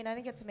 I mean, I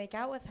didn't get to make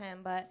out with him,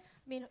 but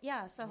I mean,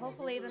 yeah. So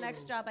hopefully the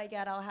next job I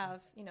get, I'll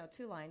have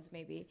 2 lines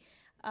maybe.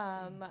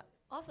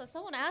 Also,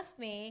 someone asked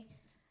me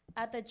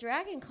at the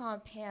Dragon Con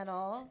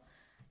panel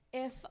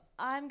if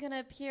I'm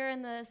gonna appear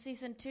in the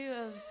season 2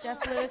 of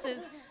Jeff Lewis's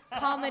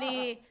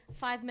comedy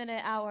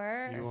 5-minute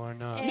hour. You are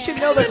not. You should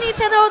know that. You need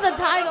to know the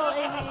title,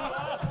 Amy.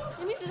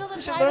 You need to know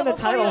the title. Learn the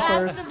title before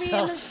you first. ask to be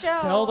in the show.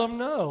 Tell them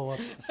no.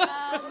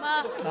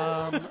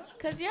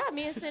 Because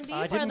me and Cindy.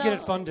 I didn't get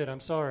it funded.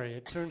 I'm sorry.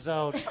 It turns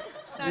out.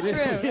 Not true.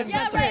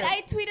 Yeah, right.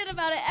 I tweeted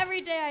about it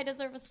every day. I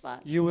deserve a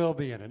spot. You will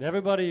be in it.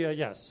 Everybody,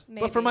 yes. Maybe.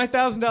 But for my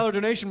 $1,000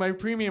 donation, my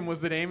premium was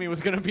that Amy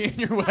was going to be in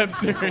your web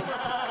series.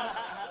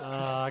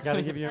 I got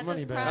to give you your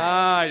money back.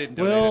 I didn't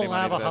donate any We'll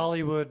money have to a that.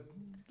 Hollywood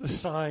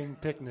sign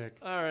picnic.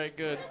 All right,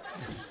 good.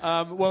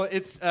 Well,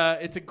 it's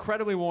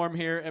incredibly warm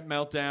here at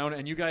Meltdown,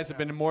 and you guys have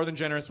been more than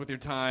generous with your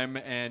time,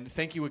 and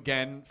thank you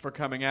again for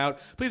coming out.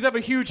 Please have a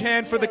huge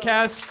hand for the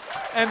cast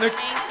and the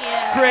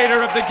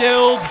creator of the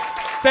Guild.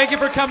 Thank you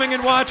for coming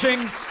and watching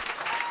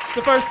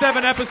the first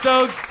 7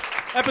 episodes.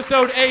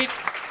 Episode 8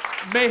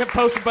 may have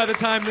posted by the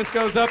time this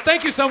goes up.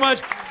 Thank you so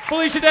much.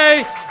 Felicia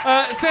Day,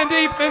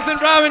 Sandeep,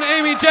 Vincent, Robin,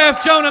 Amy,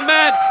 Jeff, Jonah,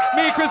 Matt,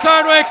 me, Chris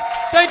Hardwick.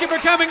 Thank you for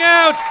coming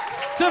out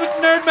to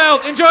Nerd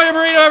Melt. Enjoy your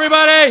burrito,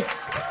 everybody.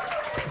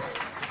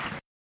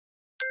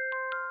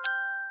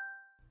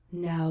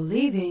 Now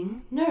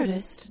leaving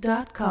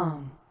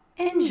Nerdist.com.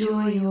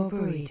 Enjoy your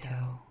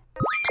burrito.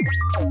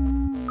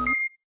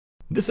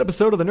 This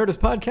episode of the Nerdist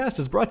Podcast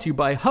is brought to you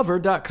by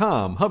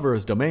Hover.com. Hover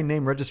is domain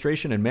name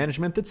registration and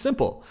management that's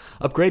simple.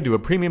 Upgrade to a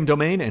premium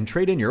domain and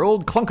trade in your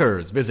old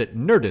clunkers. Visit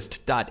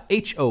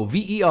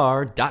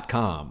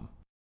nerdist.hover.com.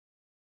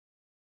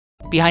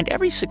 Behind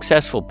every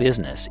successful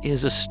business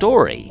is a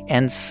story,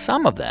 and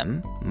some of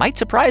them might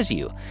surprise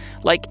you.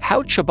 Like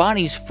how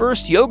Chobani's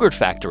first yogurt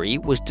factory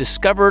was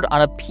discovered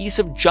on a piece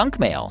of junk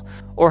mail,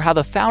 or how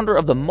the founder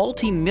of the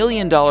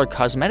multi-million-dollar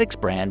cosmetics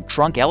brand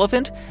Drunk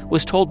Elephant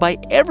was told by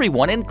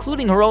everyone,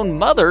 including her own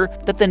mother,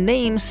 that the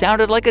name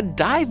sounded like a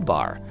dive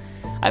bar.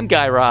 I'm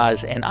Guy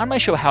Raz, and on my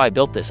show How I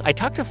Built This, I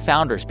talk to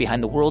founders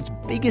behind the world's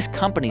biggest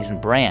companies and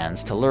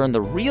brands to learn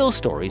the real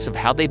stories of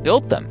how they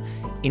built them.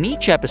 In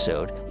each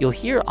episode, you'll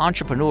hear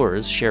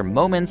entrepreneurs share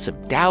moments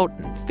of doubt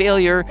and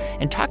failure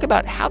and talk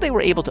about how they were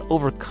able to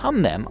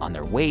overcome them on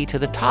their way to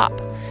the top.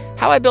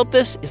 How I Built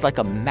This is like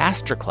a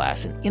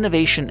masterclass in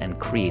innovation and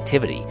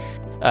creativity,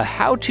 a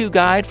how-to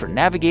guide for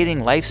navigating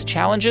life's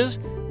challenges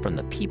from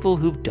the people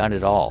who've done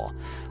it all.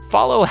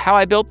 Follow How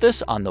I Built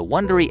This on the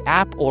Wondery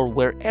app or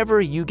wherever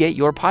you get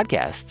your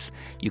podcasts.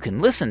 You can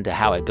listen to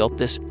How I Built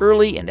This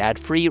early and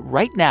ad-free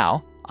right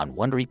now on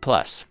Wondery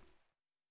Plus.